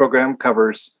and reduced program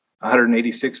covers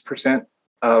 186%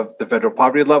 of the federal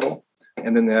poverty level.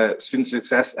 And then the Student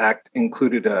Success Act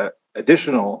included an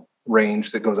additional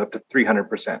range that goes up to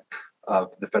 300%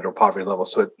 of the federal poverty level.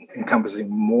 So it encompassing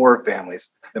more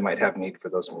families that might have need for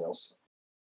those meals.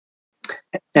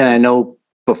 And I know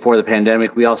before the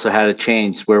pandemic, we also had a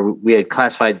change where we had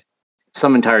classified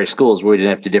some entire schools where we didn't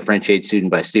have to differentiate student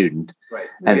by student. Right.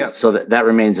 And yeah. so that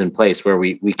remains in place where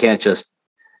we can't just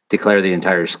declare the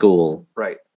entire school.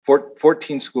 Right.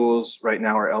 14 schools right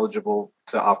now are eligible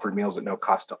to offer meals at no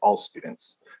cost to all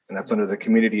students. And that's under the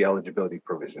community eligibility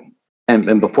provision.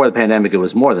 And before the pandemic, it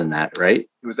was more than that, right?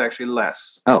 It was actually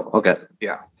less. Oh, okay.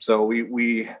 Yeah. So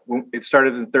it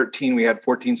started in 13, we had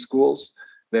 14 schools.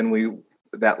 Then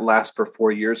that lasts for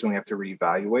 4 years and we have to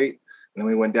reevaluate. And then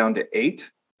we went down to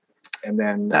 8. And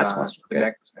then the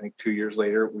next, I think 2 years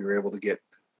later, we were able to get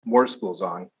more schools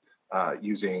on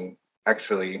using,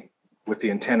 actually, with the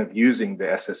intent of using the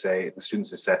SSA, the Student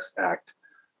Success Act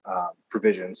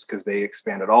provisions, because they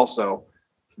expanded also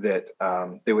that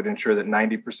they would ensure that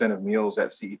 90% of meals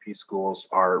at CEP schools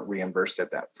are reimbursed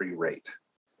at that free rate.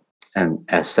 And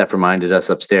as Seth reminded us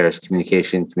upstairs,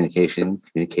 communication.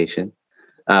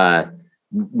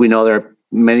 We know there are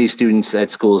many students at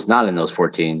schools not in those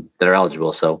 14 that are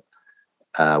eligible. So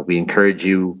we encourage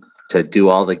you to do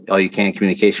all you can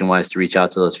communication wise to reach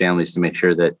out to those families to make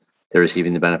sure that they're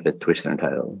receiving the benefit to which they're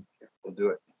entitled. We'll do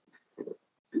it.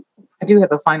 I do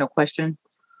have a final question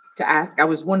to ask. I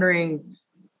was wondering,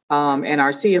 and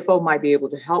our CFO might be able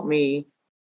to help me.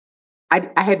 I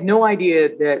had no idea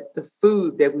that the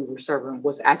food that we were serving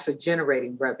was actually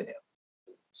generating revenue.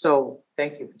 So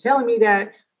thank you for telling me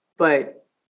that. But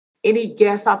any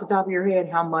guess off the top of your head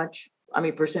how much,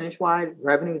 percentage-wise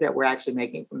revenue that we're actually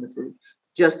making from the food?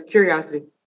 Just curiosity,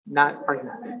 not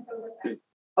argument.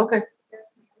 Okay.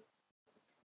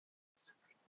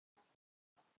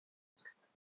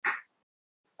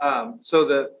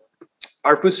 So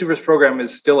our food service program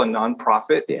is still a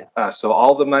nonprofit. Yeah. So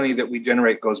all the money that we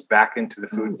generate goes back into the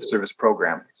food service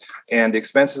program. And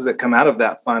expenses that come out of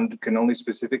that fund can only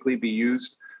specifically be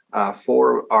used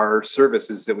for our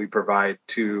services that we provide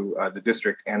to the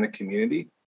district and the community.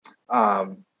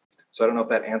 So I don't know if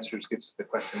that gets the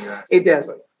question you're asking. It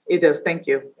does. It does. Thank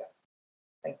you.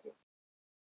 Thank you.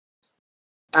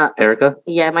 Erica?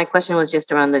 Yeah, my question was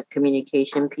just around the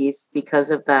communication piece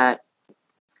because of that.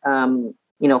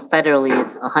 Federally,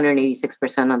 it's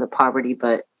 186% of the poverty,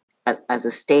 but as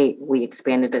a state, we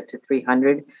expanded it to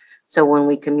 300. So when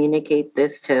we communicate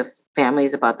this to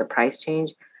families about the price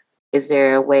change, is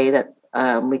there a way that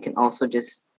we can also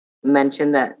just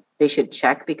mention that they should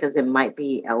check because it might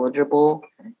be eligible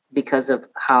because of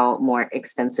how more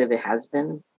extensive it has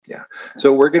been? Yeah.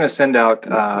 So we're going to send out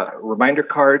reminder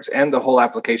cards and the whole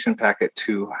application packet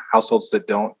to households that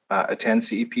don't attend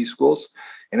CEP schools.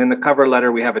 And in the cover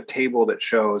letter, we have a table that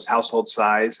shows household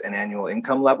size and annual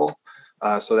income level.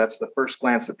 So that's the first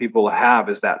glance that people will have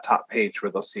is that top page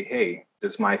where they'll see, hey,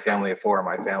 does my family of 4 or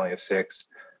my family of 6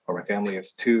 or my family of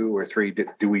 2 or 3,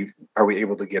 are we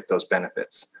able to get those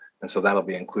benefits? And so that'll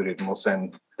be included, and we'll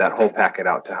send that whole packet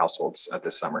out to households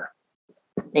this summer.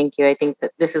 Thank you. I think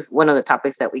that this is one of the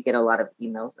topics that we get a lot of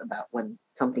emails about when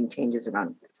something changes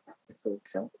around the food.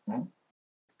 So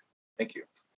Thank you.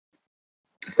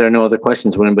 If there are no other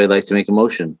questions, would anybody like to make a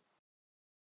motion?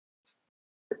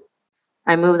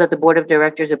 I move that the Board of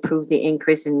Directors approve the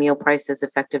increase in meal prices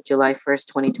effective July 1st,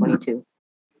 2022.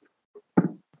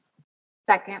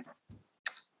 Second.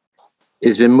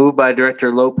 It's been moved by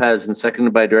Director Lopez and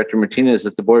seconded by Director Martinez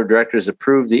that the Board of Directors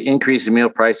approve the increase in meal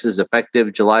prices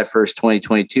effective July 1st,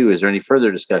 2022. Is there any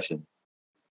further discussion?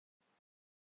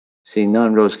 Seeing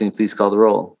none, Rose, can you please call the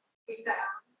roll? Lisa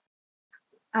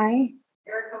Aye.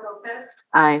 Erica Lopez.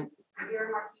 Aye.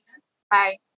 Vera Martinez.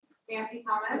 Aye. Nancy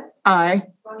Thomas. Aye.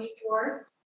 Monique Ward.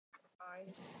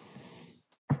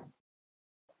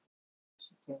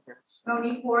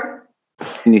 Monique Ward.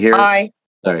 Can you hear? Aye.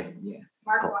 Sorry.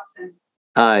 Mark Watson.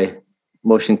 Aye.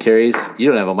 Motion carries. You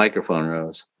don't have a microphone,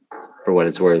 Rose, for what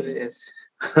it's worth.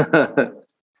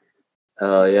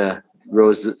 Oh, yeah.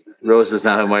 Rose does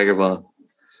not have a microphone.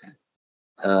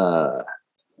 All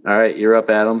right, you're up,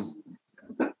 Adam.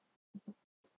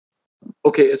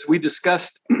 Okay, as we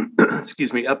discussed,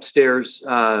 excuse me, upstairs,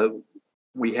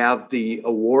 we have the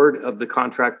award of the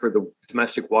contract for the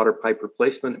domestic water pipe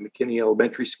replacement at McKinney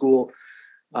Elementary School.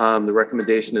 The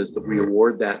recommendation is that we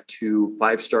award that to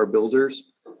 5-Star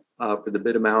Builders for the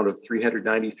bid amount of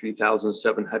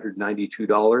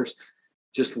 $393,792.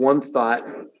 Just one thought,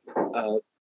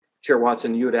 Chair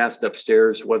Watson, you had asked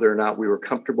upstairs whether or not we were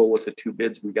comfortable with the 2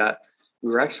 bids we got.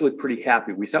 We were actually pretty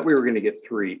happy. We thought we were going to get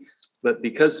 3, but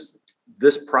because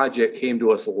this project came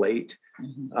to us late,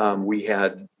 we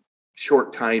had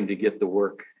short time to get the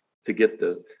work, to get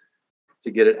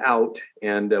it out,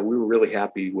 and we were really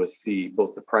happy with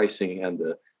both the pricing and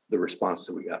the response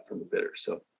that we got from the bidders.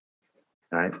 So,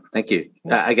 all right, thank you.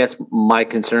 I guess my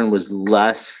concern was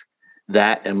less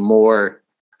that and more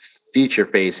future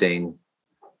facing.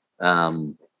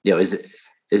 Is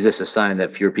this a sign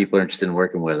that fewer people are interested in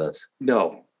working with us?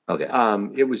 no. Okay.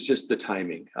 It was just the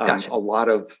timing. Gotcha. A lot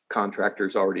of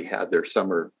contractors already had their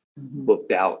summer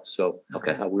booked out, so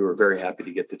Okay. We were very happy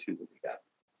to get the 2 that we got.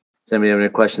 Does anybody have any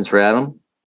questions for Adam?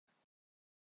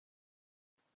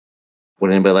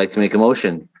 Would anybody like to make a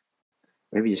motion?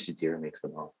 Maybe just Yadira makes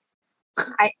them all.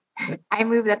 I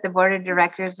move that the Board of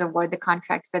Directors award the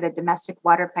contract for the domestic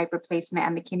water pipe replacement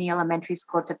at McKinney Elementary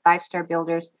School to 5-Star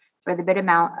Builders for the bid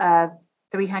amount of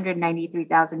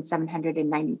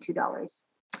 $393,792.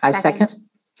 I second.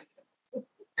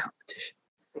 Competition.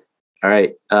 All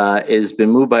right, it's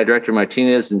been moved by Director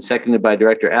Martinez and seconded by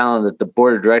Director Allen that the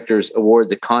Board of Directors award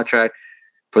the contract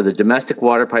for the domestic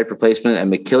water pipe replacement at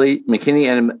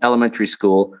McKinney Elementary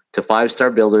School to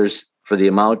 5-Star Builders for the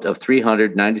amount of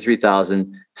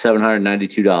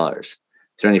 $393,792. Is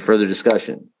there any further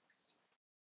discussion?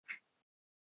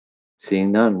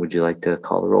 Seeing none, would you like to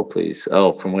call the roll, please?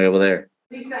 Oh, from way over there.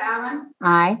 Lisa Allen.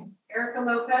 Aye. Erica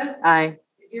Lopez. Aye.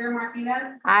 Vera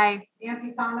Martinez. Aye.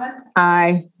 Nancy Thomas.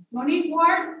 Aye. Monique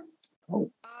Ward.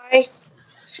 Aye.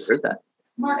 She heard that.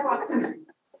 Mark Watson.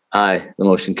 Aye, the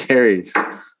motion carries.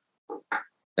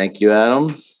 Thank you,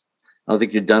 Adam. I don't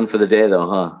think you're done for the day though,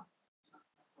 huh?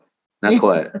 Not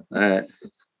quite. All right.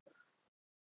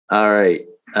 All right.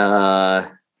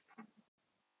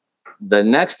 The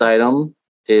next item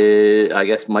is, I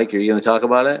guess, Mike, are you going to talk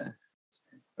about it?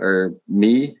 Or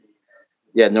me?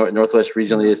 Yeah, Northwest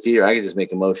Regional ESD, or I could just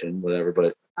make a motion, whatever,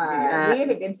 but. We have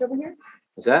a dibs over here?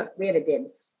 Is that? We have a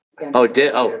dibs.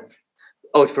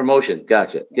 Oh, for motion.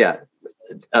 Gotcha. Yeah.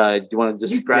 Do you want to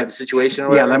describe the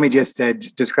situation? Yeah, let me just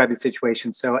describe the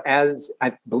situation. So as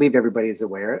I believe everybody is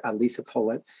aware, Lisa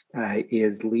Politz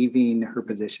is leaving her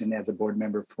position as a board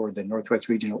member for the Northwest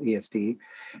Regional ESD.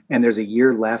 And there's a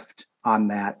year left on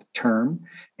that term.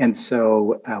 And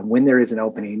so when there is an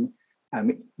opening,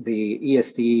 the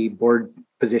ESD board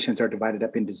positions are divided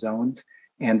up into zones.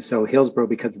 And so Hillsboro,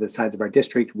 because of the size of our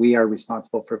district, we are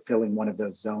responsible for filling one of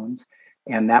those zones.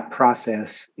 And that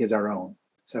process is our own.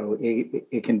 So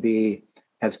it can be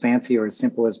as fancy or as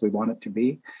simple as we want it to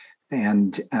be.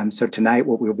 And so tonight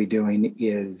what we'll be doing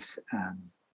is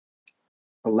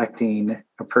electing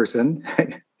a person.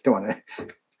 I don't want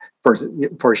to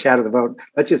foreshadow the vote.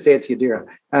 Let's just say it's Yadira.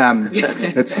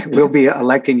 We'll be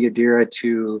electing Yadira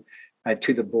to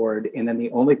the board. And then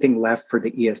the only thing left for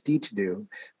the ESD to do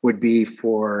would be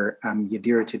for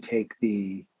Yadira to take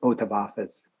the oath of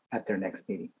office at their next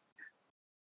meeting.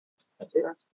 That's it.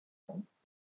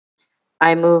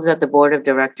 I move that the Board of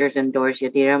Directors endorse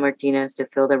Yadira Martinez to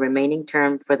fill the remaining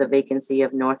term for the vacancy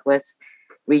of Northwest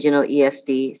Regional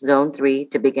ESD Zone 3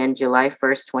 to begin July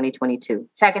 1st, 2022.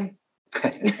 Second.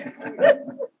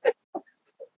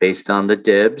 Based on the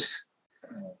dibs,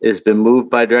 it has been moved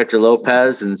by Director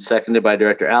Lopez and seconded by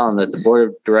Director Allen that the Board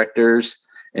of Directors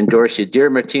endorse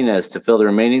Yadira Martinez to fill the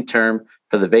remaining term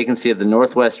for the vacancy of the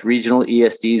Northwest Regional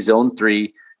ESD Zone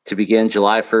 3 to begin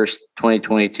July 1st,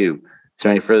 2022. Is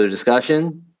there any further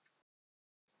discussion?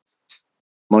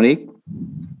 Monique?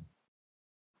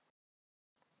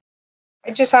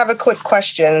 I just have a quick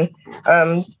question,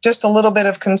 just a little bit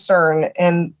of concern.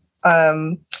 And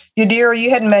Yadira,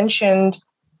 you had mentioned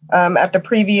at the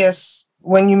previous,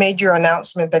 when you made your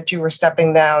announcement that you were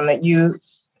stepping down, that you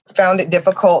found it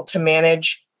difficult to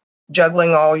manage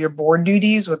juggling all your board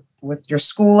duties with your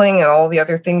schooling and all the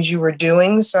other things you were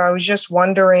doing. So I was just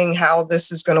wondering how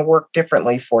this is going to work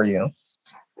differently for you.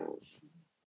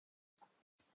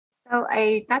 So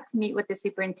I got to meet with the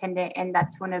superintendent, and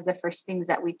that's one of the first things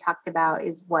that we talked about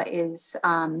is what is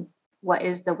the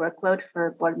workload for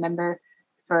a board member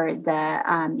for the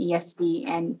ESD,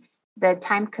 and the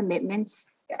time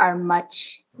commitments are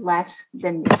much less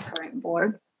than this current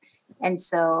board. And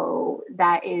so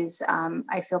that is,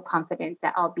 I feel confident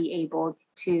that I'll be able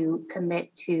to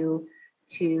commit to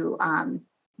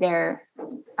their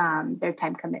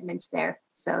time commitments there.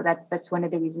 So that's one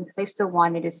of the reasons, because I still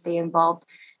wanted to stay involved.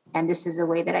 And this is a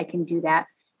way that I can do that.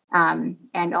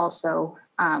 And also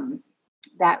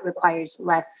that requires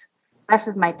less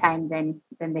of my time than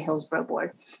the Hillsboro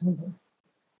board.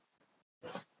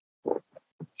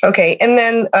 Okay. And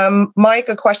then Mike,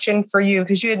 a question for you,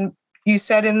 because you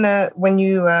said when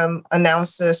you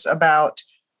announced this about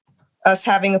us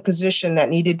having a position that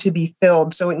needed to be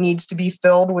filled. So it needs to be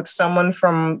filled with someone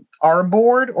from our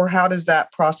board, or how does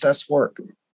that process work?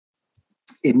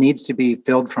 It needs to be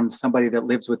filled from somebody that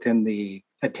lives within the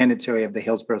attendance area of the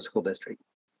Hillsboro School District.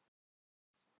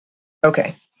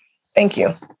 Okay, thank you.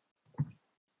 Is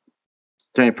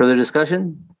there any further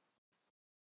discussion?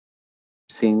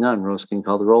 Seeing none, Rose, can you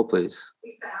call the roll, please?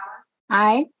 Lisa Allen.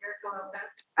 Aye.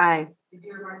 Aye. Do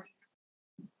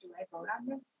I vote on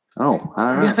this? Oh,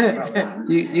 I don't know.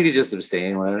 You could just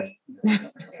abstain, whatever.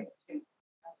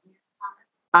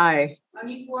 Aye.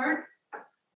 Monique Ward.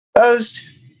 Opposed.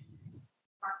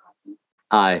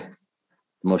 Aye.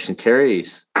 Motion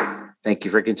carries. Thank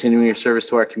you for continuing your service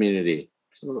to our community.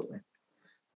 Absolutely.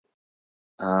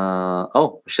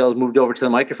 Michelle's moved over to the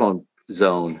microphone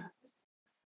zone.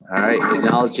 All right,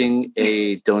 acknowledging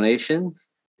a donation.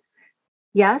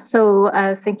 Yeah, so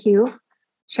thank you,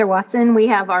 Chair Watson. We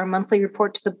have our monthly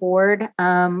report to the board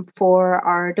for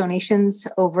our donations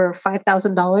over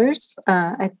 $5,000.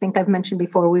 I think I've mentioned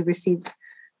before, we've received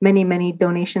many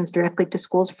donations directly to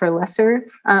schools for lesser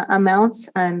amounts,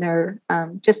 and they're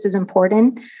just as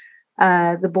important.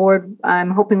 The board, I'm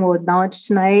hoping, will acknowledge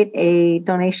tonight a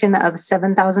donation of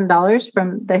 $7,000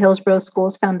 from the Hillsboro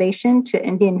Schools Foundation to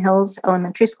Indian Hills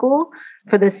Elementary School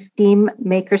for the STEAM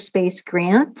Makerspace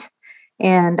Grant.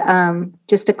 And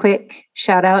just a quick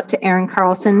shout out to Aaron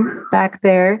Carlson back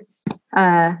there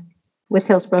with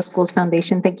Hillsboro Schools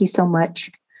Foundation. Thank you so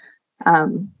much.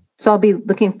 So I'll be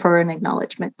looking for an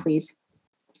acknowledgement, please.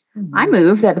 I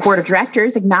move that the Board of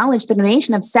Directors acknowledge the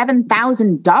donation of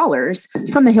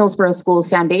 $7,000 from the Hillsboro Schools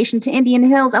Foundation to Indian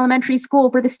Hills Elementary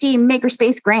School for the STEAM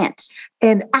Makerspace Grant.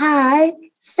 And I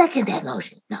second that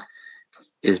motion. No.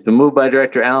 It's been moved by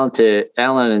Director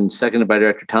Allen and seconded by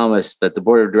Director Thomas that the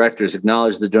Board of Directors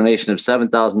acknowledge the donation of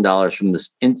 $7,000 from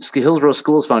the Hillsboro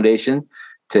Schools Foundation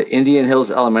to Indian Hills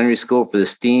Elementary School for the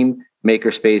STEAM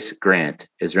Makerspace Grant.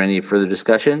 Is there any further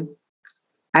discussion?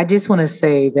 I just want to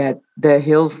say that the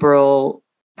Hillsboro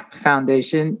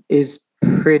Foundation is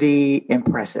pretty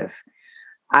impressive.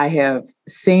 I have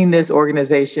seen this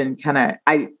organization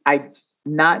I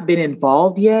not been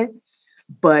involved yet,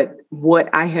 but what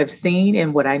I have seen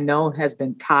and what I know has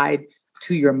been tied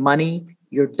to your money,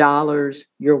 your dollars,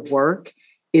 your work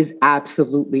is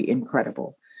absolutely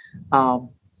incredible.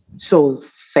 So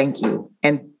thank you.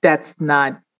 And that's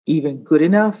not even good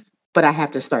enough, but I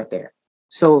have to start there.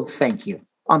 So thank you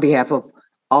on behalf of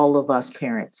all of us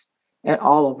parents and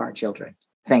all of our children.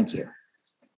 Thank you.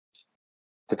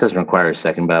 That doesn't require a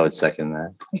second, but I would second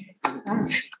that.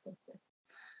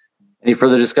 Any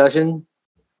further discussion?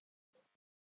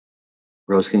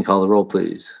 Rose, can you call the roll,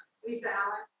 please? Lisa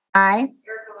Allen, Aye.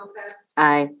 Erica Lopez,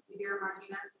 Aye. Yadira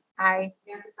Martinez, Aye.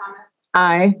 Nancy Thomas,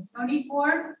 Aye. Monique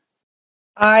Ward,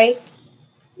 Aye.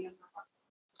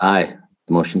 Aye.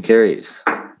 The motion carries.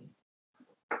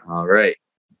 All right.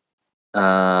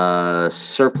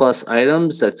 Surplus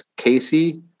items, that's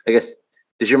Casey. I guess,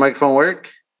 does your microphone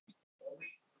work?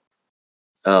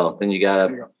 Oh, then you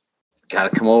gotta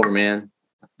come over, man.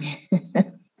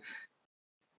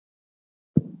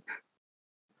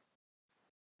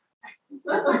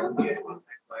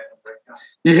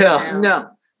 Yeah.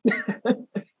 No.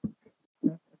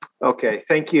 Okay,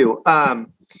 thank you.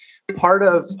 Part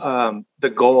of the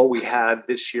goal we had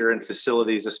this year in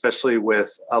facilities, especially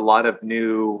with a lot of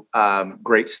new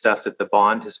great stuff that the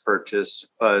bond has purchased,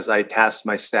 was I tasked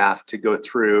my staff to go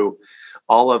through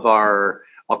all of our,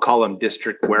 I'll call them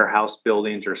district warehouse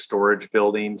buildings or storage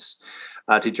buildings,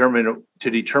 to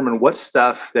determine what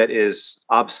stuff that is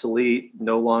obsolete,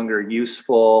 no longer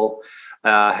useful,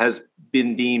 has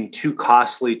been deemed too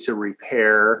costly to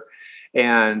repair.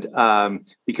 And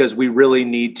because we really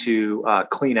need to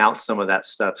clean out some of that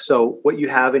stuff. So what you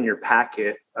have in your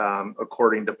packet,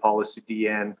 according to policy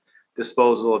DN,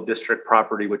 disposal of district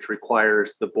property, which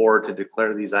requires the board to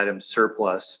declare these items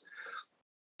surplus,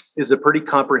 is a pretty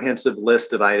comprehensive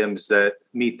list of items that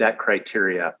meet that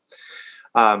criteria.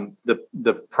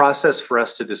 The process for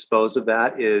us to dispose of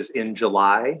that is in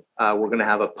July. We're going to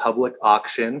have a public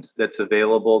auction that's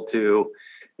available to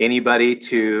anybody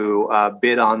to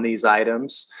bid on these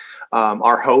items.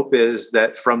 Our hope is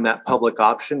that from that public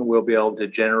option, we'll be able to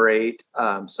generate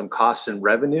some costs and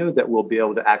revenue that we'll be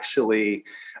able to actually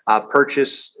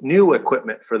purchase new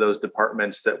equipment for those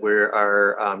departments that we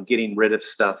are getting rid of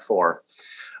stuff for.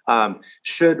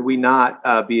 Should we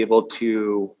not be able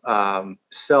to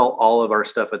sell all of our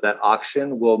stuff at that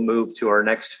auction, we'll move to our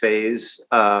next phase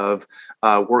of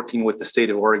working with the State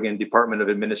of Oregon Department of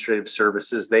Administrative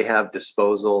Services. They have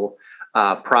disposal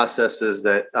processes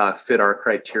that fit our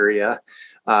criteria.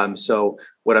 So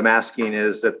what I'm asking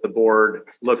is that the board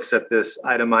looks at this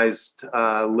itemized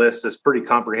list, this pretty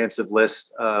comprehensive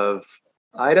list of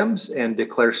items, and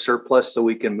declare surplus so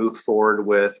we can move forward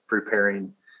with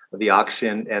preparing the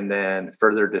auction and then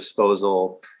further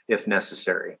disposal if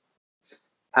necessary.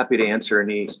 Happy to answer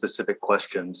any specific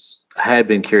questions. I had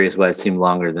been curious why it seemed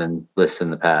longer than lists in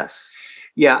the past.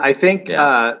 Yeah, I think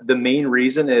the main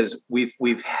reason is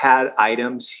we've had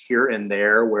items here and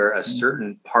there where a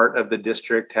certain part of the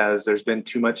district there's been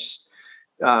too much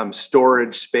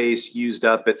storage space used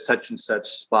up at such and such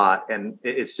spot, and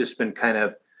it's just been kind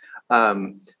of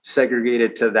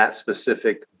segregated to that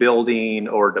specific building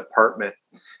or department.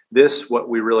 What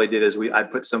we really did is I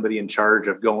put somebody in charge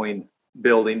of going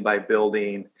building by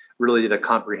building, really did a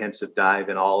comprehensive dive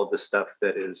in all of the stuff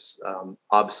that is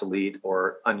obsolete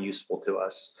or unuseful to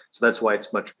us. So that's why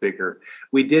it's much bigger.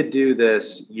 We did do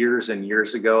this years and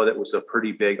years ago. That was a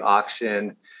pretty big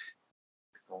auction.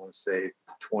 I want to say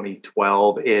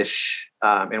 2012-ish.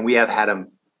 And we have had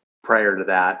them prior to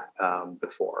that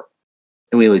before.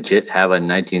 And we legit have a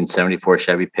 1974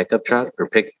 Chevy pickup truck or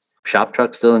shop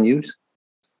truck still in use?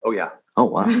 Oh, yeah. Oh,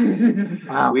 wow.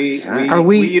 Wow.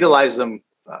 We utilize them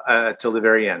till the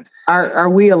very end. Are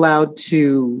we allowed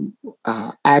to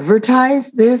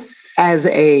advertise this as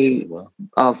a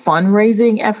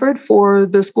fundraising effort for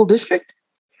the school district?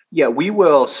 Yeah, we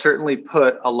will certainly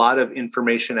put a lot of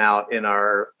information out in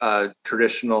our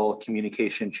traditional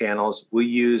communication channels. We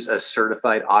use a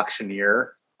certified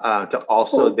auctioneer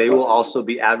they will also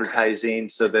be advertising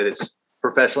so that it's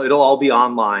professional. It'll all be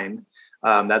online.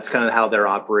 That's kind of how they're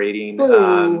operating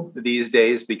these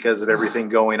days because of everything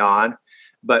going on.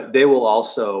 But they will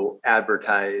also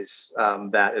advertise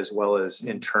that as well as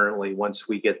internally once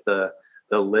we get the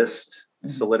list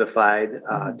solidified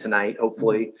tonight,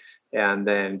 hopefully, and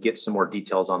then get some more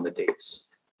details on the dates.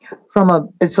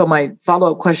 So my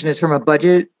follow-up question is, from a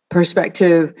budget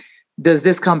perspective, does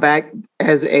this come back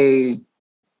as a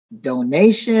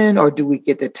donation, or do we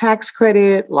get the tax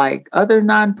credit like other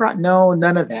nonprofit? No,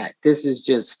 none of that. This is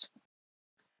just.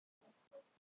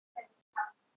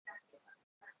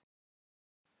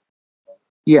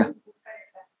 Yeah.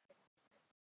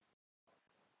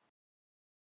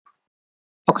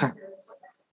 Okay.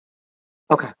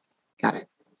 Okay, got it.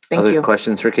 Thank Other you.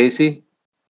 questions for Casey?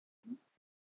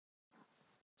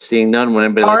 Seeing none, would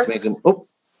anybody like to make them? Oh,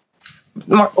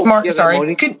 Mark, yeah, go ahead, sorry.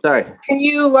 Moni. Sorry. Can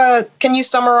you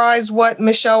summarize what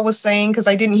Michelle was saying? Because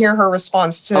I didn't hear her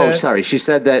response to. Oh, sorry. She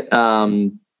said that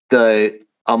the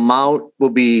amount will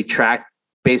be tracked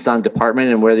based on department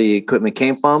and where the equipment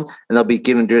came from, and they'll be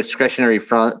given discretionary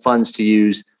funds to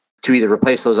use to either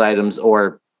replace those items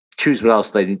or choose what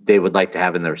else they would like to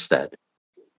have in their stead.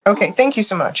 Okay, thank you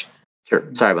so much. Sure.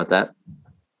 Sorry about that.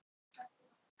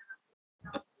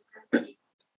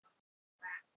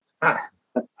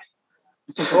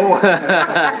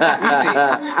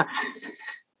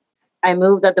 I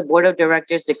move that the Board of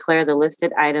Directors declare the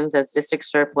listed items as district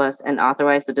surplus and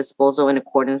authorize the disposal in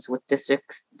accordance with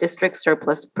district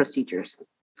surplus procedures.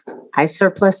 I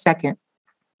surplus second.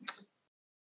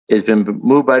 It's been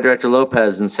moved by Director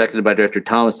Lopez and seconded by Director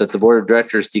Thomas that the Board of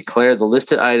Directors declare the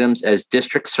listed items as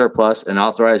district surplus and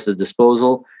authorize the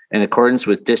disposal in accordance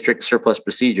with district surplus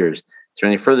procedures. Is there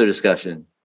any further discussion?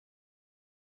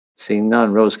 Seeing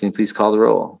none, Rose, can you please call the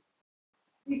roll?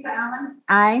 Lisa Allen.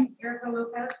 Aye. Erica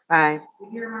Lopez. Aye.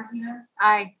 Yadira Martinez.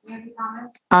 Aye. Nancy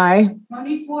Thomas. Aye.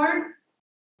 Monique Ward.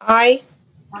 Aye.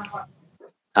 Mark Watson.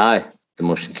 Aye. The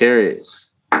motion carries.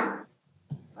 All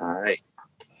right.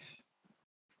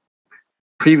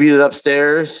 Previewed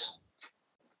upstairs.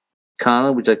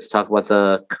 Connor, would you like to talk about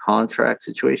the contract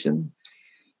situation?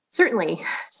 Certainly.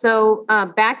 So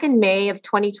back in May of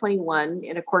 2021,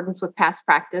 in accordance with past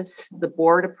practice, the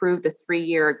board approved a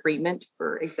 3-year agreement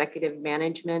for executive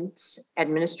management,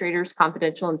 administrators,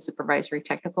 confidential and supervisory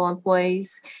technical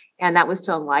employees. And that was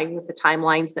to align with the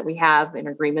timelines that we have in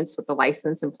agreements with the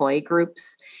licensed employee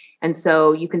groups. And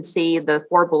so you can see the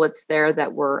 4 bullets there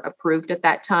that were approved at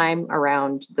that time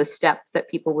around the step that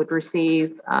people would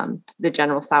receive, the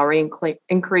general salary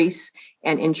increase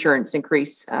and insurance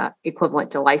increase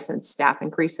equivalent to licensed staff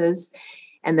increases.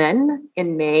 And then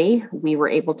in May, we were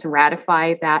able to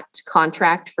ratify that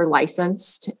contract for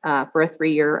licensed for a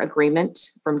 3-year agreement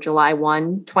from July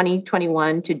 1,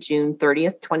 2021 to June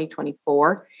 30th,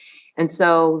 2024. And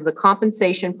so the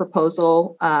compensation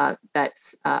proposal that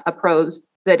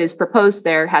is proposed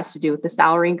there has to do with the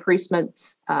salary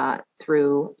increasements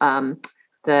through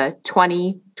the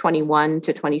 2021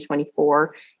 to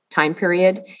 2024 time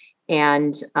period.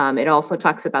 And it also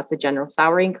talks about the general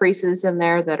salary increases in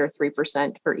there that are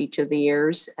 3% for each of the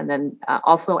years. And then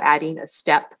also adding a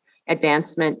step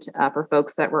advancement for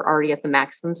folks that were already at the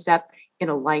maximum step in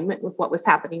alignment with what was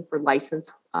happening for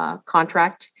license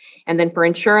contract. And then for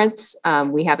insurance,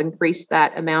 we have increased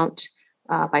that amount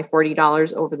by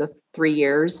 $40 over the 3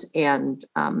 years. And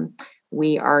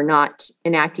we are not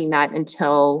enacting that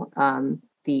until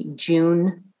the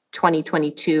June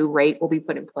 2022 rate will be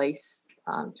put in place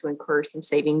to incur some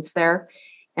savings there.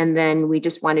 And then we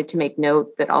just wanted to make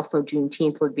note that also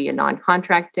Juneteenth would be a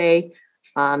non-contract day,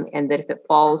 and that if it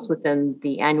falls within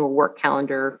the annual work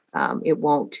calendar, it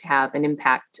won't have an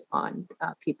impact on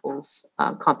people's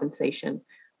compensation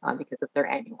because of their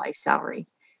annualized salary.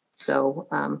 So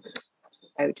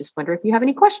I would just wonder if you have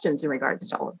any questions in regards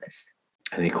to all of this.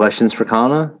 Any questions for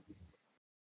Kana?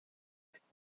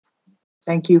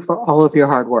 Thank you for all of your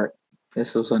hard work.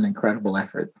 This was an incredible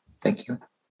effort. Thank you.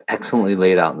 Excellently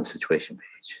laid out in the situation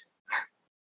page.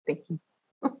 Thank you.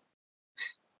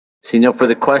 See no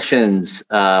further questions.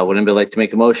 Would anybody like to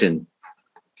make a motion?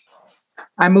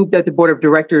 I move that the Board of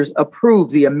Directors approve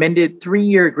the amended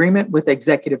 3-year agreement with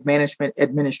executive management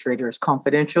administrators,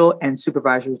 confidential and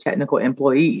supervisory technical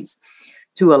employees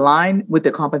to align with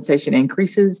the compensation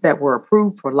increases that were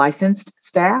approved for licensed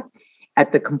staff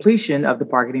at the completion of the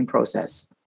bargaining process.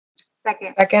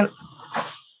 Second. Second.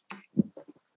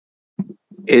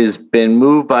 It has been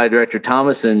moved by Director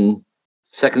Thomas and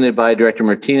seconded by Director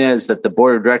Martinez that the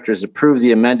Board of Directors approve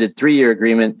the amended 3-year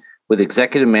agreement with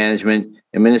executive management,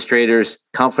 administrators,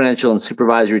 confidential and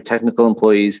supervisory technical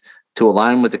employees to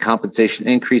align with the compensation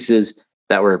increases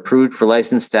that were approved for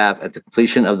licensed staff at the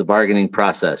completion of the bargaining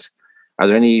process. Are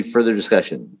there any further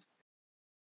discussions?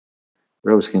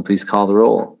 Rose, can you please call the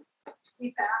roll?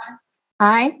 Lisa Allen.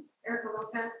 Aye. Erica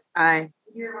Lopez. Aye.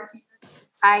 Yadira Martinez.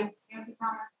 Aye. Nancy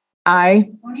Thomas.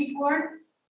 Aye. Monique Ward.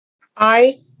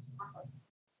 Aye.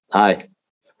 Aye.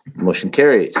 Motion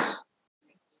carries.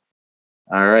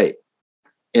 All right.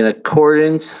 In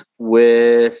accordance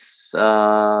with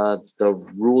the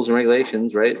rules and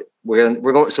regulations, right? We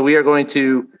are going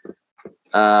to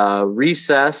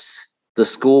recess the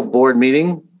school board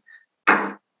meeting,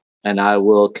 and I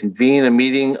will convene a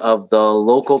meeting of the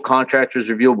local contractors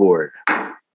review board.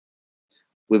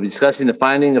 we'll be discussing the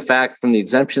finding of fact from the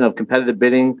exemption of competitive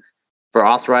bidding for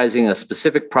authorizing a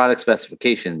specific product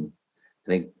specification. I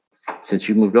think since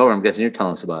you moved over, I'm guessing you're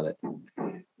telling us about it.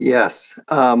 Yes,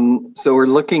 so we're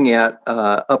looking at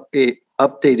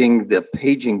updating the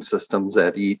paging systems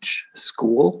at each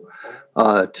school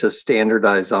to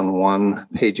standardize on one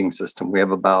paging system. We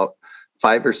have about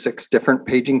 5 or 6 different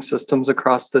paging systems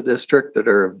across the district that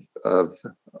are of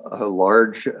a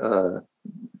large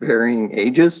varying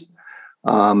ages.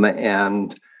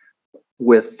 And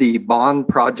with the bond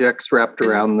projects wrapped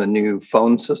around the new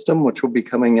phone system, which will be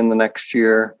coming in the next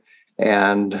year,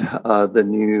 and the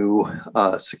new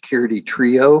security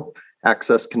trio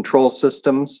access control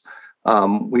systems,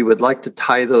 we would like to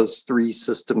tie those 3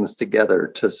 systems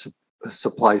together to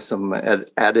supply some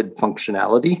added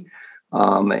functionality.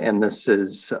 And this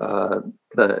is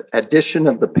the addition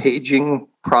of the paging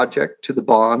project to the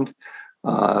bond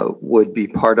would be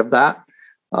part of that,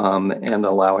 and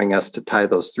allowing us to tie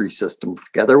those 3 systems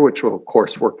together, which will of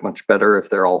course work much better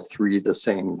if they're all 3 the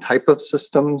same type of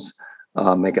systems,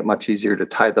 make it much easier to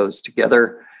tie those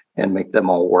together and make them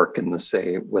all work in the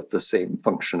same with the same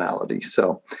functionality.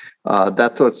 So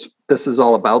that's what this is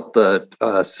all about. The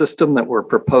system that we're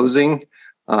proposing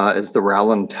is the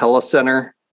Rowland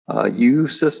Telecenter U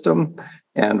system,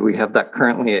 and we have that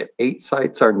currently at 8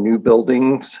 sites, our new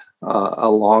buildings,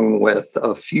 along with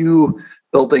a few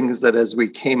buildings that as we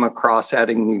came across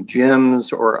adding new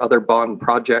gyms or other bond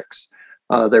projects,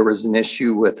 there was an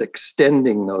issue with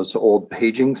extending those old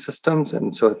paging systems.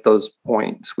 And so at those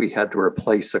points, we had to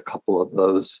replace a couple of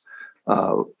those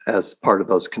as part of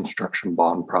those construction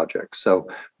bond projects. So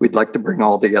we'd like to bring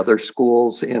all the other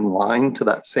schools in line to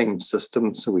that same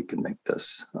system so we can make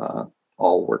this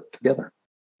all work together.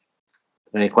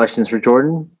 Any questions for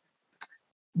Jordan?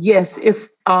 Yes, if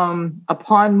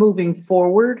upon moving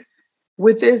forward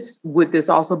with this, would this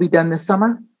also be done this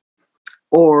summer?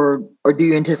 Or do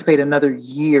you anticipate another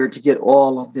year to get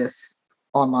all of this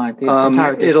online?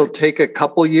 It'll take a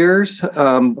couple years,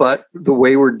 but the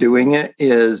way we're doing it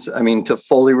is, I mean, to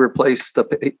fully replace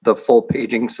the full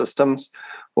paging systems,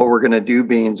 what we're going to do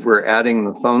means we're adding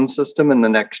the phone system in the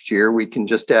next year. We can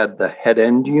just add the head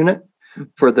end unit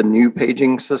for the new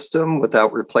paging system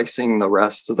without replacing the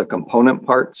rest of the component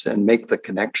parts and make the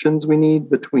connections we need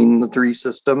between the 3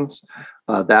 systems.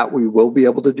 That we will be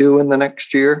able to do in the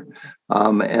next year.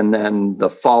 And then the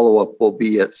follow-up will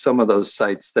be at some of those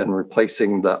sites, then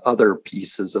replacing the other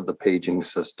pieces of the paging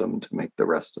system to make the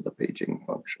rest of the paging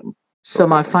function. So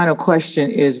my final question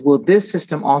is, will this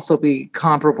system also be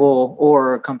comparable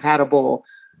or compatible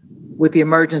with the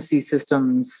emergency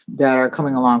systems that are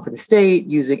coming along for the state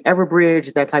using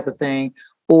Everbridge, that type of thing,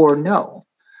 or no?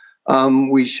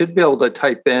 We should be able to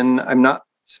type in, I'm not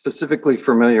specifically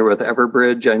familiar with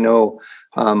Everbridge. I know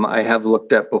I have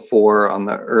looked at before on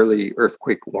the early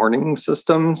earthquake warning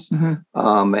systems,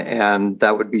 and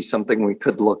that would be something we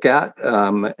could look at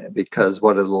because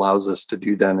what it allows us to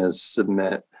do then is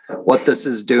submit. What this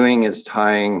is doing is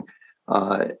tying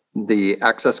the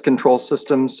access control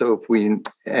system. So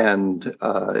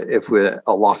if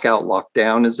a lockout,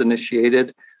 lockdown is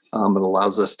initiated, it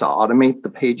allows us to automate the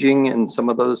paging and some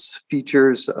of those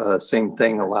features. Same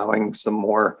thing, allowing some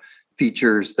more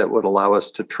features that would allow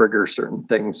us to trigger certain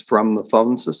things from the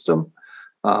phone system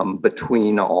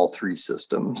between all 3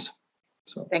 systems.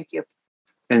 So thank you.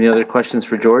 Any other questions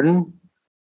for Jordan?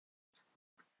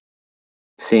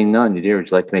 Seeing none, would you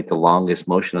like to make the longest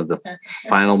motion of the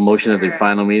final motion of the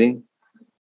final meeting?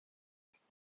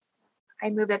 I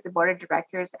move that the Board of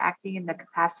Directors, acting in the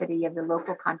capacity of the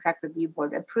local contract review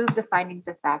board, approve the findings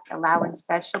of fact allowing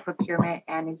special procurement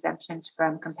and exemptions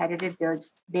from competitive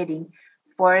bidding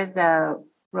for the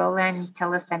Roland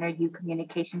Telecenter U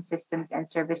communication systems and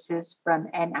services from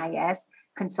NIS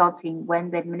Consulting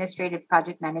when the administrative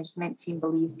project management team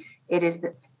believes it is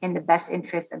in the best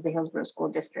interest of the Hillsboro School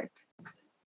District.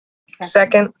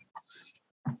 Second.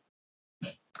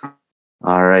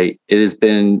 All right. It has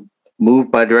been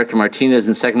moved by Director Martinez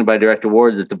and seconded by Director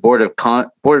Ward that the Board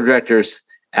of Directors,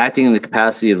 acting in the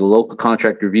capacity of the local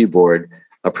contract review board,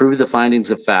 approve the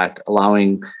findings of fact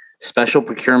allowing special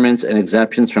procurements and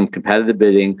exemptions from competitive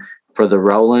bidding for the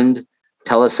Rowland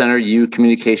Telecenter U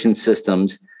communication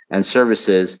systems and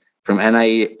services from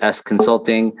NIS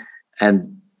Consulting,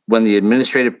 and when the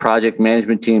administrative project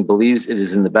management team believes it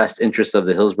is in the best interest of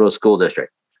the Hillsboro School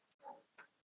District.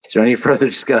 Is there any further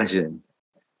discussion?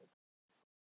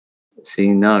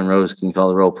 Seeing none, Rose, can you call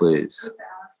the roll, please?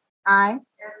 Aye.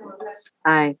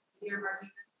 Aye.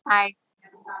 Aye.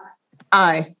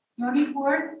 Aye. Monique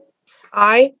Ward,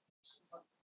 Aye.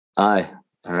 Aye.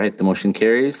 All right, the motion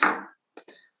carries.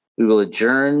 We will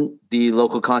adjourn the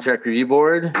local contract review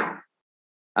board.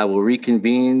 I will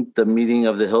reconvene the meeting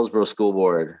of the Hillsboro School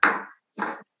Board.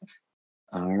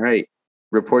 All right,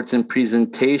 reports and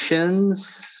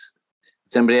presentations.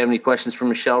 Does anybody have any questions for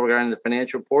Michelle regarding the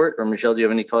financial report? Or Michelle, do you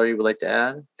have any color you would like to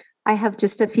add? I have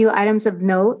just a few items of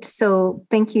note. So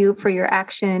thank you for your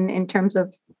action in terms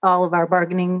of all of our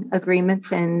bargaining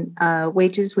agreements and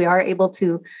wages. We are able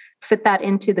to fit that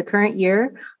into the current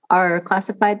year. Our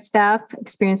classified staff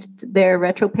experienced their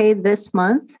retro pay this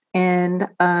month, and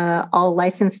all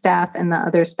licensed staff and the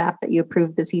other staff that you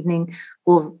approved this evening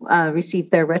will receive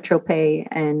their retro pay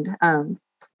and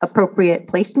appropriate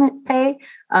placement pay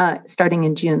starting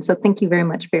in June. So thank you very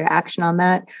much for your action on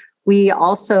that. We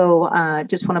also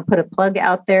just want to put a plug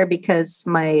out there because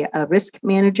my risk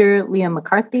manager, Leah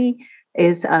McCarthy,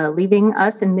 is leaving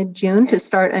us in mid-June to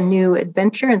start a new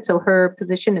adventure. And so her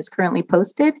position is currently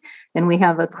posted, and we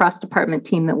have a cross-department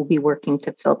team that will be working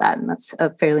to fill that. And that's a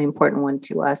fairly important one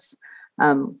to us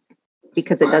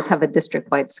because it does have a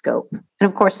district-wide scope. And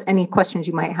of course, any questions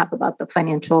you might have about the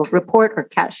financial report or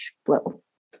cash flow.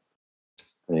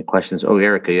 Any questions? Oh,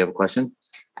 Erica, you have a question?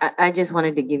 I just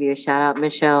wanted to give you a shout out,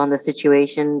 Michelle, on the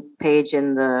situation page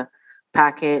in the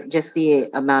packet, just the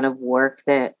amount of work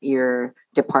that your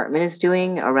department is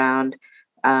doing around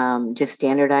just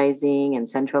standardizing and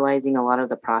centralizing a lot of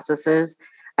the processes.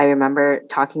 I remember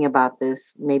talking about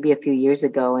this maybe a few years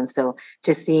ago. And so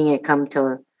just seeing it come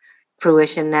to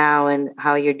fruition now and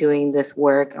how you're doing this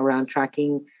work around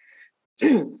tracking,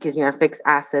 excuse me, our fixed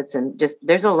assets, and just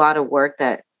there's a lot of work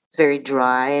that's very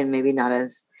dry and maybe not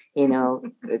as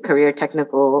career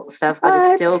technical stuff, but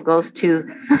it still goes to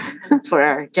for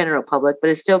our general public, but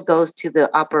it still goes to the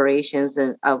operations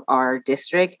of our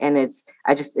district. And it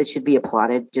should be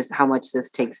applauded just how much this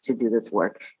takes to do this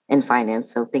work in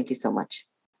finance. So thank you so much.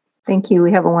 Thank you.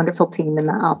 We have a wonderful team in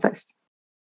the office.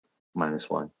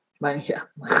 -1.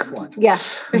 -1. Yeah.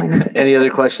 Any other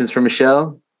questions for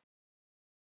Michelle?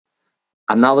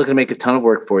 I'm not looking to make a ton of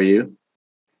work for you,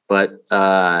 but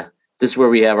this is where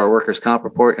we have our workers' comp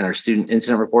report and our student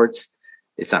incident reports.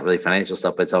 It's not really financial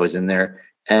stuff, but it's always in there.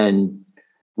 And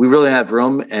we really have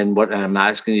room. And I'm not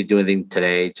asking you to do anything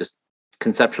today, just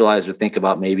conceptualize or think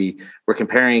about maybe we're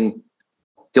comparing.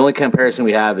 The only comparison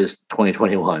we have is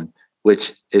 2021,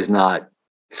 which is not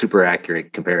super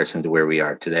accurate comparison to where we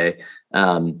are today.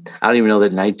 I don't even know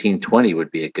that 1920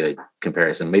 would be a good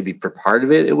comparison. Maybe for part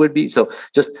of it, it would be. So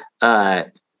just,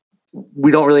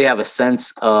 we don't really have a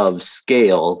sense of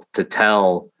scale to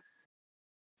tell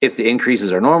if the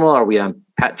increases are normal. Are we on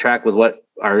track with what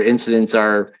our incidents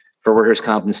are for workers'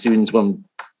 comp and students when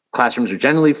classrooms are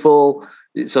generally full?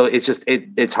 So it's just,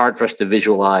 it's hard for us to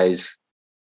visualize,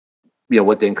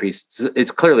 what the increase,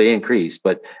 it's clearly increased,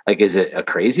 but like, is it a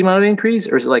crazy amount of increase,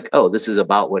 or is it like, oh, this is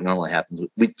about what normally happens?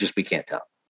 We can't tell.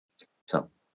 So.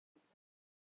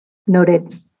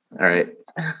 Noted. All right.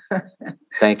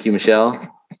 Thank you, Michelle.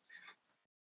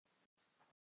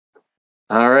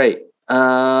 All right.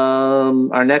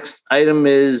 Our next item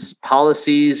is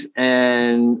policies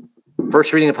and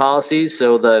first reading of policies.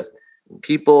 So the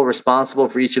people responsible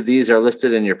for each of these are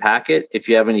listed in your packet. If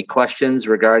you have any questions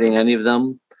regarding any of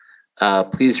them,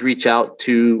 please reach out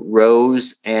to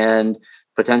Rose and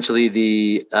potentially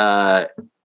the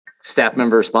staff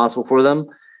member responsible for them.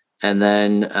 And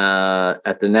then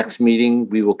at the next meeting,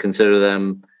 we will consider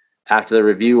them after the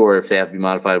review, or if they have to be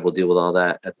modified, we'll deal with all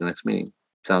that at the next meeting.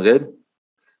 Sound good?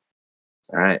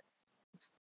 All right.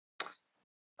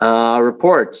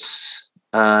 Reports.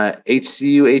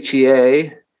 HCU,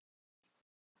 HEA.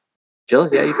 Jill,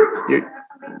 yeah, you're.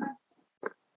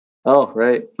 Oh,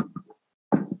 right.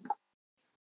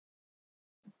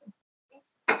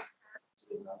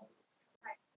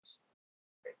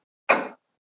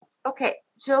 Okay,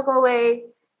 Jill Golay,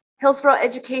 Hillsboro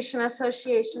Education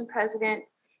Association President.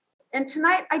 And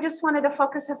tonight I just wanted to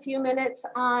focus a few minutes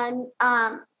on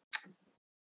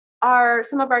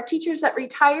some of our teachers that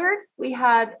retired. We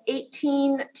had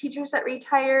 18 teachers that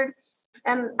retired,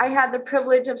 and I had the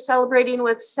privilege of celebrating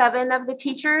with 7 of the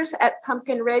teachers at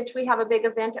Pumpkin Ridge. We have a big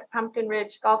event at Pumpkin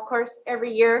Ridge Golf Course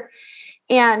every year,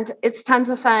 and it's tons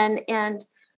of fun. And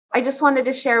I just wanted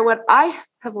to share what I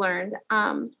have learned.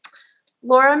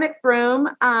 Laura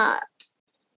McBroom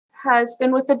has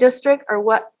been with the district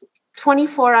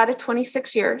 24 out of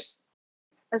 26 years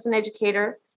as an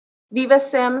educator. Viva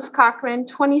Sims Cochran,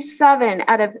 27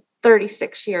 out of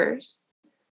 36 years.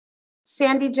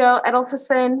 Sandy Jo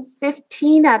Edelfison,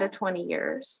 15 out of 20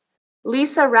 years.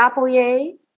 Lisa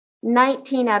Rappelier,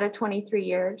 19 out of 23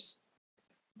 years.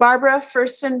 Barbara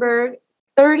Furstenberg,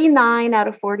 39 out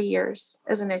of 40 years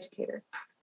as an educator.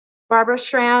 Barbara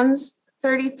Schranz,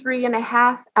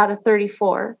 33.5 out of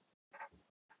 34.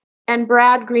 And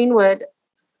Brad Greenwood,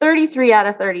 33 out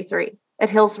of 33 at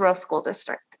Hillsboro School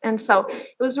District. And so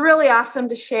it was really awesome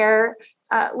to share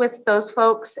with those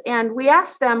folks. And we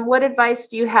asked them, what advice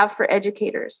do you have for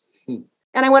educators?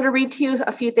 And I want to read to you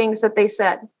a few things that they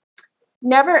said.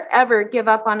 Never, ever give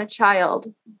up on a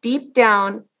child. Deep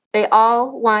down, they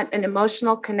all want an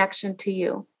emotional connection to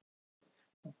you.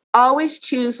 Always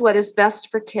choose what is best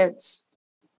for kids.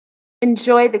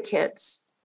 Enjoy the kids.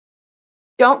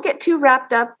 Don't get too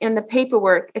wrapped up in the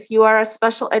paperwork if you are a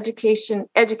special education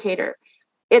educator.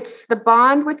 It's the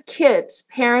bond with kids,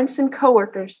 parents, and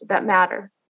coworkers that matter.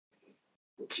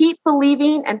 Keep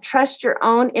believing and trust your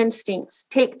own instincts.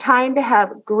 Take time to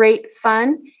have great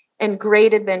fun and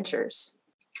great adventures.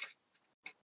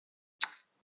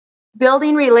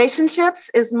 Building relationships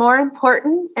is more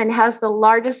important and has the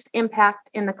largest impact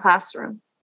in the classroom.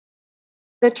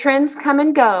 The trends come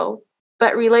and go,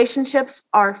 but relationships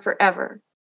are forever.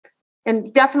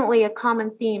 And definitely a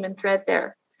common theme and thread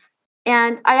there.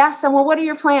 And I asked them, well, what are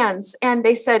your plans? And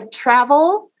they said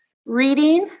travel,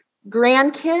 reading,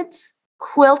 grandkids,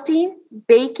 quilting,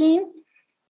 baking,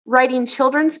 writing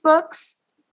children's books,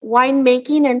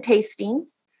 winemaking and tasting,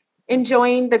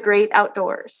 enjoying the great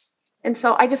outdoors. And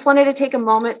so I just wanted to take a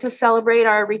moment to celebrate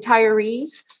our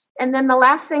retirees. And then the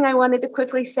last thing I wanted to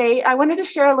quickly say, I wanted to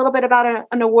share a little bit about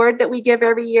an award that we give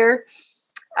every year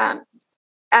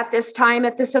at this time,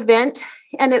 at this event,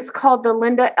 and it's called the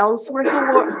Linda Ellsworth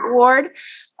Award.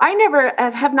 I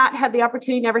have not had the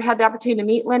opportunity to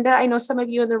meet Linda. I know some of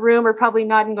you in the room are probably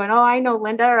nodding going, oh, I know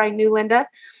Linda, or I knew Linda.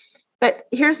 But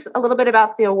here's a little bit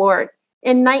about the award.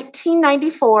 In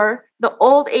 1994, the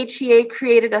old HEA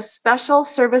created a special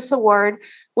service award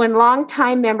when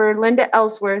longtime member Linda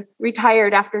Ellsworth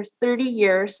retired after 30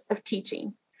 years of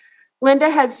teaching. Linda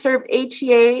had served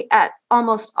HEA at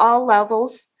almost all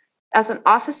levels as an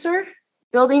officer,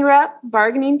 building rep,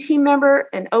 bargaining team member,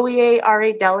 and OEA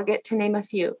RA delegate, to name a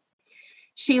few.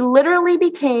 She literally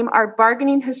became our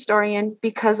bargaining historian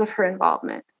because of her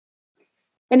involvement.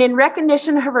 And in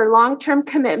recognition of her long-term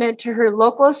commitment to her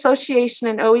local association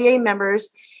and OEA members,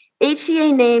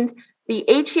 HEA named the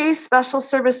HEA Special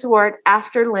Service Award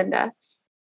after Linda,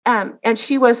 and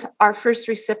she was our first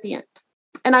recipient.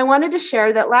 And I wanted to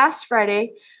share that last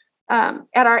Friday,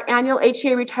 at our annual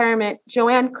HEA retirement,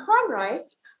 Joanne Conroy,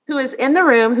 who is in the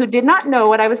room, who did not know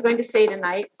what I was going to say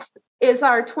tonight, is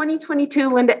our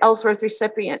 2022 Linda Ellsworth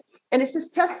recipient. And it's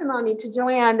just testimony to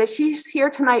Joanne that she's here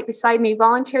tonight beside me,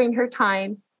 volunteering her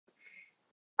time.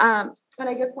 And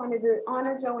I just wanted to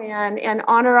honor Joanne and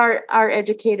honor our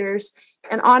educators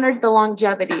and honor the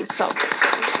longevity. So.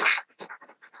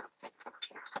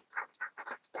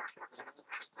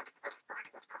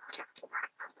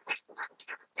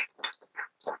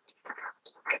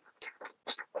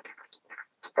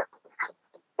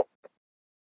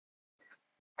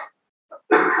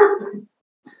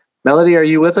 Melody, are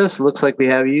you with us? Looks like we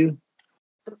have you.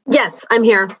 Yes, I'm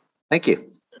here. Thank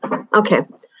you. Okay.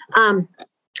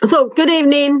 So good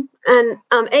evening. And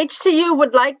HCU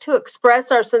would like to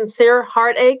express our sincere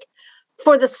heartache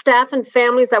for the staff and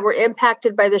families that were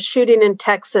impacted by the shooting in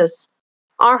Texas.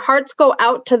 Our hearts go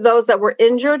out to those that were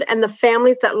injured and the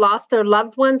families that lost their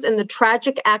loved ones in the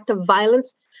tragic act of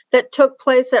violence that took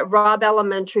place at Robb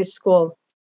Elementary School.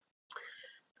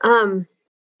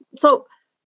 So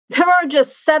there are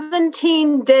just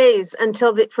 17 days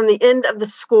until from the end of the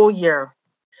school year.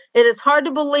 It is hard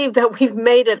to believe that we've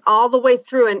made it all the way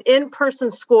through an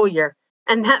in-person school year,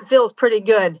 and that feels pretty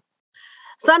good.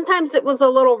 Sometimes it was a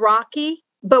little rocky,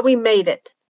 but we made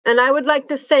it. And I would like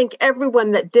to thank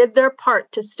everyone that did their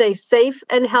part to stay safe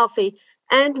and healthy.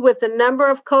 And with the number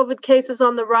of COVID cases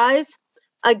on the rise,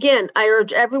 again, I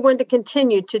urge everyone to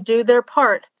continue to do their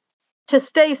part to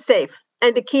stay safe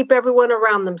and to keep everyone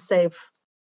around them safe.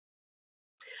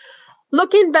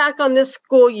 Looking back on this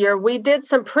school year, we did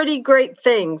some pretty great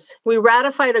things. We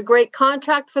ratified a great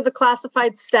contract for the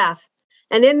classified staff.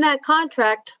 And in that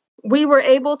contract, we were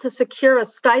able to secure a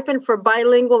stipend for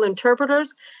bilingual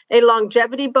interpreters, a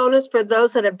longevity bonus for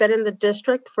those that have been in the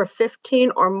district for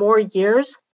 15 or more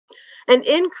years, an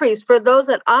increase for those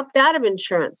that opt out of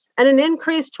insurance, and an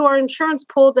increase to our insurance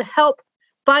pool to help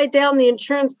buy down the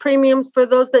insurance premiums for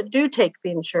those that do take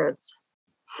the insurance.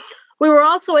 We were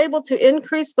also able to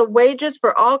increase the wages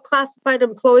for all classified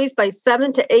employees by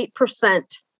 7 to 8%.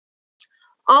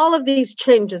 All of these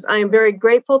changes, I am very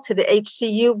grateful to the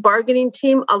HCU bargaining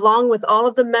team, along with all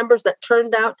of the members that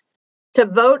turned out to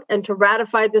vote and to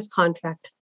ratify this contract.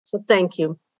 So thank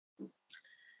you.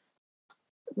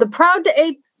 The Proud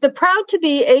to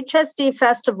Be HSD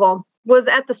Festival was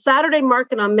at the Saturday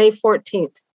Market on May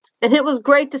 14th. And it was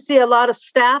great to see a lot of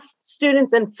staff,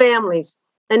 students, and families,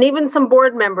 and even some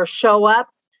board members show up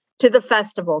to the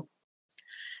festival.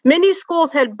 Many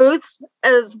schools had booths,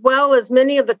 as well as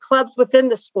many of the clubs within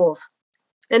the schools.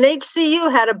 And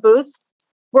HCU had a booth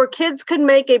where kids could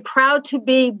make a proud to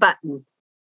be button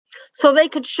so they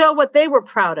could show what they were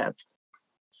proud of.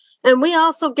 And we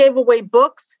also gave away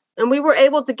books, and we were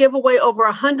able to give away over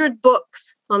 100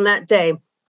 books on that day.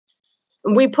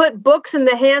 And we put books in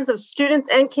the hands of students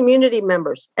and community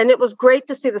members, and it was great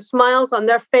to see the smiles on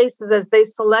their faces as they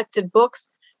selected books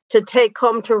to take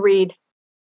home to read.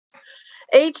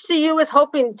 HCU is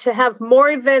hoping to have more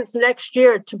events next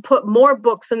year to put more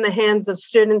books in the hands of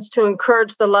students to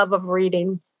encourage the love of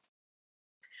reading.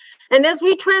 And as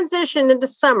we transition into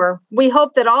summer, we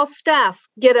hope that all staff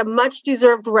get a much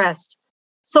deserved rest.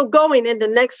 So going into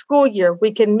next school year,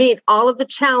 we can meet all of the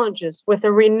challenges with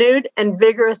a renewed and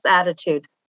vigorous attitude.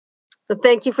 So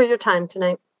thank you for your time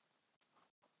tonight.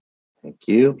 Thank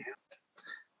you.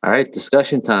 All right,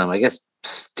 discussion time. I guess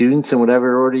students in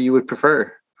whatever order you would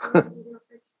prefer.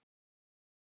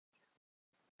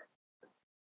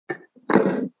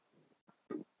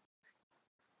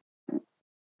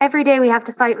 Every day we have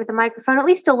to fight with the microphone, at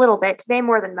least a little bit, today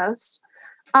more than most.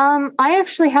 I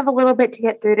actually have a little bit to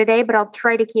get through today, but I'll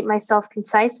try to keep myself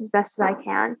concise as best as I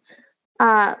can.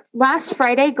 Last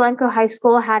Friday, Glencoe High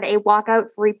School had a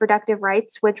walkout for reproductive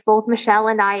rights, which both Michelle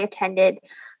and I attended.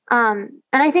 And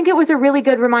I think it was a really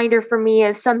good reminder for me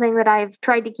of something that I've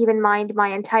tried to keep in mind my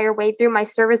entire way through my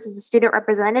service as a student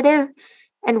representative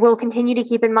and will continue to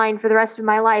keep in mind for the rest of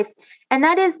my life. And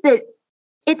that is that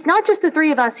it's not just the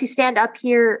three of us who stand up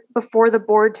here before the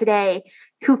board today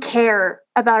who care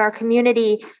about our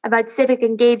community, about civic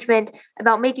engagement,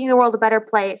 about making the world a better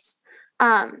place.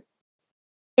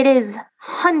 It is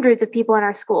hundreds of people in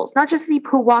our schools, not just the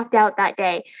people who walked out that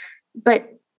day, but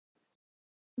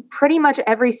pretty much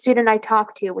every student I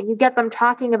talk to, when you get them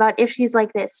talking about issues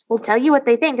like this, will tell you what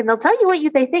they think, and they'll tell you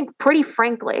what they think pretty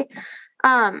frankly.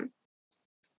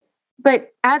 But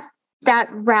at that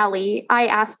rally, I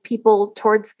asked people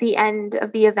towards the end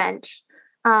of the event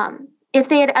if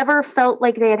they had ever felt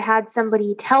like they had had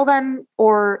somebody tell them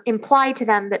or imply to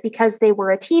them that because they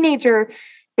were a teenager,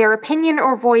 their opinion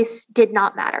or voice did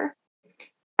not matter.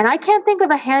 And I can't think of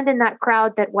a hand in that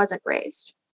crowd that wasn't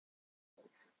raised.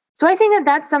 So I think that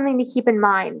that's something to keep in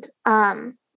mind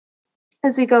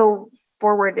as we go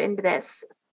forward into this.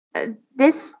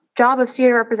 This job of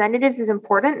student representatives is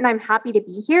important, and I'm happy to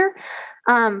be here,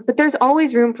 but there's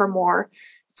always room for more.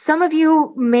 Some of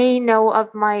you may know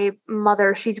of my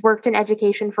mother. She's worked in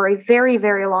education for a very,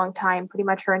 very long time, pretty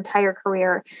much her entire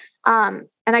career. And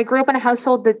I grew up in a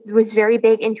household that was very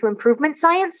big into improvement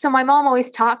science. So my mom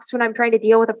always talks when I'm trying to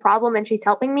deal with a problem and she's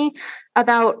helping me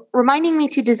about reminding me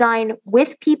to design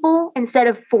with people instead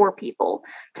of for people,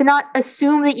 to not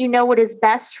assume that you know what is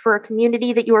best for a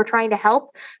community that you are trying to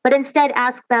help, but instead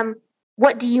ask them,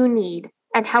 what do you need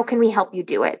and how can we help you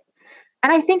do it?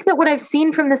 And I think that what I've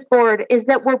seen from this board is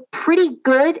that we're pretty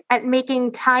good at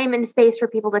making time and space for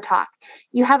people to talk.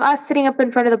 You have us sitting up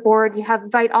in front of the board. You have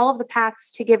invite all of the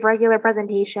PACs to give regular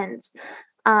presentations.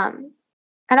 And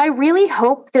I really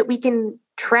hope that we can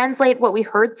translate what we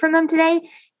heard from them today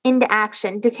into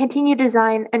action to continue to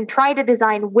design and try to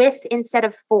design with instead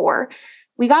of for.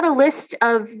 We got a list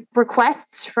of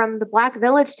requests from the Black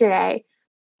Village today.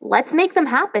 Let's make them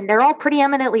happen. They're all pretty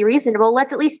eminently reasonable.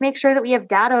 Let's at least make sure that we have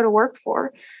data to work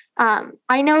for.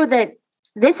 I know that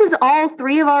this is all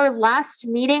three of our last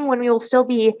meeting when we will still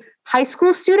be high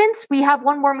school students. We have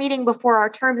one more meeting before our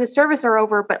terms of service are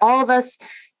over, but all of us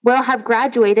will have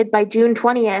graduated by June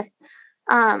 20th.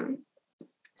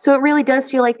 So it really does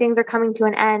feel like things are coming to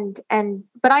an end.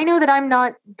 But I know that I'm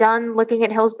not done looking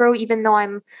at Hillsboro, even though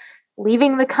I'm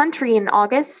leaving the country in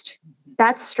August.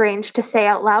 That's strange to say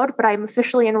out loud, but I'm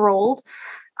officially enrolled.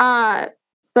 But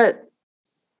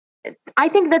I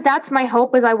think that that's my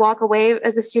hope as I walk away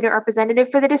as a student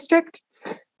representative for the district,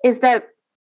 is that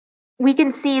we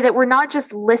can see that we're not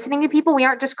just listening to people. We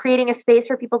aren't just creating a space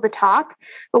for people to talk,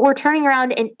 but we're turning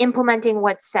around and implementing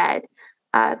what's said.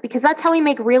 Because that's how we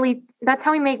make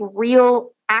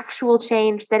real actual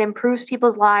change that improves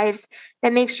people's lives,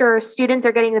 that makes sure students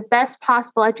are getting the best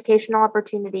possible educational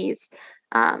opportunities.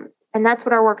 And that's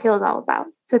what our work here is all about.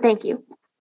 So thank you.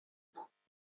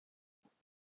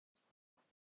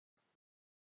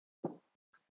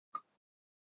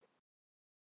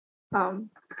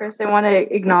 First, I want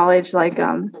to acknowledge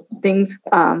things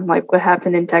like what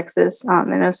happened in Texas,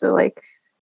 and also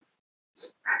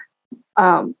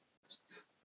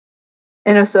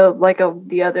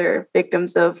the other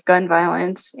victims of gun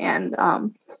violence, and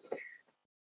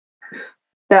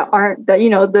that aren't that,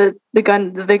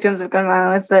 the victims of gun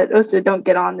violence that also don't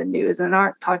get on the news and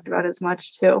aren't talked about as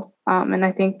much too. And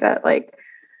I think that like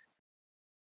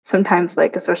sometimes,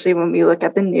 like, especially when we look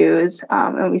at the news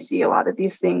and we see a lot of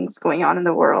these things going on in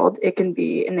the world, it can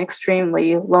be an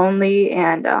extremely lonely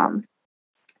and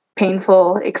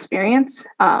painful experience.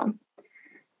 We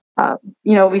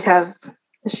have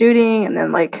the shooting and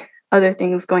then like other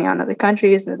things going on in other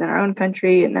countries within our own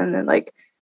country. And then like,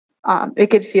 it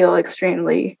could feel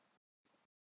extremely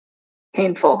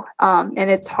painful. And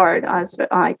it's hard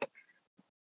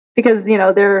because,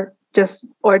 they're just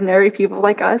ordinary people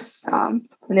like us. And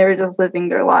they were just living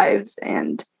their lives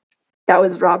and that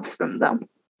was robbed from them.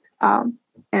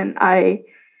 And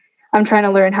I'm trying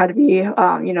to learn how to be,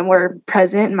 more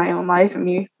present in my own life and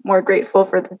be more grateful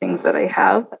for the things that I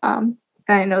have. And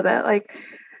I know that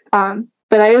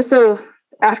but I also,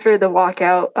 after the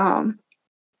walkout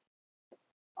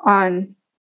on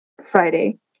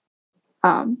Friday,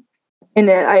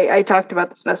 I talked about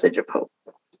this message of hope.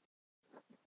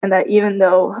 And that even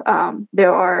though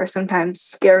there are sometimes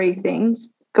scary things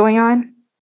going on,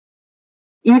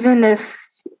 even if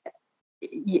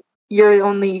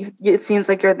it seems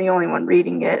like you're the only one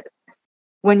reading it,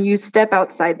 when you step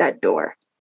outside that door,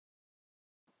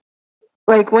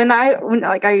 like when I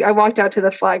walked out to the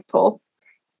flagpole,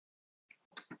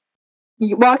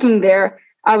 walking there,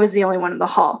 I was the only one in the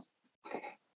hall.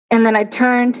 And then I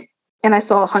turned and I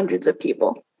saw hundreds of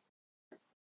people.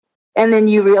 And then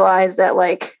you realize that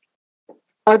like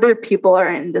other people are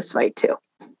in this fight too.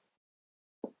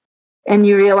 And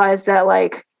you realize that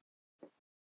like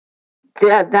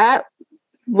that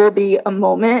will be a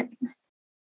moment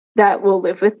that will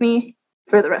live with me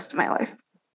for the rest of my life.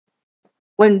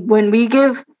 When we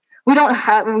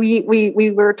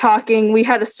were talking, we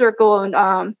had a circle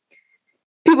and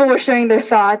people were sharing their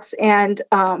thoughts and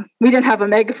we didn't have a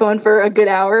megaphone for a good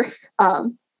hour.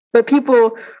 But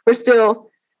people were still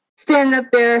standing up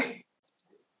there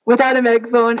without a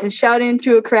megaphone and shouting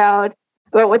to a crowd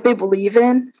about what they believe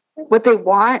in, what they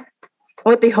want,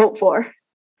 what they hope for.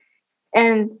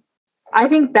 And I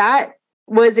think that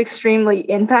was extremely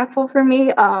impactful for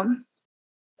me.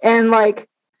 And like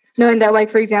knowing that, like,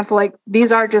 for example, like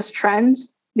these aren't just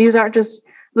trends, these aren't just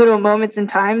little moments in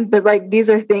time, but like these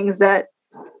are things that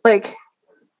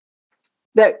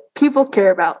people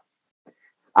care about.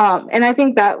 And I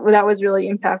think that was really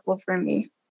impactful for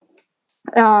me.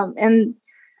 So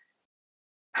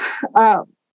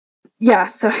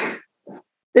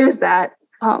there's that.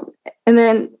 And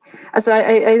then, so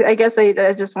I guess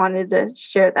I just wanted to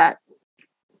share that.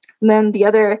 And then the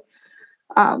other,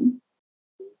 kind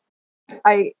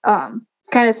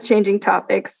of changing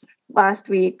topics. Last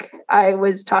week, I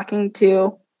was talking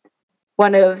to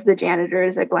one of the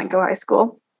janitors at Glencoe High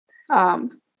School.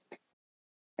 And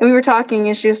we were talking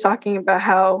and she was talking about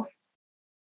how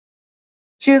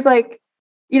she was like,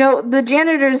 the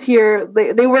janitors here,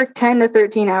 they work 10 to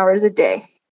 13 hours a day.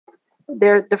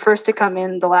 They're the first to come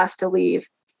in, the last to leave.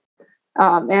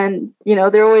 And,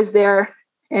 they're always there.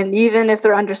 And even if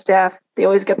they're understaffed, they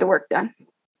always get the work done.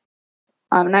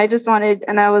 And I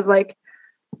was like,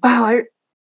 wow,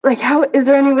 how is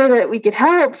there any way that we could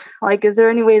help? Like, is there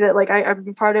any way that I've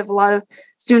been part of a lot of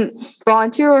student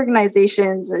volunteer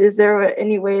organizations? Is there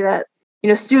any way that,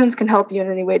 students can help you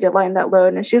in any way to lighten that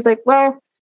load? And she's like, well,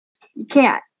 you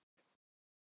can't.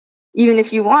 Even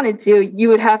if you wanted to,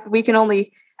 we can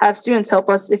only have students help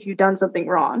us if you've done something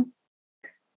wrong.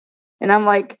 And I'm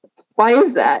like, why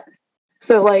is that?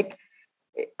 So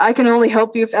I can only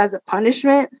help you as a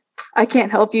punishment. I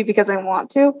can't help you because I want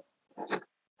to.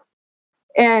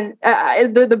 And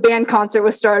the band concert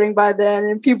was starting by then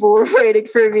and people were waiting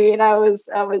for me. And I was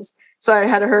sorry, I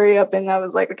had to hurry up and I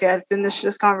was like, okay, I'd finish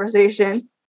this conversation.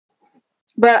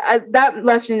 But that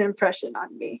left an impression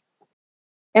on me.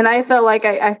 And I felt like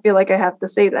I feel like I have to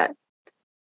say that.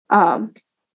 I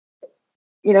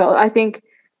think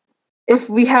if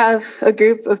we have a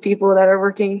group of people that are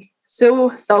working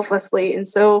so selflessly and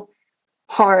so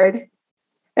hard,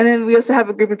 and then we also have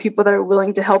a group of people that are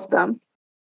willing to help them,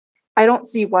 I don't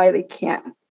see why they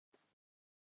can't.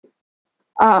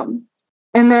 So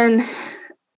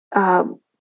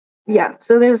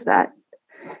there's that.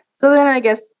 So then I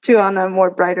guess too, on a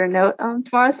more brighter note,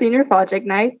 tomorrow's senior project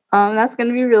night. That's going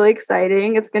to be really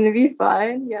exciting. It's going to be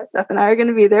fun. Yeah, Steph and I are going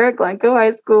to be there at Glencoe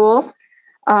High School,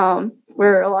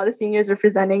 where a lot of seniors are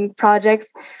presenting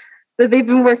projects that they've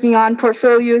been working on,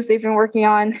 portfolios they've been working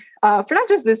on for not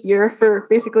just this year, for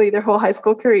basically their whole high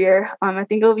school career. I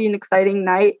think it'll be an exciting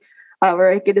night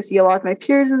where I get to see a lot of my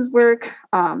peers' work.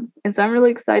 And so I'm really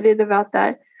excited about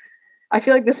that. I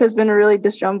feel like this has been a really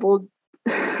disjumbled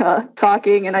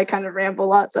talking and I kind of ramble a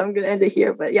lot, so I'm going to end it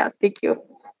here. But yeah, thank you.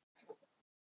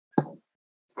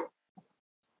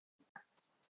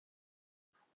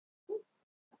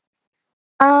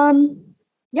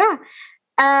 Yeah.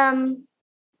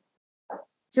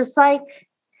 Just like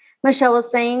Michelle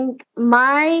was saying,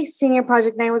 my senior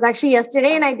project night was actually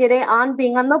yesterday, and I did it on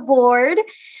being on the board.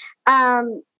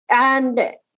 And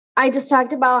I just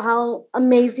talked about how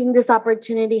amazing this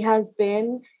opportunity has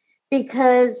been,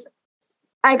 because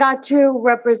I got to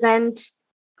represent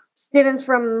students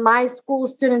from my school,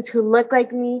 students who look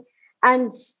like me,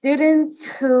 and students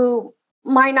who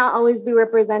might not always be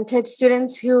represented,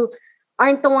 students who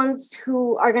aren't the ones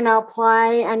who are going to apply,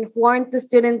 and who aren't the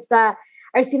students that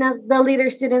are seen as the leader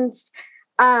students.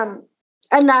 And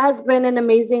that has been an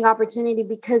amazing opportunity,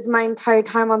 because my entire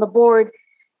time on the board,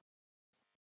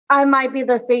 I might be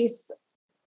the face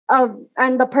of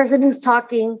and the person who's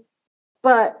talking,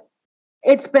 but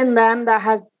it's been them that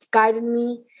has guided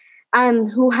me and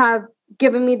who have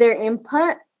given me their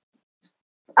input.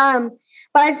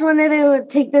 But I just wanted to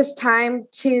take this time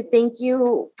to thank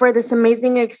you for this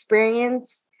amazing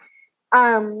experience.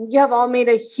 You have all made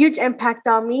a huge impact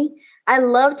on me. I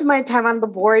loved my time on the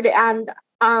board, and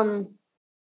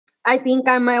I think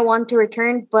I might want to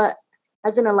return, but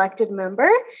as an elected member.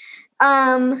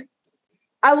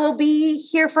 I will be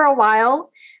here for a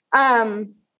while.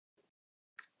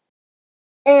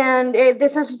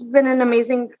 This has just been an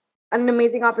amazing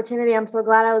opportunity. I'm so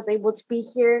glad I was able to be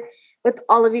here with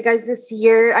all of you guys this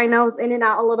year. I know I was in and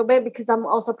out a little bit because I'm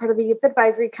also part of the Youth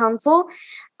Advisory Council.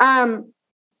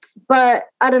 But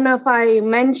I don't know if I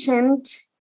mentioned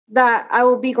that I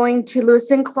will be going to Lewis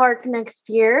and Clark next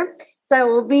year. So I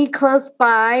will be close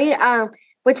by,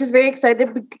 which is very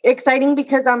exciting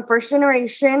because I'm first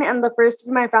generation and the first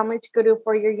in my family to go to a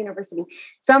four-year university.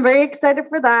 So I'm very excited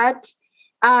for that.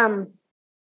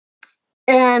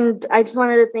 And I just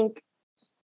wanted to thank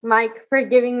Mike for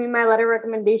giving me my letter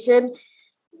recommendation.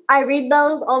 I read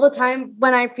those all the time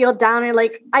when I feel down and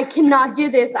like, I cannot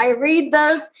do this. I read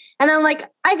those and I'm like,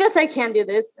 I guess I can do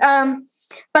this. But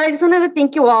I just wanted to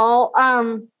thank you all.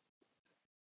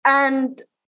 And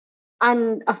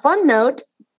on a fun note,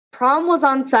 prom was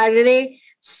on Saturday,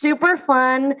 super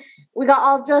fun. We got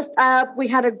all dressed up. We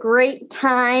had a great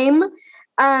time.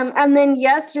 And then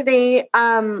yesterday,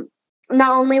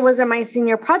 not only was it my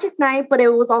senior project night, but it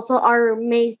was also our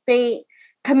Mayfay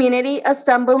community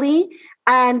assembly.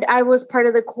 And I was part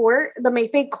of the court, the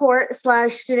Mayfay court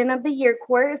 / student of the year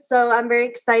court. So I'm very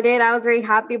excited. I was very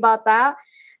happy about that.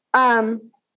 But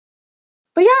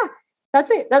yeah, that's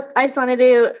it. I just wanted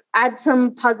to add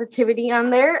some positivity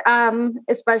on there,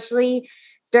 especially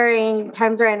during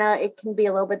times where I know it can be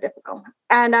a little bit difficult.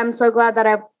 And I'm so glad that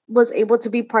I was able to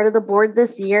be part of the board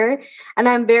this year. And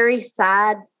I'm very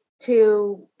sad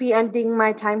to be ending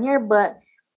my time here. But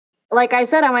like I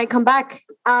said, I might come back.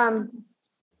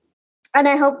 And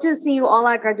I hope to see you all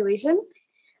at graduation,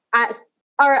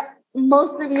 or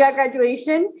most of you at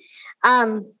graduation.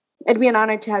 It'd be an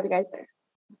honor to have you guys there.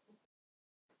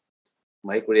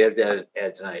 Mike, what do you have to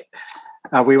add tonight?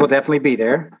 We will definitely be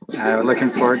there.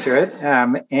 Looking forward to it.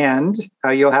 And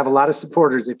you'll have a lot of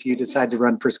supporters if you decide to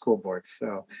run for school board.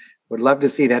 So would love to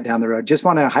see that down the road. Just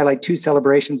want to highlight 2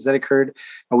 celebrations that occurred.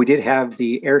 We did have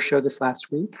the air show this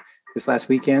last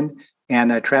weekend.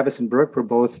 And Travis and Brooke were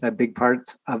both big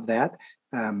parts of that.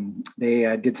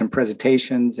 They did some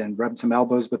presentations and rubbed some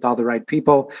elbows with all the right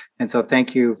people. And so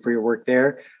thank you for your work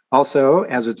there. Also,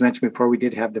 as was mentioned before, we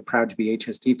did have the Proud to be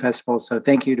HSD Festival. So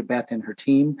thank you to Beth and her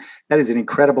team. That is an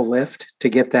incredible lift to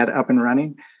get that up and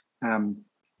running.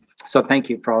 So thank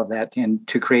you for all of that and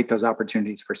to create those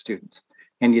opportunities for students.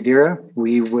 And Yadira,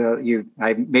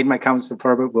 I made my comments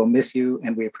before, but we'll miss you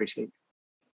and we appreciate you.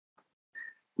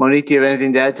 Monique, do you have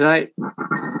anything to add tonight?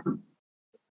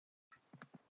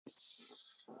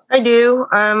 I do.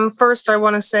 First, I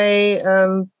want to say,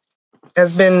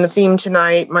 has been the theme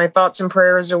tonight, my thoughts and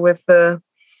prayers are with the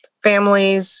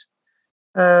families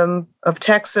of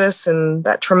Texas and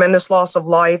that tremendous loss of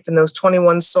life and those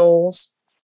 21 souls.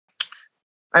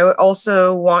 I would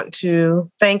also want to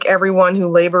thank everyone who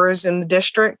labors in the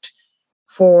district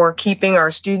for keeping our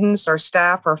students, our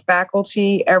staff, our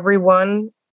faculty,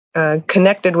 everyone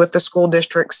connected with the school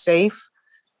district safe.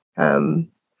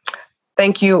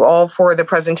 Thank you all for the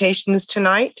presentations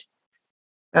tonight.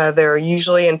 They're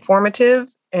usually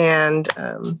informative and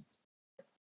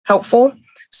helpful.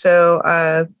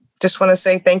 So just want to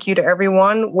say thank you to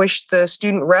everyone. Wish the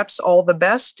student reps all the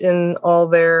best in all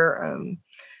their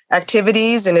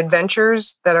activities and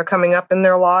adventures that are coming up in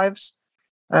their lives.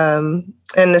 And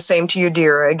the same to you,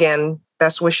 Dira. Again,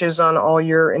 best wishes on all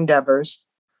your endeavors.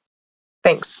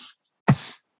 Thanks.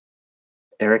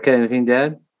 Erica, anything to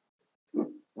add?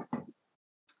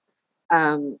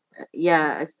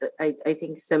 Yeah, I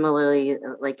think similarly,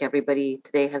 like everybody,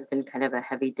 today has been kind of a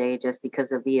heavy day just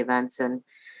because of the events, and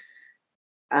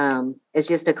it's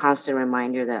just a constant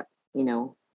reminder that, you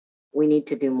know, we need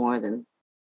to do more than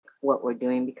what we're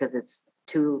doing because it's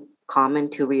too common,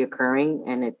 too reoccurring,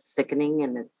 and it's sickening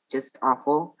and it's just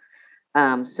awful.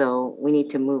 So we need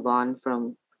to move on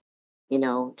from, you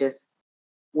know, just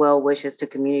well wishes to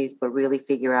communities, but really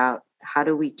figure out how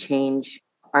do we change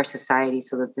our society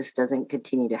so that this doesn't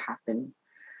continue to happen.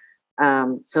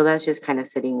 So that's just kind of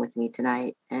sitting with me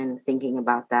tonight and thinking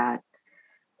about that.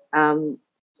 And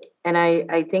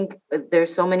I think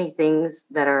there's so many things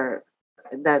that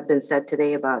have been said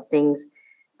today about things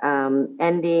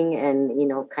ending and, you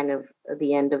know, kind of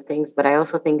the end of things. But I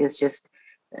also think it's just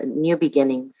new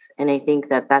beginnings. And I think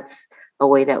that that's a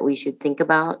way that we should think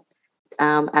about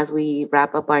as we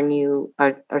wrap up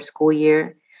our school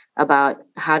year, about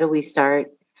how do we start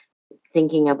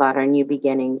thinking about our new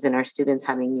beginnings and our students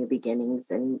having new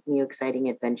beginnings and new exciting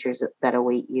adventures that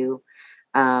await you.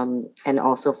 And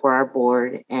also for our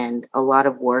board, and a lot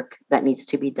of work that needs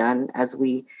to be done, as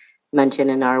we mentioned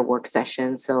in our work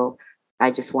session. So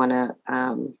I just want to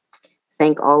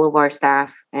thank all of our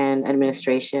staff and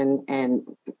administration and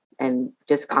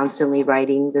just constantly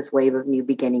riding this wave of new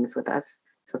beginnings with us.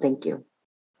 So thank you.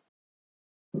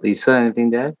 Lisa,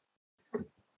 anything to add?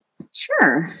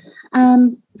 Sure.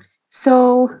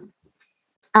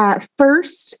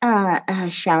 First, a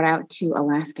shout out to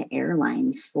Alaska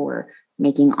Airlines for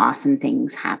making awesome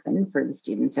things happen for the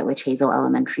students at Witch Hazel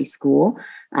Elementary School.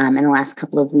 In the last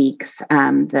couple of weeks,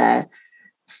 the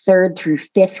 3rd through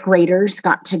 5th graders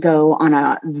got to go on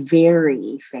a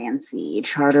very fancy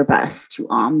charter bus to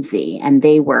OMSI, and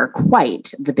they were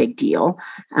quite the big deal.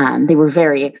 They were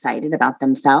very excited about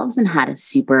themselves and had a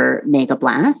super mega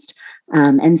blast.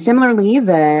 And similarly,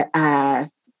 the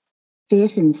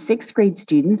 5th and 6th grade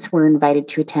students were invited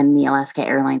to attend the Alaska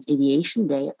Airlines Aviation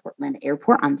Day at Portland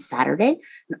Airport on Saturday,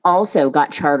 and also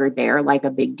got chartered there like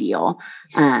a big deal.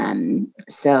 I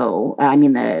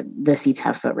mean, the seats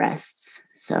have footrests,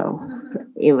 so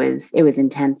it was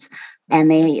intense. And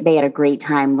they had a great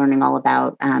time learning all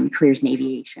about careers in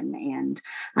aviation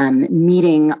and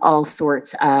meeting all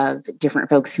sorts of different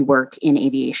folks who work in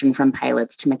aviation, from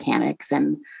pilots to mechanics,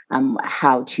 and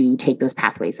how to take those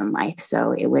pathways in life.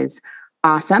 So it was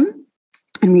awesome,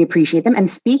 and we appreciate them. And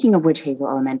speaking of Witch Hazel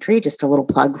Elementary, just a little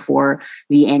plug for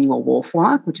the annual Wolf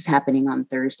Walk, which is happening on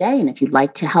Thursday. And if you'd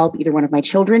like to help either one of my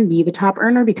children be the top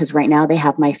earner, because right now they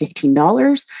have my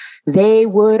 $15, they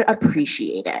would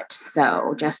appreciate it.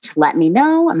 So just let me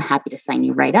know. I'm happy to sign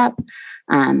you right up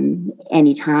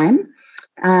anytime.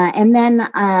 And then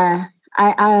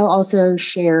I'll also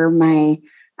share my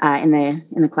in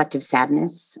the collective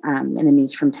sadness in the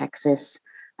news from Texas.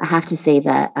 I have to say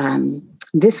that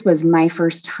this was my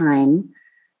first time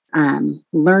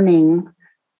learning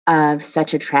of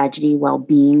such a tragedy while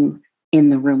being in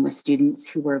the room with students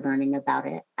who were learning about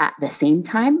it at the same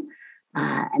time.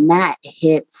 And that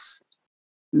hits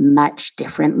much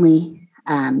differently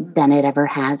than it ever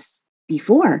has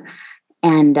before.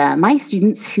 And my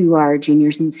students, who are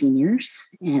juniors and seniors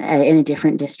in a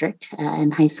different district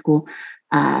in high school,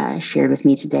 shared with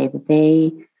me today that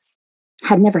they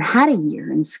had never had a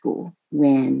year in school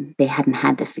when they hadn't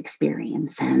had this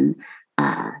experience. And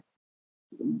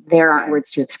there aren't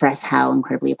words to express how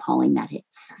incredibly appalling that is.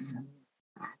 So,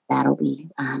 that'll be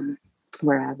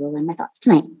where I will end my thoughts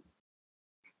tonight.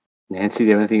 Nancy, do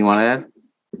you have anything you want to add?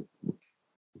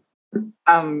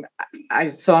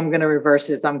 So I'm going to reverse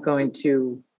this. I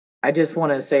just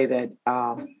want to say that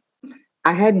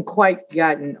I hadn't quite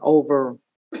gotten over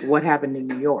what happened in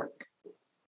New York.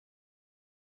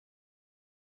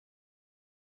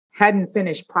 Hadn't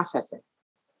finished processing.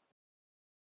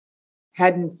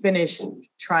 Hadn't finished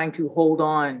trying to hold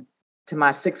on to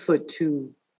my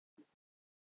 6'2",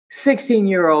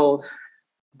 16-year-old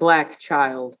Black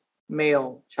child,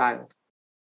 male child,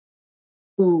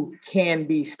 who can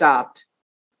be stopped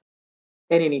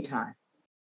at any time.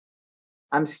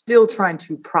 I'm still trying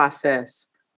to process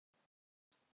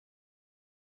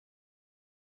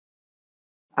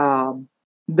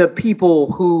the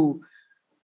people who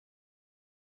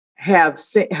have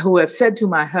said to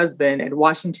my husband at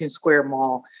Washington Square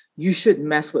Mall, "You shouldn't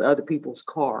mess with other people's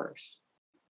cars,"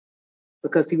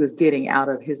 because he was getting out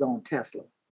of his own Tesla.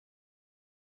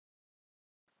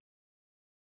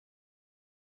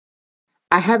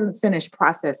 I haven't finished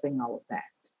processing all of that.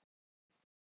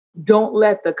 Don't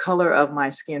let the color of my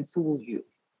skin fool you.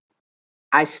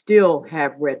 I still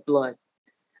have red blood.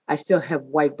 I still have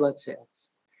white blood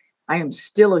cells. I am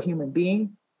still a human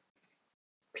being.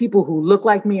 People who look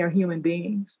like me are human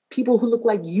beings. People who look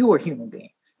like you are human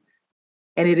beings.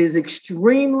 And it is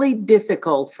extremely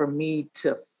difficult for me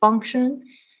to function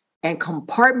and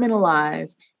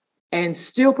compartmentalize and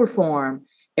still perform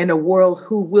in a world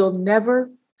who will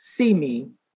never see me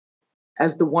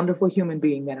as the wonderful human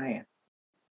being that I am.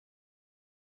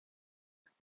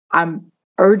 I'm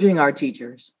urging our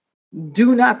teachers,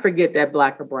 do not forget that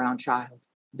Black or brown child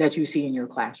that you see in your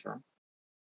classroom.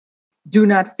 Do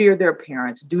not fear their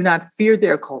parents. Do not fear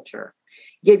their culture.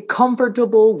 Get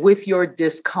comfortable with your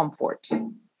discomfort.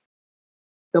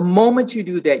 The moment you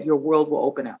do that, your world will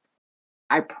open up.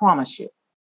 I promise you.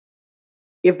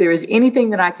 If there is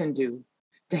anything that I can do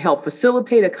to help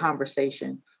facilitate a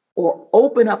conversation or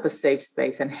open up a safe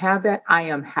space and have that, I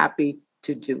am happy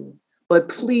to do. But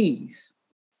please,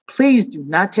 please do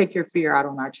not take your fear out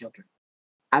on our children.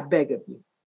 I beg of you.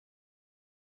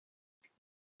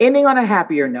 Ending on a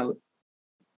happier note,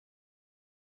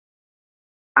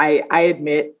 I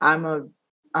admit I'm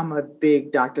a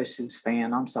big Dr. Seuss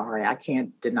fan. I'm sorry, I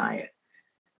can't deny it.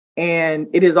 And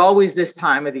it is always this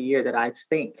time of the year that I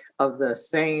think of the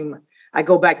same. I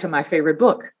go back to my favorite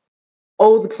book,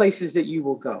 Oh, the Places That You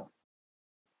Will Go,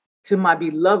 to my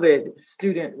beloved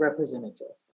student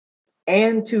representatives,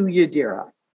 and to Yadira.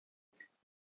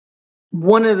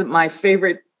 One of my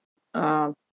favorite 2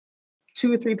 or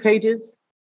 3 pages,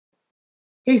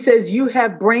 he says, you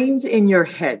have brains in your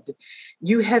head.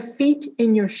 You have feet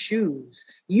in your shoes.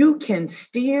 You can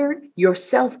steer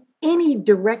yourself any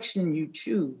direction you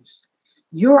choose.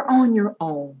 You're on your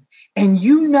own and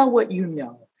you know what you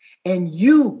know. And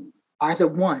you are the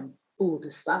one who will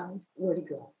decide where to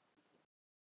go.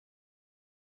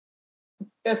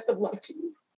 Best of luck to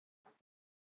you.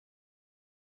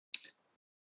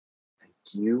 Thank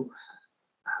you.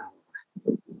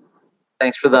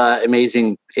 Thanks for the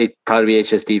amazing Proud to be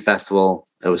HSD festival.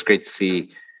 It was great to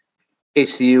see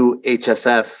HCU,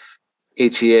 HSF,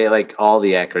 HEA, like all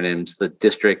the acronyms, the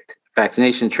district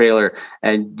vaccination trailer,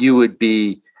 and you would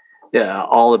be,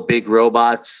 all the big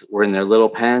robots were in their little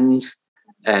pens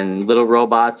and little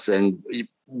robots. And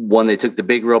when they took the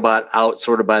big robot out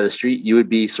sort of by the street, you would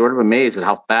be sort of amazed at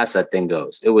how fast that thing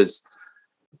goes. It's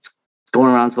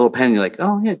going around its little pen. You're like,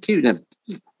 oh yeah, cute. And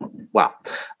wow.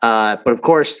 But of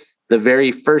course, the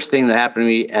very first thing that happened to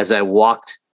me as I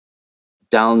walked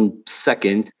down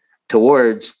second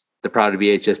towards the Proud to be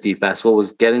HSD festival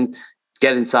was get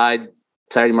inside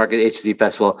Saturday Market HSD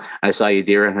festival. And I saw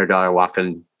Yadira and her daughter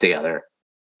walking together,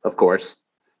 of course.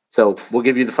 So we'll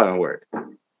give you the final word.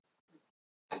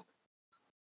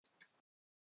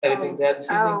 Anything to add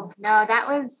this evening? Oh,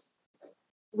 no,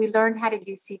 we learned how to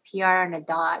do CPR on a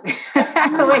dog, which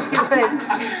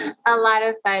was a lot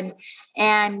of fun.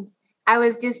 And I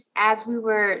was just, as we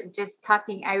were just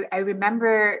talking, I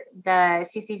remember the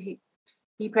CCP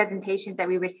presentations that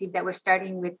we received that were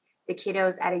starting with the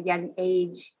kiddos at a young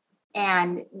age.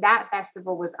 And that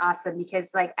festival was awesome because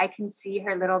like I can see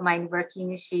her little mind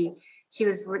working. She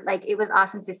was like, it was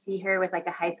awesome to see her with like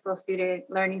a high school student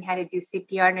learning how to do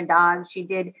CPR on a dog. She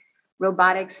did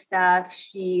robotic stuff.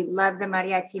 She loved the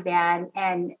mariachi band.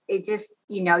 And it just,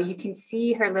 you can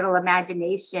see her little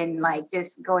imagination like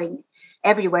just going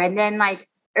everywhere. And then like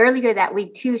earlier that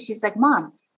week too, she's like,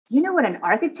 Mom, do you know what an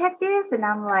architect is? And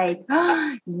I'm like,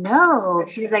 oh, no.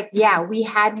 She's like, yeah, we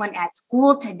had one at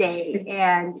school today.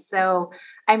 And so,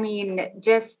 I mean,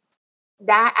 just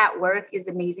that at work is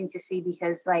amazing to see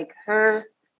because like her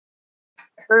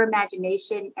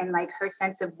imagination and like her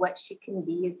sense of what she can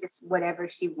be is just whatever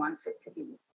she wants it to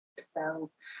be.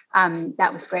 So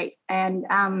that was great. And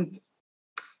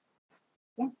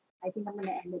yeah, I think I'm going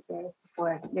to end it there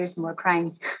before there's more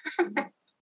crying.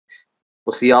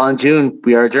 We'll see y'all in June.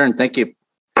 We are adjourned. Thank you.